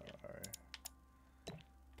 Alright.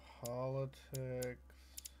 Politics.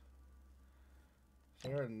 Is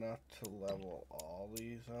there enough to level all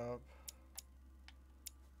these up?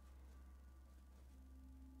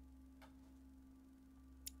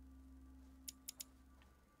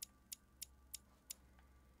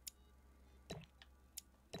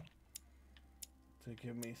 To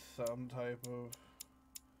give me some type of...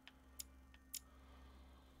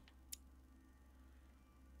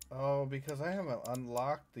 Oh, because I haven't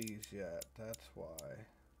unlocked these yet. That's why.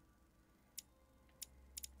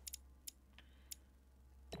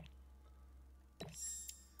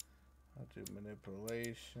 I'll do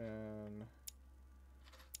manipulation.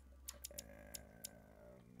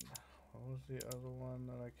 And what was the other one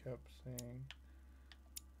that I kept seeing?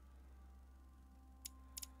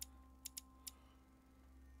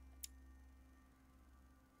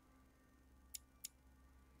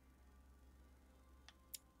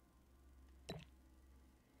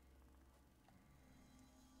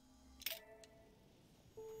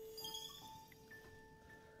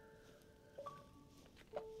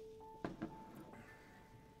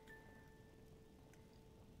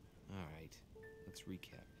 Let's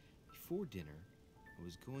recap. Before dinner, I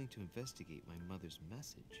was going to investigate my mother's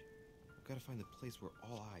message. I've got to find the place where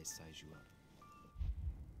all eyes size you up.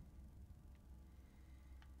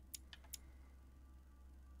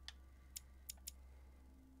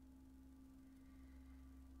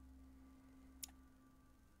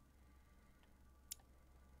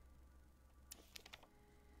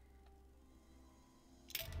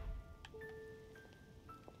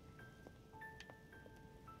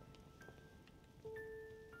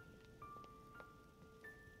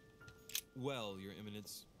 Well, Your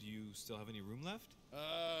Eminence, do you still have any room left?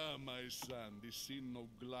 Ah, my son, the sin of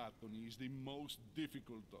gluttony is the most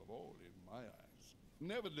difficult of all in my eyes.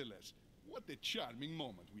 Nevertheless, what a charming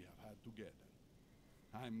moment we have had together.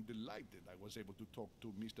 I'm delighted I was able to talk to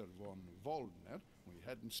Mr. von Wollner. We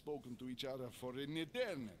hadn't spoken to each other for an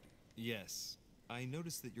eternity. Yes. I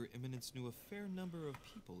noticed that Your Eminence knew a fair number of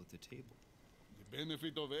people at the table. The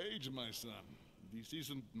benefit of age, my son. This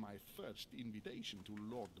isn't my first invitation to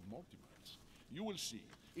Lord Mortimer's. You will see,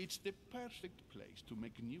 it's the perfect place to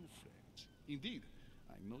make new friends. Indeed,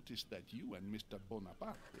 I noticed that you and Mr.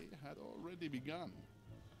 Bonaparte had already begun.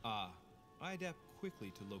 Ah, I adapt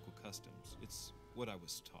quickly to local customs. It's what I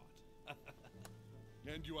was taught.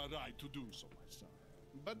 And you are right to do so, my son.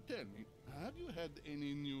 But tell me, have you had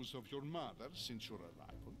any news of your mother since your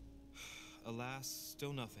arrival? Alas,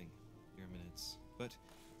 still nothing, Your Eminence. But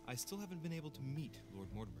I still haven't been able to meet Lord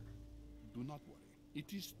Mortimer. Do not worry.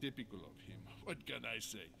 It is typical of him. What can I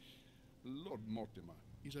say? Lord Mortimer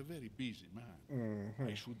is a very busy man.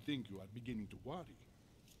 I should think you are beginning to worry.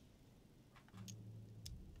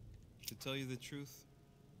 To tell you the truth,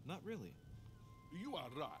 not really. You are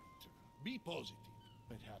right. Be positive.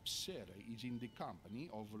 Perhaps Sarah is in the company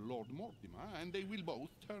of Lord Mortimer, and they will both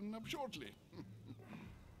turn up shortly.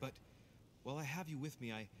 But while I have you with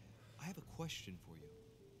me, I have a question for you.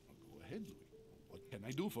 Go ahead, Louis. What can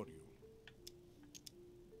I do for you?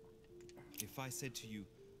 If I said to you,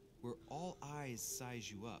 where all eyes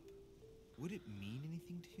size you up, would it mean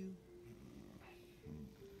anything to you?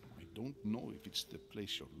 I don't know if it's the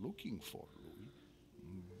place you're looking for, Louis,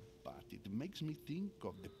 but it makes me think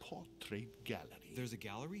of the portrait gallery. There's a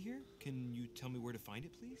gallery here? Can you tell me where to find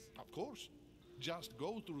it, please? Of course. Just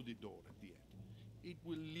go through the door at the end. It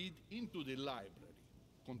will lead into the library.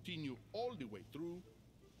 Continue all the way through,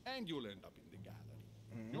 and you'll end up in the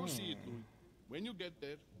gallery. You'll see it, Louis. When you get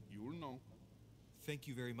there, you'll know. Thank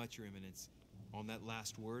you very much, Your Eminence. On that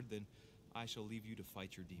last word, then I shall leave you to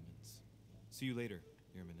fight your demons. See you later,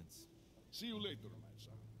 Your Eminence. See you later, my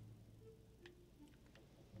son.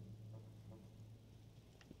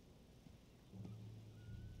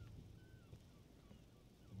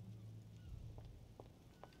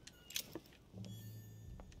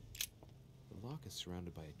 The lock is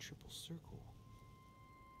surrounded by a triple circle.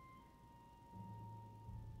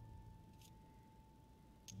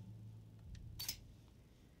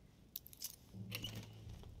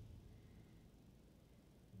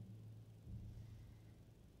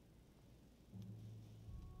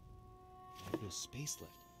 No space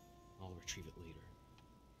left. I'll retrieve it later.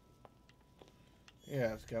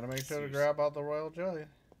 Yeah, it's gotta make sure to grab out the royal jelly.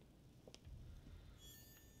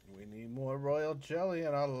 We need more royal jelly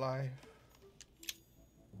in our life.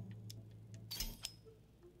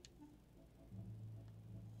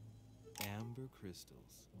 Amber crystals.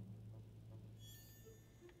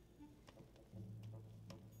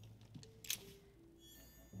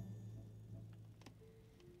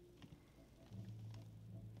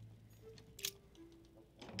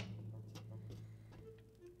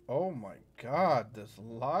 Oh my god, this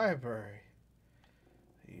library.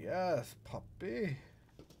 Yes, puppy.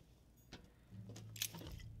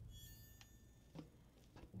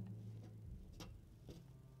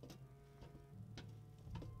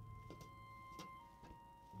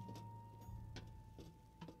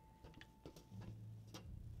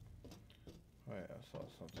 Oh yeah, I saw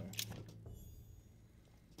something.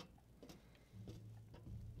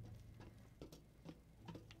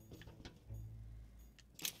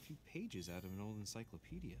 A few pages out of an old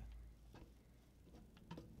encyclopedia.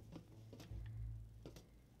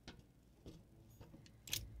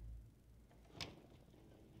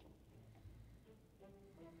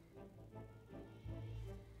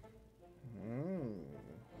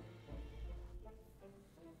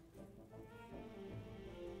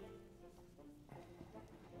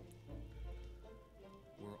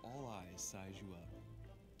 Where all eyes size you up.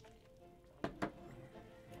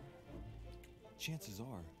 Chances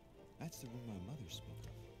are, that's the room my mother spoke of.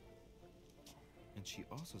 And she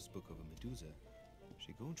also spoke of a Medusa.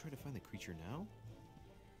 Should I go and try to find the creature now?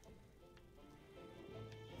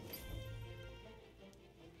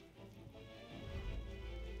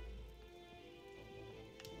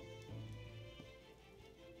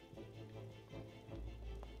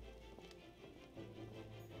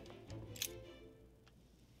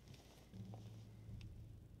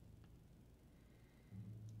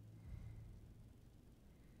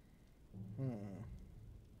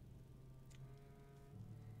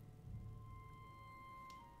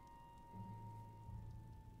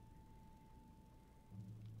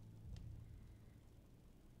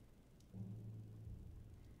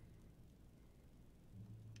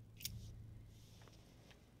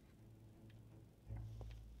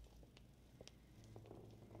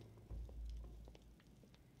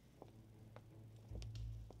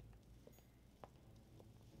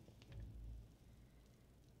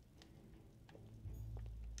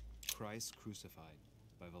 Christ Crucified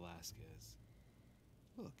by Velasquez.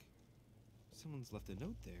 Look, someone's left a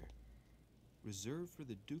note there. Reserved for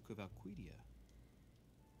the Duke of Alquidia.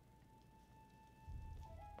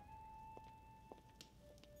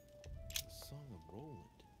 The Song of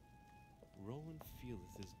Roland. Roland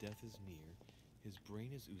feeleth his death is near, his brain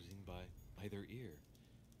is oozing by either ear.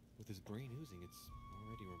 With his brain oozing, it's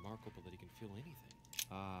already remarkable that he can feel anything.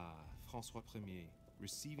 Ah, François Ier,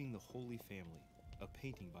 Receiving the Holy Family, a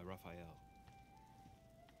painting by Raphael.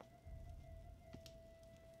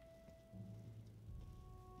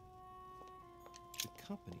 The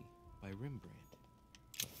Company by Rembrandt,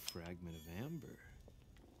 a fragment of amber.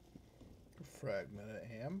 A fragment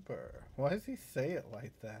of amber. Why does he say it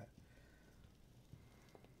like that?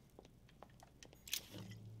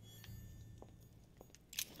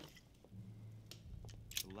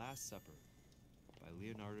 The Last Supper by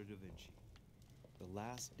Leonardo da Vinci. The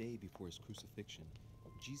last day before his crucifixion,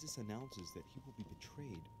 Jesus announces that he will be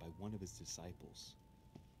betrayed by one of his disciples.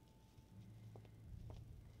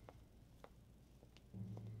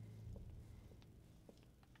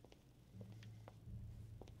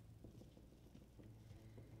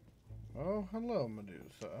 Oh, hello,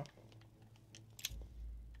 Medusa.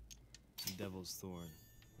 Devil's Thorn.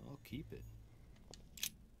 I'll keep it.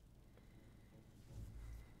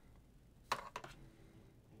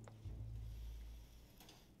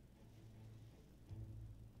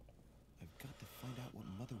 I've got to find out what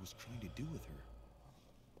Mother was trying to do with her.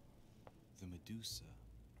 The Medusa.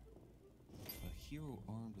 A hero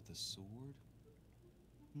armed with a sword?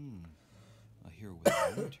 A hero with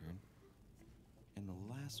a lantern. And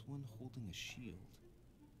the last one holding a shield.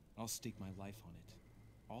 I'll stake my life on it.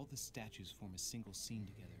 All the statues form a single scene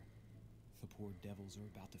together. The poor devils are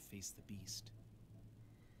about to face the beast.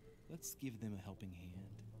 Let's give them a helping hand.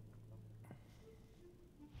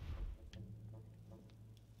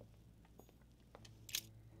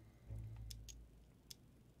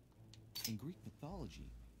 In Greek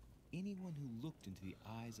mythology, anyone who looked into the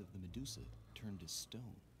eyes of the Medusa turned to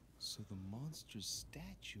stone. So the monster's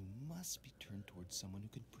statue must be turned towards someone who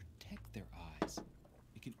can protect their eyes.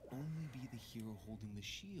 It can only be the hero holding the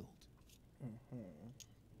shield.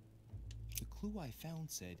 The clue I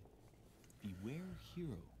found said, "Beware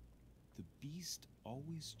hero. The beast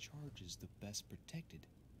always charges the best protected.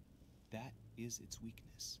 That is its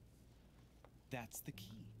weakness." That's the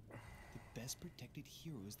key. The best protected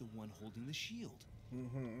hero is the one holding the shield.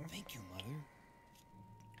 Thank you, Mother.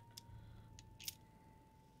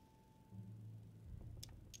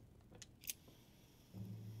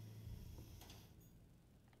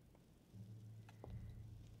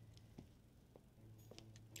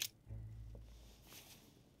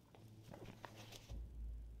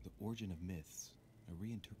 The Origin of Myths, a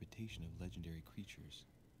reinterpretation of legendary creatures.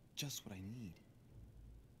 Just what I need.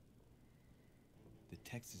 The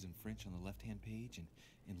text is in French on the left-hand page and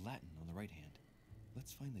in Latin on the right hand.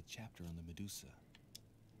 Let's find the chapter on the Medusa.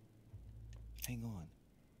 Hang on.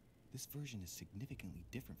 This version is significantly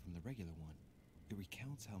different from the regular one. It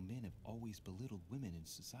recounts how men have always belittled women in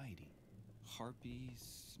society.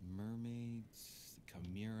 Harpies, mermaids, the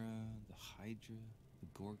chimera, the hydra, the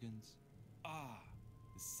gorgons.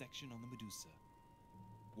 The section on the Medusa.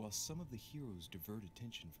 While some of the heroes divert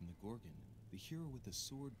attention from the gorgon, the hero with the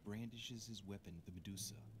sword brandishes his weapon at the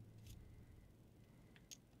Medusa.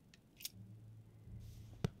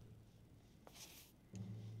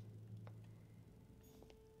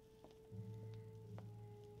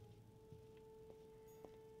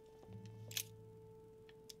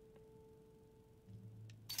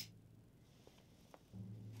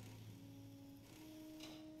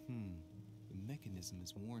 The mechanism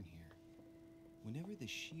is worn here. Whenever the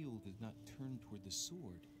shield is not turned toward the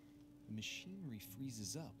sword, the machinery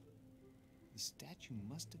freezes up. The statue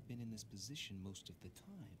must have been in this position most of the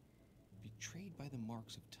time, betrayed by the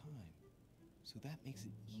marks of time. So that makes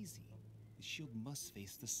it easy. The shield must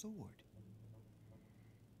face the sword.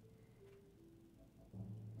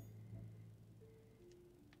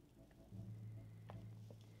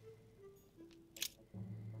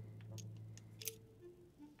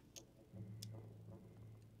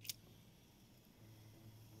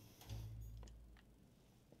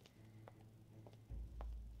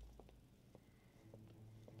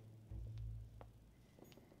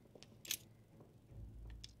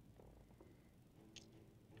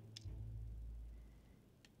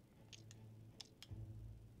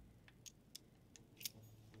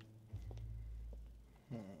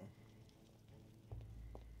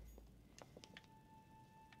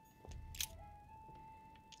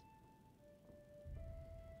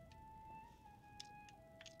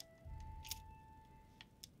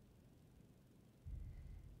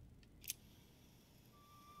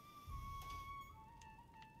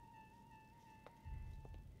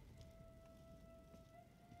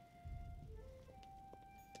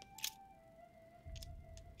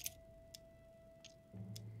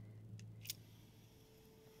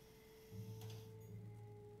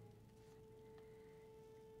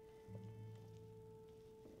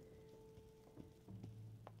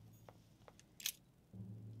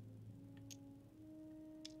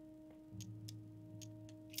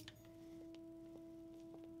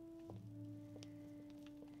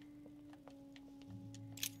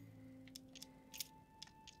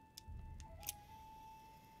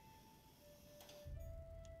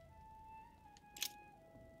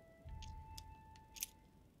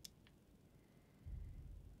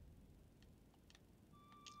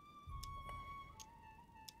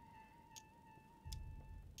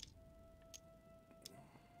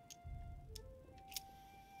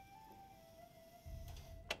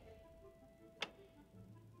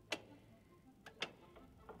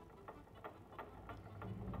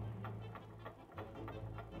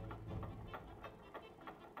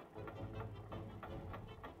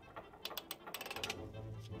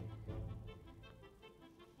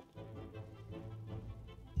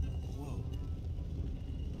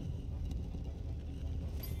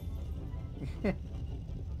 Rah!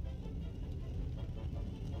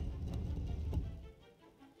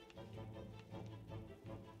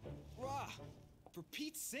 For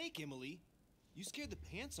Pete's sake, Emily! You scared the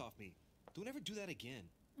pants off me. Don't ever do that again.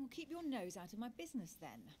 Well, keep your nose out of my business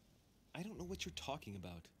then. I don't know what you're talking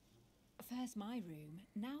about. First my room,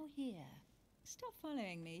 now here. Stop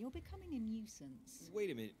following me, you're becoming a nuisance.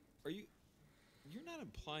 Wait a minute. You're not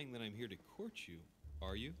implying that I'm here to court you,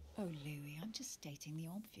 are you? Oh, Louis, I'm just stating the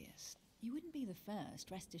obvious. You wouldn't be the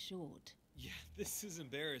first, rest assured. Yeah, this is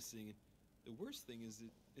embarrassing. The worst thing is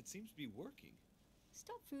it seems to be working.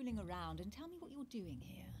 Stop fooling around and tell me what you're doing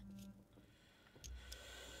here.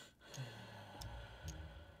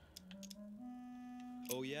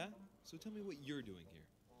 Oh yeah? So tell me what you're doing here.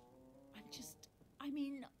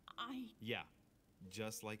 Yeah,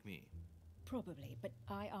 just like me. Probably, but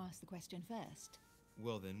I asked the question first.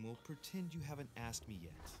 Well then, we'll pretend you haven't asked me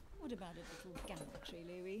yet. What about a little gallantry,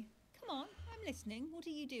 Louis? Come on, I'm listening. What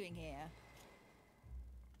are you doing here?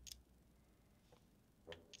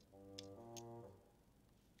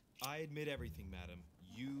 I admit everything, madam.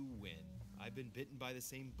 You win. I've been bitten by the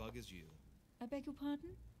same bug as you. I beg your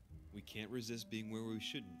pardon? We can't resist being where we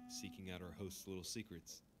shouldn't, seeking out our host's little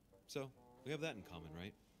secrets. So, we have that in common,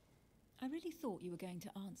 right? I really thought you were going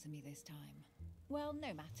to answer me this time. Well,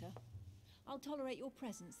 no matter. I'll tolerate your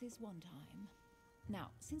presence this one time.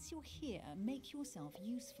 Now, since you're here, make yourself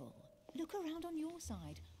useful. Look around on your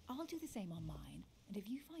side. I'll do the same on mine. And if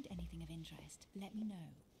you find anything of interest, let me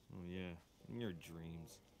know. Oh yeah, in your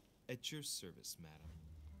dreams. At your service, madam.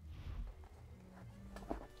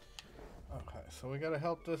 Okay, so we gotta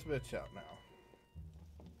help this bitch out now.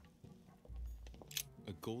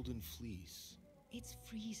 A golden fleece. It's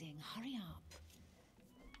freezing. Hurry up.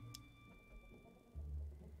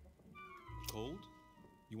 Cold?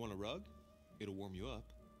 You want a rug? It'll warm you up.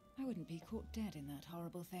 I wouldn't be caught dead in that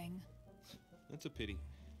horrible thing. That's a pity.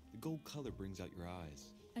 The gold color brings out your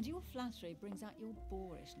eyes. And your flattery brings out your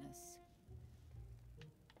boorishness.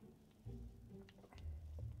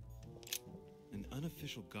 An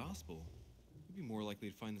unofficial gospel? You'd be more likely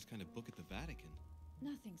to find this kind of book at the Vatican.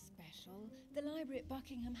 Nothing special. The library at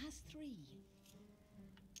Buckingham has 3.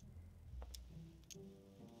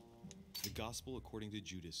 The Gospel According to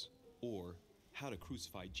Judas, or How to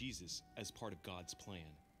Crucify Jesus as Part of God's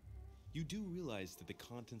Plan. You do realize that the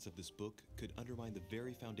contents of this book could undermine the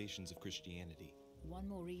very foundations of Christianity. One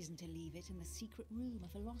more reason to leave it in the secret room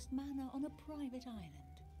of a lost manor on a private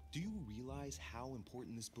island. Do you realize how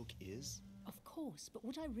important this book is? Of course, but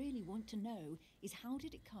what I really want to know is how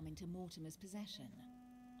did it come into Mortimer's possession?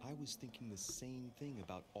 I was thinking the same thing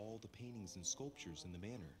about all the paintings and sculptures in the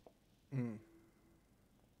manor.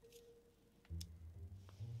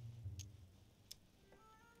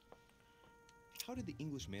 How did the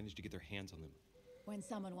English manage to get their hands on them? When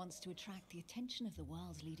someone wants to attract the attention of the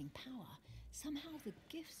world's leading power, somehow the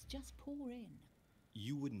gifts just pour in.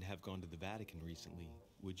 You wouldn't have gone to the Vatican recently,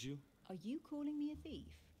 would you? Are you calling me a thief?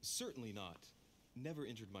 Certainly not. Never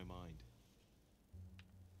entered my mind.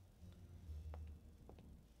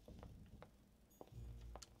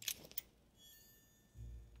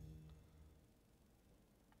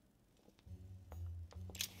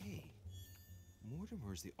 Hey,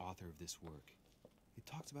 Mortimer is the author of this work. It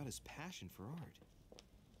talks about his passion for art.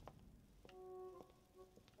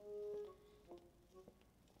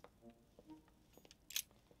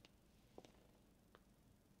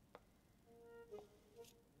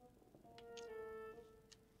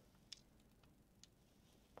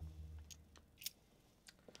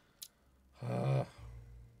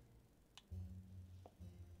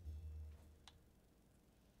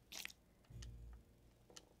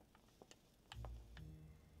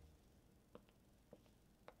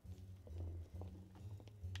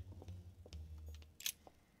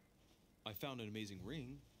 I found an amazing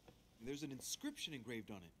ring. There's an inscription engraved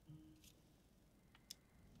on it.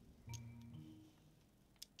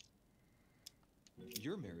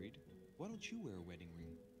 You're married. Why don't you wear a wedding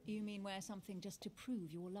ring? You mean wear something just to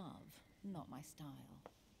prove your love? Not my style.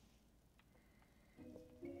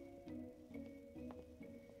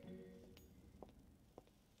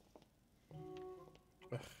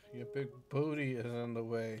 Ugh, your big booty is in the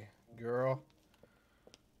way, girl.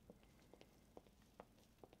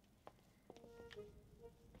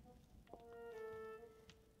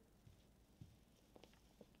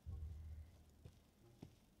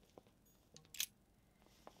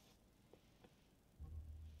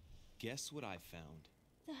 Guess what I found?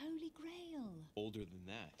 The Holy Grail. Older than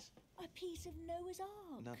that. A piece of Noah's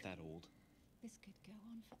Ark. Not that old. This could go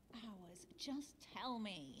on for hours. Just tell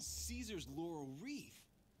me. Caesar's laurel wreath.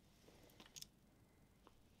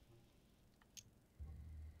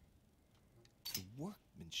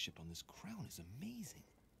 workmanship on this crown is amazing.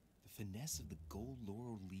 The finesse of the gold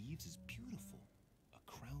laurel leaves is beautiful. A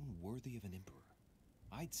crown worthy of an emperor.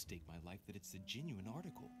 I'd stake my life that it's the genuine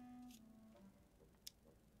article.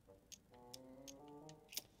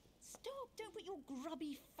 Stop! Don't put your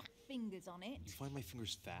grubby fat fingers on it. You find my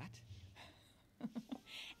fingers fat?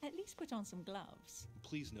 At least put on some gloves.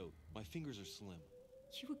 Please note, my fingers are slim.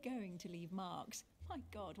 You were going to leave marks. My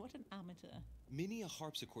God, what an amateur. Many a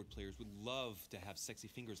harpsichord players would love to have sexy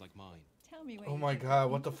fingers like mine. Tell me where Oh you my get God, that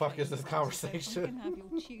what the fuck is this information so I conversation? can have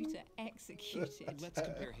your tutor executed. Let's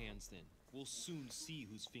compare hands then. We'll soon see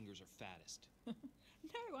whose fingers are fattest.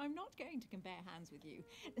 No, I'm not going to compare hands with you.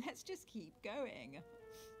 Let's just keep going.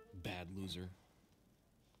 Bad loser.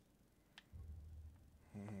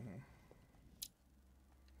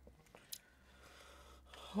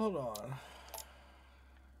 Hold on.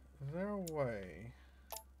 Is there a way?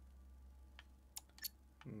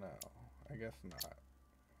 No, I guess not.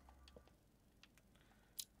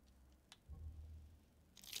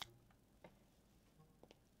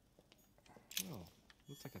 Well,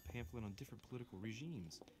 looks like a pamphlet on different political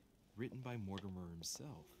regimes, written by Mortimer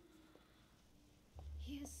himself.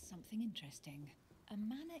 Here's something interesting. A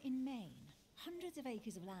manor in Maine, hundreds of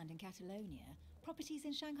acres of land in Catalonia, properties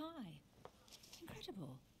in Shanghai.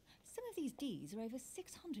 Incredible. Some of these deeds are over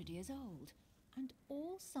 600 years old, and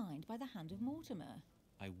all signed by the hand of Mortimer.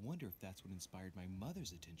 I wonder if that's what inspired my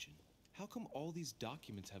mother's attention. How come all these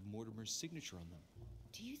documents have Mortimer's signature on them?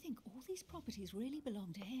 Do you think all these properties really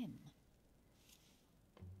belong to him?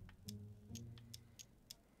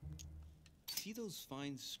 See those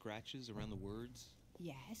fine scratches around the words?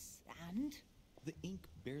 Yes, and? The ink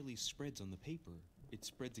barely spreads on the paper. It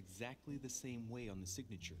spreads exactly the same way on the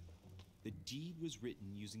signature. The deed was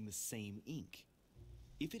written using the same ink.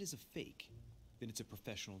 If it is a fake, then it's a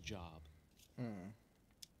professional job.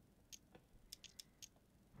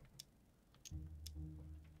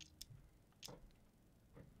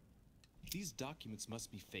 These documents must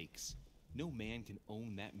be fakes. No man can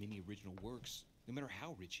own that many original works, no matter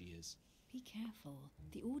how rich he is. Be careful.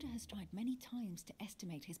 The Order has tried many times to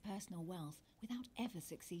estimate his personal wealth without ever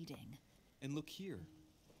succeeding. And look here.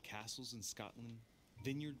 Castles in Scotland,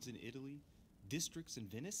 vineyards in Italy, districts in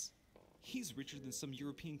Venice. He's richer than some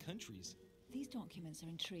European countries. These documents are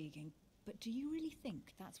intriguing, but do you really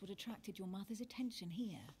think that's what attracted your mother's attention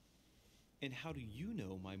here? And how do you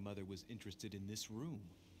know my mother was interested in this room?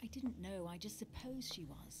 I didn't know, I just supposed she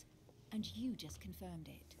was. And you just confirmed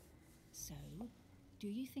it. So, do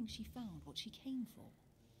you think she found what she came for?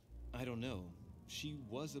 I don't know. She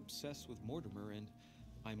was obsessed with Mortimer, and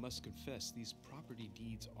I must confess these property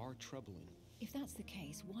deeds are troubling. If that's the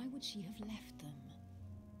case, why would she have left them?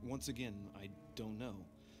 Once again, I don't know.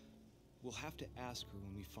 We'll have to ask her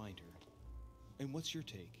when we find her. And what's your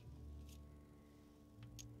take?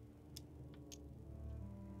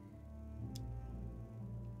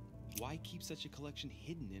 Why keep such a collection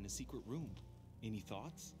hidden in a secret room? Any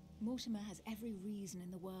thoughts? Mortimer has every reason in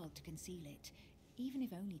the world to conceal it, even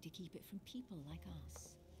if only to keep it from people like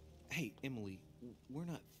us. Hey, Emily, we're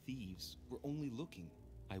not thieves. We're only looking.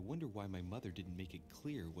 I wonder why my mother didn't make it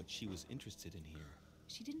clear what she was interested in here.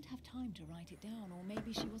 She didn't have time to write it down, or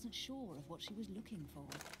maybe she wasn't sure of what she was looking for.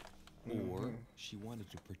 Or she wanted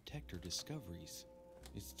to protect her discoveries.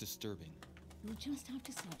 It's disturbing. We'll just have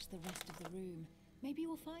to search the rest of the room. Maybe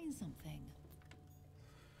we'll find something.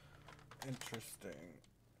 Interesting.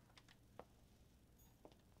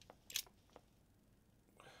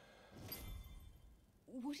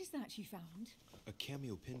 What is that you found? A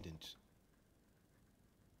cameo pendant.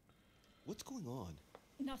 What's going on?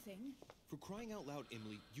 Nothing. For crying out loud,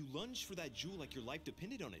 Emily, you lunged for that jewel like your life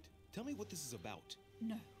depended on it. Tell me what this is about.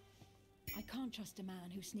 No. I can't trust a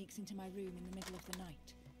man who sneaks into my room in the middle of the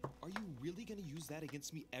night. Are you really gonna use that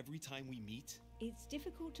against me every time we meet? It's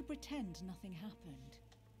difficult to pretend nothing happened.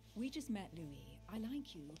 We just met, Louis. I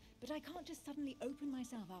like you, but I can't just suddenly open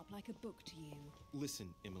myself up like a book to you. Listen,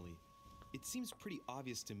 Emily. It seems pretty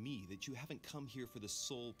obvious to me that you haven't come here for the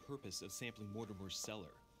sole purpose of sampling Mortimer's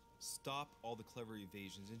cellar. Stop all the clever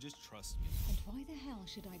evasions and just trust me. And why the hell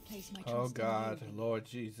should I place my trust Oh in God, Louis? Lord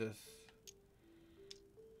Jesus.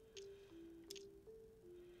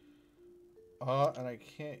 Oh, and I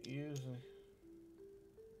can't use it.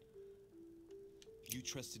 You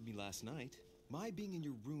trusted me last night. My being in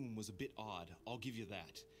your room was a bit odd, I'll give you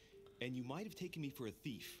that. And you might have taken me for a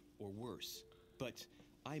thief, or worse. But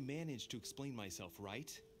I managed to explain myself,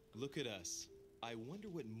 right? Look at us. I wonder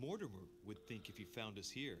what Mortimer would think if he found us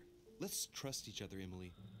here. Let's trust each other,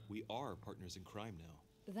 Emily. We are partners in crime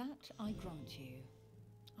now. That I grant you.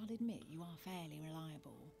 I'll admit you are fairly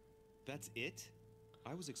reliable. That's it?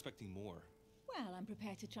 I was expecting more. Well, I'm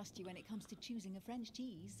prepared to trust you when it comes to choosing a French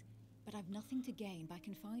cheese. But I've nothing to gain by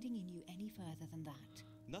confiding in you any further than that.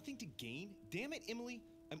 Nothing to gain? Damn it, Emily!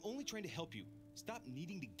 I'm only trying to help you. Stop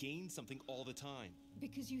needing to gain something all the time.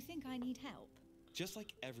 Because you think I need help? Just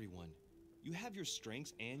like everyone. You have your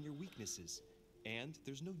strengths and your weaknesses. And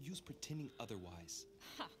there's no use pretending otherwise.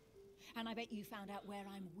 Ha! And I bet you found out where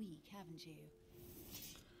I'm weak, haven't you?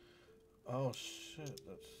 Oh shit,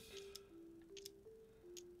 that's...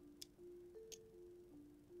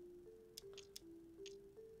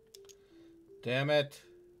 Damn it.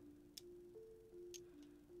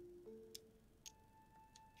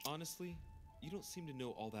 Honestly, you don't seem to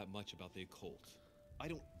know all that much about the occult. I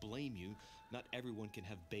don't blame you. Not everyone can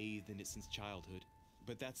have bathed in it since childhood.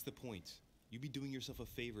 But that's the point. You'd be doing yourself a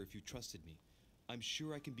favor if you trusted me. I'm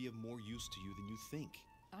sure I can be of more use to you than you think.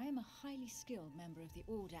 I am a highly skilled member of the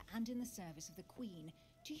Order and in the service of the Queen.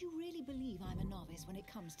 Do you really believe I'm a novice when it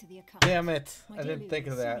comes to the occult? Damn it! My I didn't think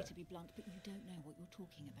of Sorry that. to be blunt, but you don't know what you're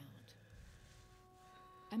talking about.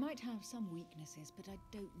 I might have some weaknesses, but I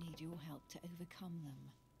don't need your help to overcome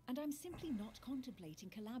them. And I'm simply not contemplating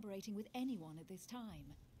collaborating with anyone at this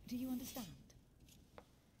time. Do you understand?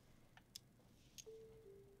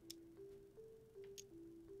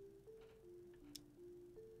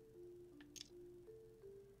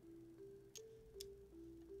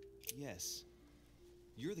 Yes.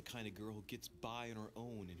 You're the kind of girl who gets by on her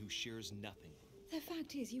own and who shares nothing. The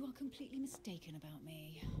fact is, you are completely mistaken about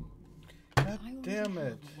me. God I already damn have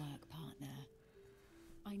it. a work partner.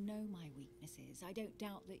 I know my weaknesses. I don't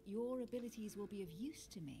doubt that your abilities will be of use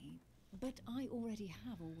to me. But I already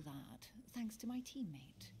have all that, thanks to my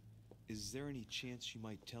teammate. Is there any chance you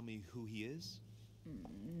might tell me who he is?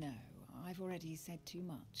 No, I've already said too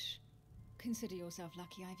much. Consider yourself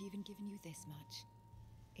lucky I've even given you this much.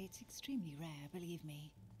 It's extremely rare, believe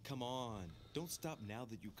me. Come on, don't stop now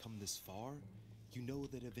that you've come this far. You know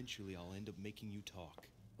that eventually I'll end up making you talk.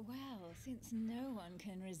 Well, since no one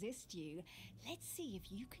can resist you, let's see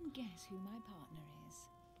if you can guess who my partner is.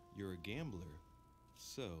 You're a gambler.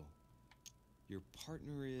 So, your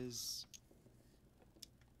partner is...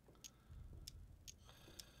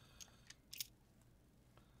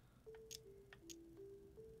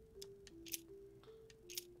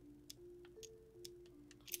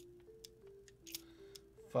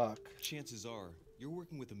 Fuck. Chances are, you're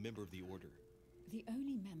working with a member of the Order. The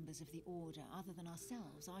only members of the Order other than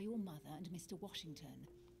ourselves are your mother and Mr. Washington.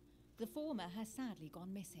 The former has sadly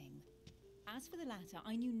gone missing. As for the latter,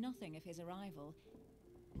 I knew nothing of his arrival.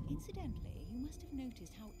 Incidentally, you must have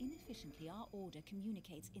noticed how inefficiently our Order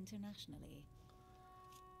communicates internationally.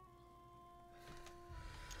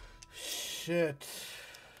 Shit.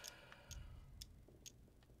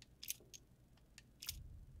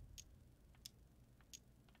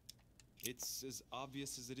 It's as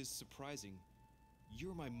obvious as it is surprising.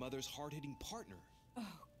 You're my mother's hard-hitting partner. Oh,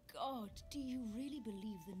 God, do you really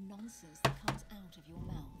believe the nonsense that comes out of your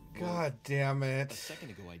mouth? God damn it. A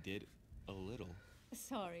second ago I did. A little.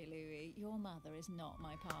 Sorry, Louis, your mother is not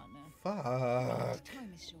my partner. Fuck. Right,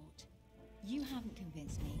 time is short. You haven't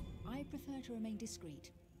convinced me. I prefer to remain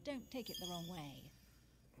discreet. Don't take it the wrong way.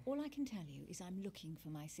 All I can tell you is I'm looking for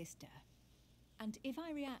my sister. And if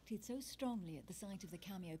I reacted so strongly at the sight of the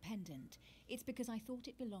cameo pendant, it's because I thought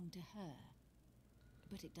it belonged to her.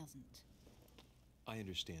 But it doesn't. I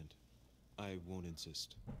understand. I won't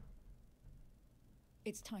insist.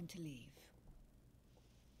 It's time to leave.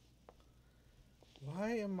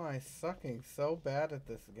 Why am I sucking so bad at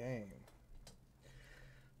this game?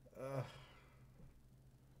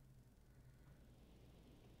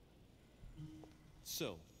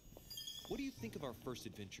 So, what do you think of our first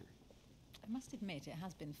adventure? I must admit, it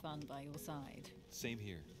has been fun by your side. Same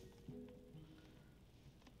here.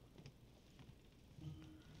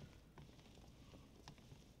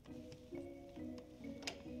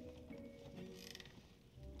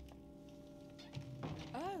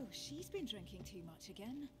 Oh, she's been drinking too much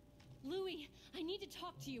again. Louis, I need to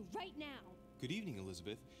talk to you right now. Good evening,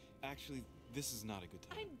 Elizabeth. Actually, this is not a good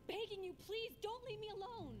time. I'm begging you, please don't leave me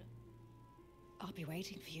alone. I'll be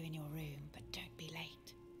waiting for you in your room, but don't be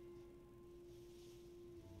late.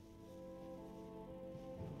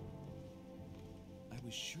 I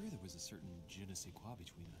was sure there was a certain je ne sais quoi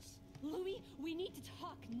between us. Louis, we need to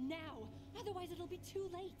talk now. Otherwise, it'll be too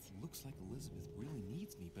late. Looks like Elizabeth really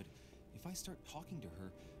needs me, but if I start talking to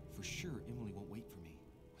her, for sure Emily won't wait for me.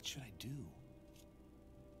 What should I do?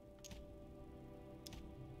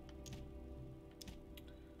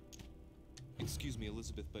 Excuse me,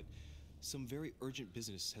 Elizabeth, but some very urgent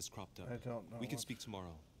business has cropped up. I don't know. We can speak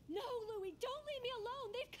tomorrow. No, Louis, don't leave me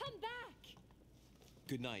alone. They've come back.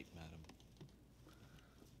 Good night, madam.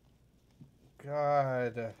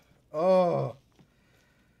 God. Oh.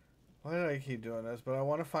 Why do I keep doing this? But I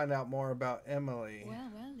want to find out more about Emily. Well,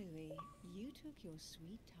 well, Louis, you took your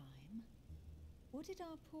sweet time. What did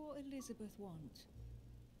our poor Elizabeth want?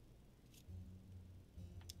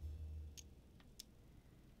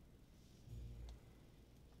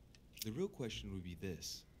 The real question would be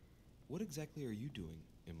this. What exactly are you doing,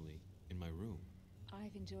 Emily, in my room?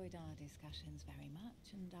 I've enjoyed our discussions very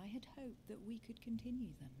much, and I had hoped that we could continue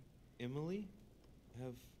them. Emily?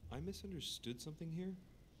 Have I misunderstood something here?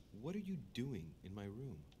 What are you doing in my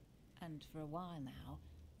room? And for a while now,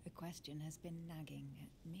 a question has been nagging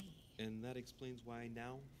at me. And that explains why I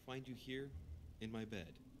now find you here in my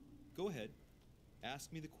bed. Go ahead.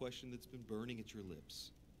 Ask me the question that's been burning at your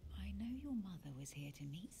lips. I know your mother was here to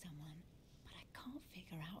meet someone, but I can't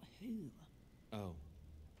figure out who. Oh,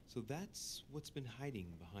 so that's what's been hiding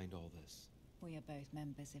behind all this. We are both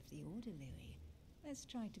members of the Order, Louis. Let's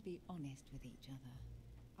try to be honest with each other.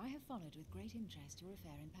 I have followed with great interest your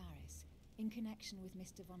affair in Paris, in connection with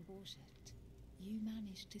Mr. von Borchardt. You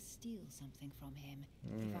managed to steal something from him,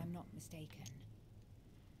 if I'm not mistaken.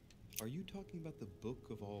 Are you talking about the Book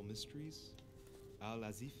of All Mysteries?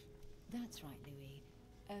 Al-Azif? That's right, Louis.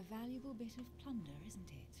 A valuable bit of plunder, isn't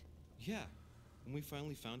it? Yeah. When we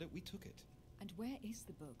finally found it, we took it. And where is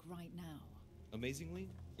the book right now? Amazingly,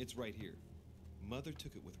 it's right here. Mother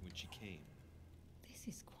took it with when she came. This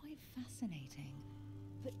is quite fascinating.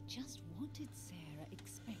 But just what did Sarah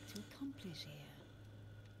expect to accomplish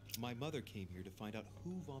here? My mother came here to find out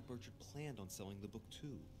who von Burchard planned on selling the book to.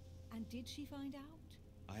 And did she find out?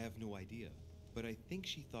 I have no idea, but I think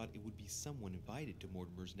she thought it would be someone invited to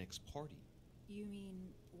Mortimer's next party. You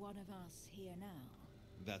mean one of us here now?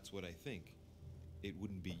 That's what I think. It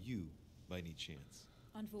wouldn't be you, by any chance.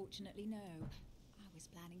 Unfortunately, no. I was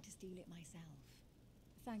planning to steal it myself.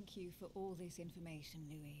 Thank you for all this information,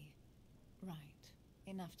 Louis. Right,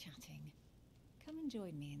 enough chatting. Come and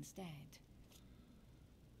join me instead.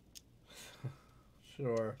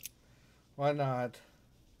 Sure. Why not?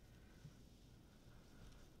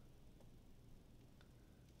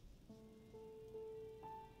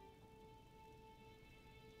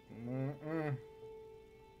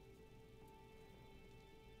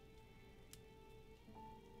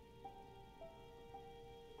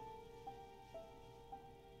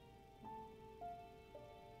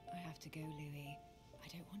 I have to go, Louis. I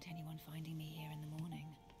don't want anyone finding me here in the morning.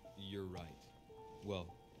 You're right. Well,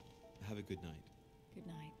 have a good night. Good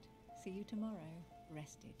night. See you tomorrow,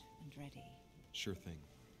 rested and ready. Sure thing.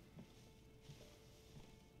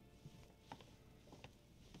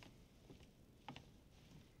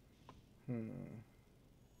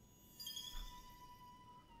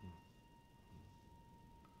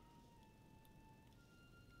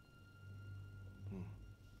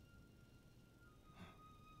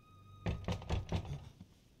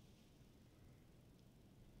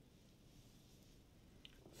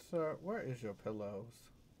 Sir, where is your pillows?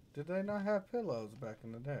 Did they not have pillows back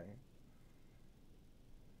in the day?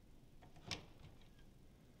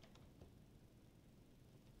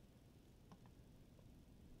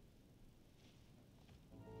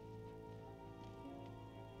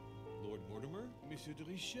 Lord Mortimer? Monsieur de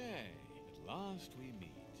Richet, at last we meet.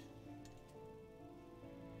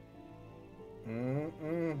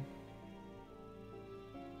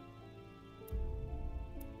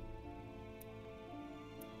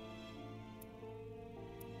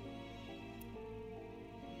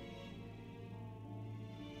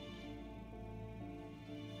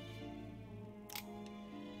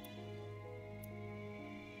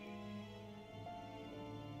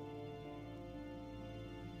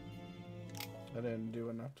 I didn't do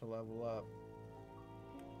enough to level up.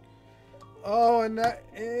 Oh, and that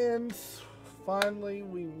ends. Finally,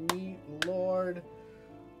 we meet Lord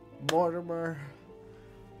Mortimer.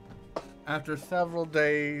 After several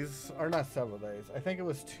days, or not several days, I think it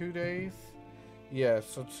was 2 days. Yeah,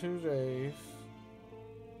 so 2 days.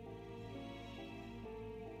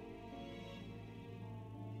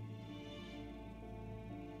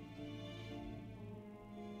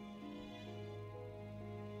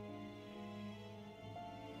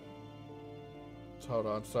 Hold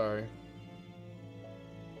on, sorry.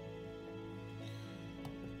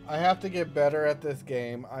 I have to get better at this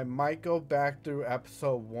game. I might go back through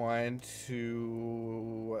episode 1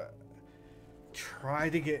 to try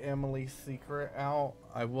to get Emily's secret out.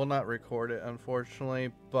 I will not record it,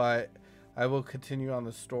 unfortunately, but I will continue on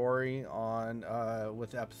the story on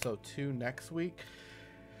with episode 2 next week.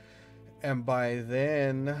 And by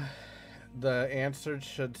then, the answers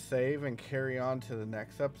should save and carry on to the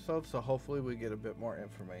next episode, so hopefully we get a bit more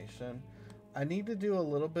information. I need to do a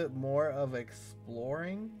little bit more of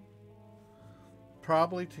exploring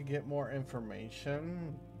probably to get more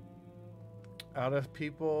information out of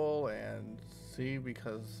people and see,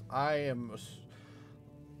 because I'm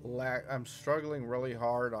struggling really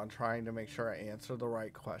hard on trying to make sure I answer the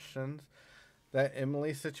right questions. That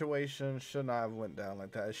Emily situation should not have went down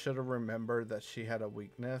like that. I should have remembered that she had a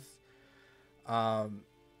weakness.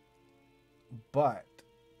 But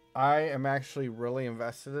I am actually really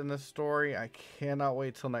invested in this story. I cannot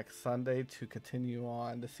wait till next Sunday to continue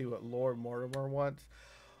on to see what Lord Mortimer wants.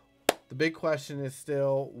 The big question is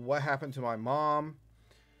still, what happened to my mom?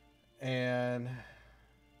 And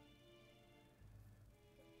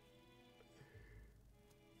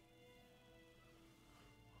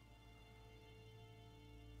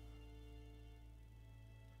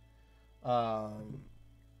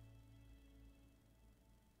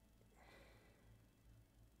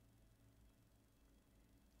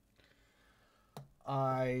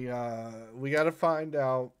we got to find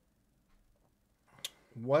out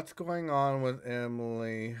what's going on with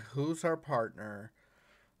Emily. Who's her partner?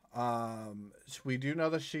 We do know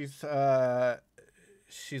that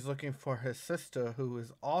she's looking for his sister, who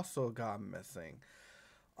is also gone missing.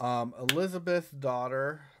 Elizabeth's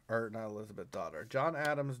daughter, or not Elizabeth's daughter, John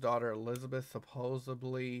Adams' daughter, Elizabeth,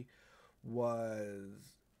 supposedly was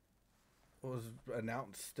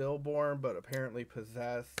announced stillborn, but apparently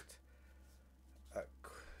possessed.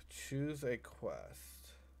 Choose a quest.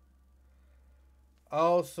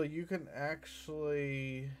 Oh, so you can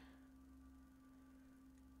actually...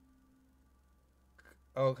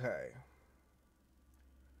 Okay.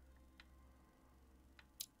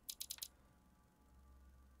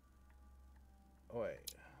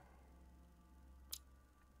 Wait.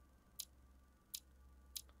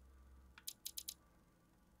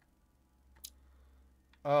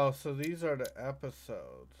 Oh, so these are the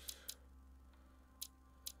episodes.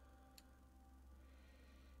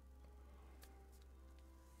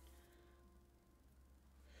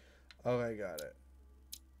 Okay, got it.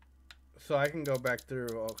 So I can go back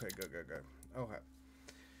through. Okay, good. Okay.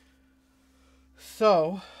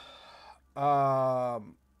 So,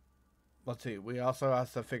 let's see. We also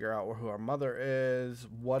have to figure out who our mother is.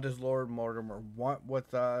 What does Lord Mortimer want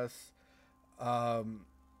with us?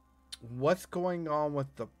 What's going on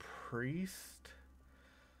with the priest?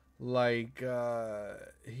 Like,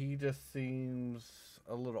 he just seems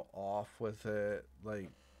a little off with it. Like,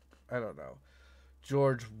 I don't know.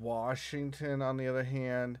 George Washington, on the other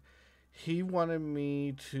hand, he wanted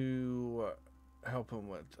me to help him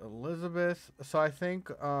with Elizabeth. So I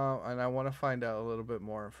think, and I want to find out a little bit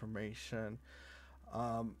more information.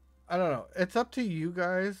 I don't know. It's up to you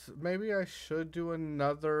guys. Maybe I should do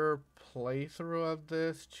another playthrough of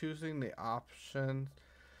this, choosing the options,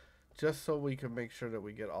 just so we can make sure that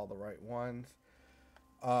we get all the right ones.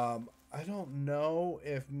 I don't know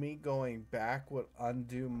if me going back would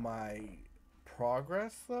undo my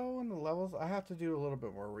progress, though, in the levels. I have to do a little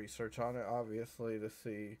bit more research on it, obviously, to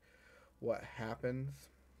see what happens.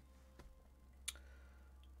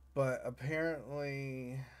 But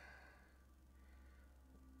apparently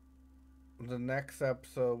the next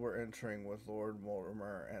episode we're entering with Lord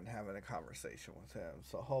Mortimer and having a conversation with him.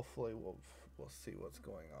 So hopefully we'll see what's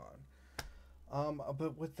going on.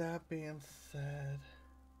 But with that being said,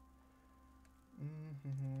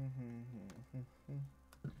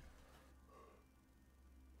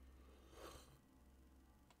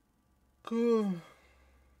 I'm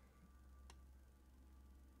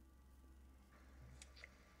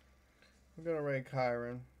gonna raid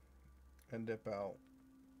Kyron and dip out.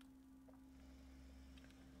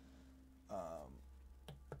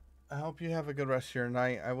 I hope you have a good rest of your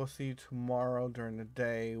night. I will see you tomorrow during the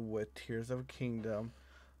day with Tears of a Kingdom.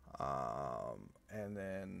 And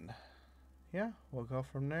then, yeah, we'll go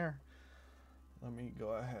from there. Let me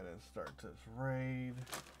go ahead and start this raid.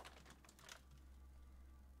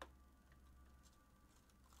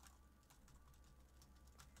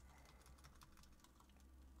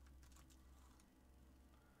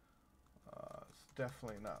 It's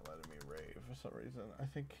definitely not letting me raid for some reason. I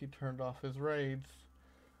think he turned off his raids.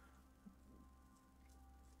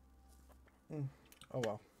 Oh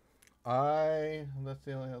well. That's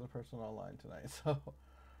the only other person online tonight, so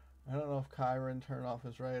I don't know if Kyron turned off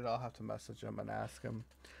his raid. I'll have to message him and ask him.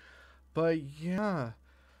 But yeah.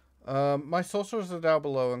 My socials are down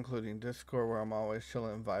below, including Discord, where I'm always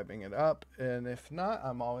chilling and vibing it up. And if not,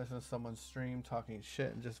 I'm always in someone's stream talking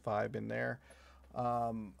shit and just vibing there.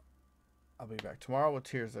 I'll be back tomorrow with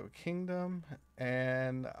Tears of a Kingdom.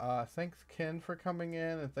 And thanks, Ken, for coming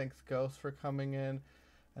in. And thanks, Ghost, for coming in.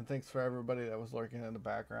 And thanks for everybody that was lurking in the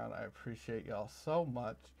background. I appreciate y'all so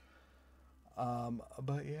much.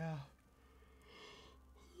 But yeah.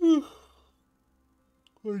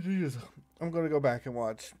 Oh, jeez. I'm going to go back and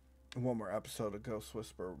watch one more episode of Ghost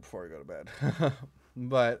Whisperer before I go to bed.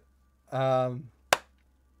 But,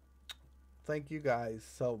 thank you guys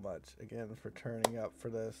so much again for turning up for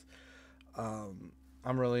this. I'm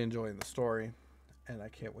really enjoying the story, and I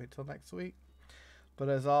can't wait till next week. But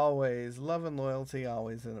as always, love and loyalty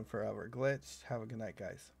always in and forever. Glitched. Have a good night,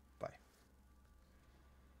 guys.